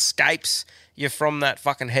 Just escapes you from that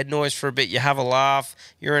fucking head noise for a bit. You have a laugh.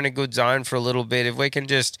 You're in a good zone for a little bit. If we can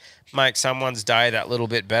just make someone's day that little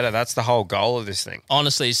bit better, that's the whole goal of this thing.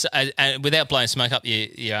 Honestly, and without blowing smoke up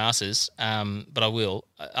your asses, but I will.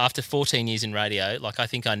 After 14 years in radio, like, I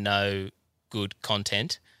think I know good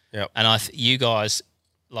content. Yep. And you guys,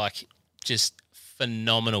 like, just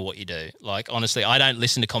phenomenal what you do. Like, honestly, I don't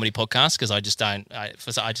listen to comedy podcasts because I just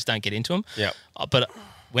don't get into them. Yeah. But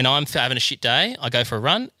when I'm having a shit day, I go for a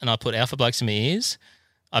run and I put Alpha Blokes in my ears.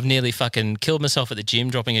 I've nearly fucking killed myself at the gym,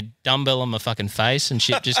 dropping a dumbbell on my fucking face and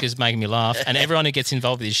shit just because it's making me laugh. And everyone who gets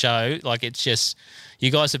involved with this show, like, it's just,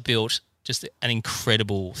 you guys have built just an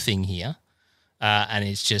incredible thing here. And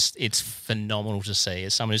it's phenomenal to see.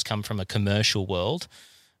 As someone who's come from a commercial world,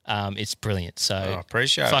 it's brilliant. So I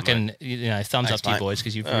appreciate fucking, it, thumbs up to you boys,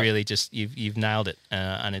 because you've really just, you've nailed it,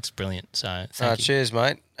 and it's brilliant. So thank you. Cheers,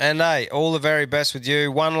 mate. And hey, all the very best with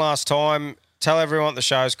you. One last time, tell everyone what the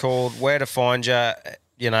show's called, where to find you.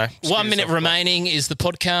 1 minute remaining is the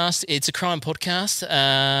podcast. It's a crime podcast.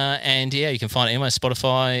 And you can find it anywhere,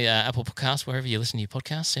 Spotify, Apple Podcasts, wherever you listen to your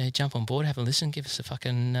podcasts. Jump on board, have a listen, give us a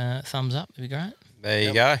fucking thumbs up. It'd be great. There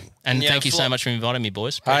you go. And thank you so much for inviting me,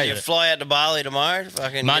 boys. Hey, you fly out to Bali tomorrow.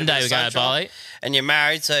 Monday we're going to Bali. And you're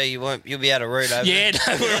married, so you'll be able to root over. Yeah, no,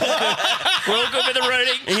 we're all good with the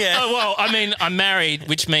rooting. Yeah. Oh, well, I mean, I'm married,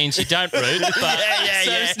 which means you don't root. But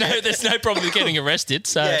there's no problem with getting arrested.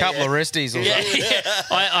 So a couple of arresties or something. Yeah.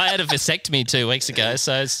 I had a vasectomy 2 weeks ago,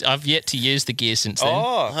 so I've yet to use the gear since then.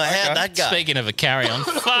 How'd that go? Speaking of a carry-on,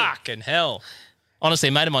 fucking hell. Honestly,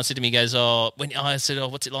 a mate of mine said to me, he goes, I said,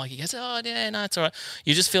 what's it like? He goes, yeah, no, it's all right.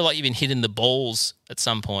 You just feel like you've been hit in the balls at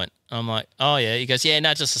some point. And I'm like, oh, yeah. He goes, yeah,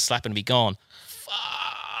 no, just a slap and be gone.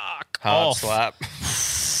 Fuck Hard slap.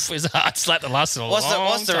 It was a hard slap that lasted a long time.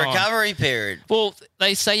 What's the recovery period? Well,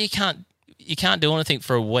 they say you can't do anything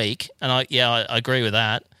for a week. And I agree with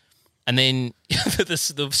that. And then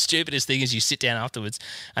the stupidest thing is you sit down afterwards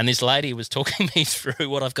and this lady was talking me through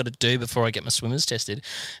what I've got to do before I get my swimmers tested.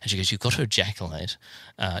 And she goes, you've got to ejaculate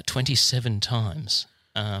 27 times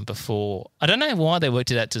before. I don't know why they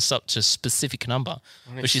worked it out to such a specific number.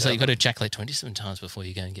 But she's like, you've got to ejaculate 27 times before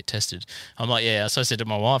you go and get tested. I'm like, yeah. So I said to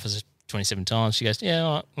my wife, I said, 27 times. She goes, yeah,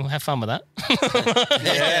 all right, we'll have fun with that.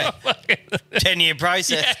 Yeah. 10-year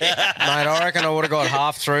process. Mate, I reckon I would have got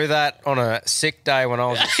half through that on a sick day when I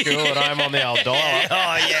was at school at home on the old dial.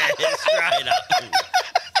 Oh, yeah, straight up.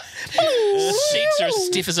 Sheets are as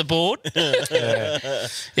stiff as a board.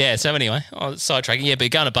 Yeah, so anyway, sidetracking. Yeah,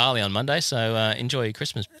 but going to Bali on Monday, so enjoy your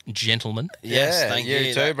Christmas, gentlemen. Yes, thank you.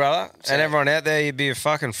 You too, brother. And everyone out there, you'd be a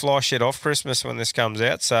fucking fly shit off Christmas when this comes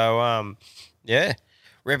out. So, yeah.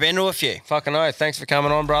 Rip into a few. Fucking oath. Thanks for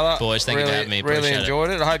coming on, brother. Boys, thank you for having me. Really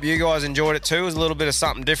enjoyed it. I hope you guys enjoyed it too. It was a little bit of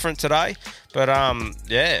something different today. But,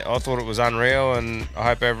 yeah, I thought it was unreal, and I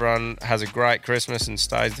hope everyone has a great Christmas and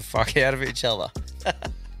stays the fuck out of each other.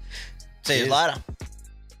 See you later.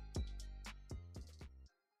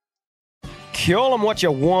 Call them what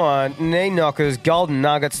you want, knee knockers, golden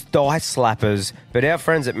nuggets, thigh slappers, but our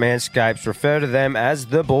friends at Manscaped refer to them as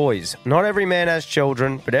the boys. Not every man has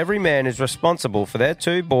children, but every man is responsible for their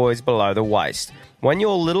 2 boys below the waist. When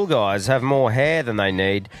your little guys have more hair than they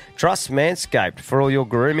need, trust Manscaped for all your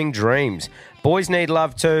grooming dreams. Boys need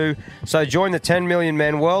love too, so join the 10 million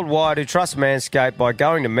men worldwide who trust Manscaped by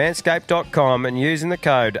going to manscaped.com and using the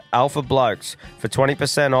code ALPHABLOKES for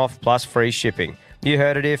 20% off plus free shipping. You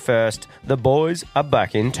heard it here first. The boys are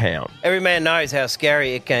back in town. Every man knows how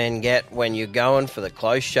scary it can get when you're going for the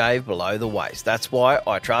close shave below the waist. That's why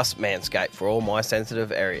I trust Manscaped for all my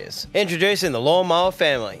sensitive areas. Introducing the Lawnmower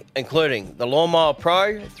family, including the Lawnmower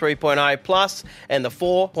Pro 3.0 Plus and the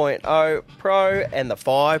 4.0 Pro and the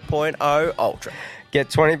 5.0 Ultra. Get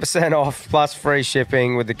 20% off plus free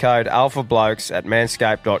shipping with the code ALPHABLOKES at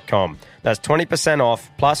manscaped.com. That's 20% off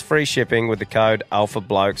plus free shipping with the code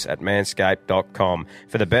ALPHABLOKES at manscaped.com.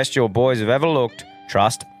 For the best your boys have ever looked,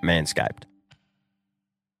 trust Manscaped.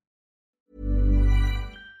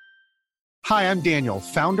 Hi, I'm Daniel,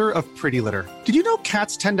 founder of Pretty Litter. Did you know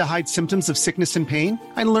cats tend to hide symptoms of sickness and pain?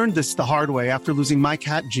 I learned this the hard way after losing my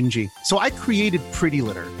cat, Gingy. So I created Pretty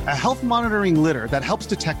Litter, a health monitoring litter that helps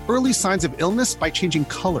detect early signs of illness by changing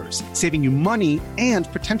colors, saving you money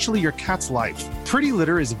and potentially your cat's life. Pretty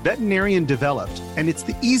Litter is veterinarian developed, and it's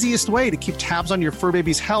the easiest way to keep tabs on your fur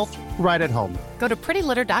baby's health right at home. Go to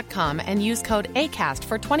prettylitter.com and use code ACAST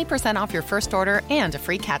for 20% off your first order and a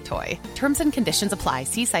free cat toy. Terms and conditions apply.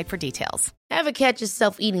 See site for details. Ever catch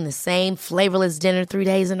yourself eating the same flavorless dinner 3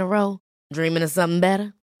 days in a row? Dreaming of something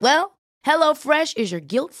better? Well, HelloFresh is your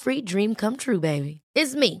guilt-free dream come true, baby.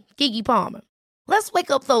 It's me, Keke Palmer. Let's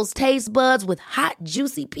wake up those taste buds with hot,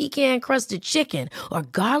 juicy pecan-crusted chicken or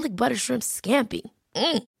garlic butter shrimp scampi.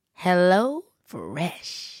 Hello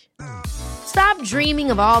Fresh. Stop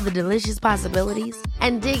dreaming of all the delicious possibilities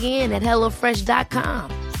and dig in at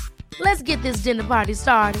HelloFresh.com. Let's get this dinner party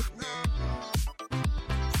started.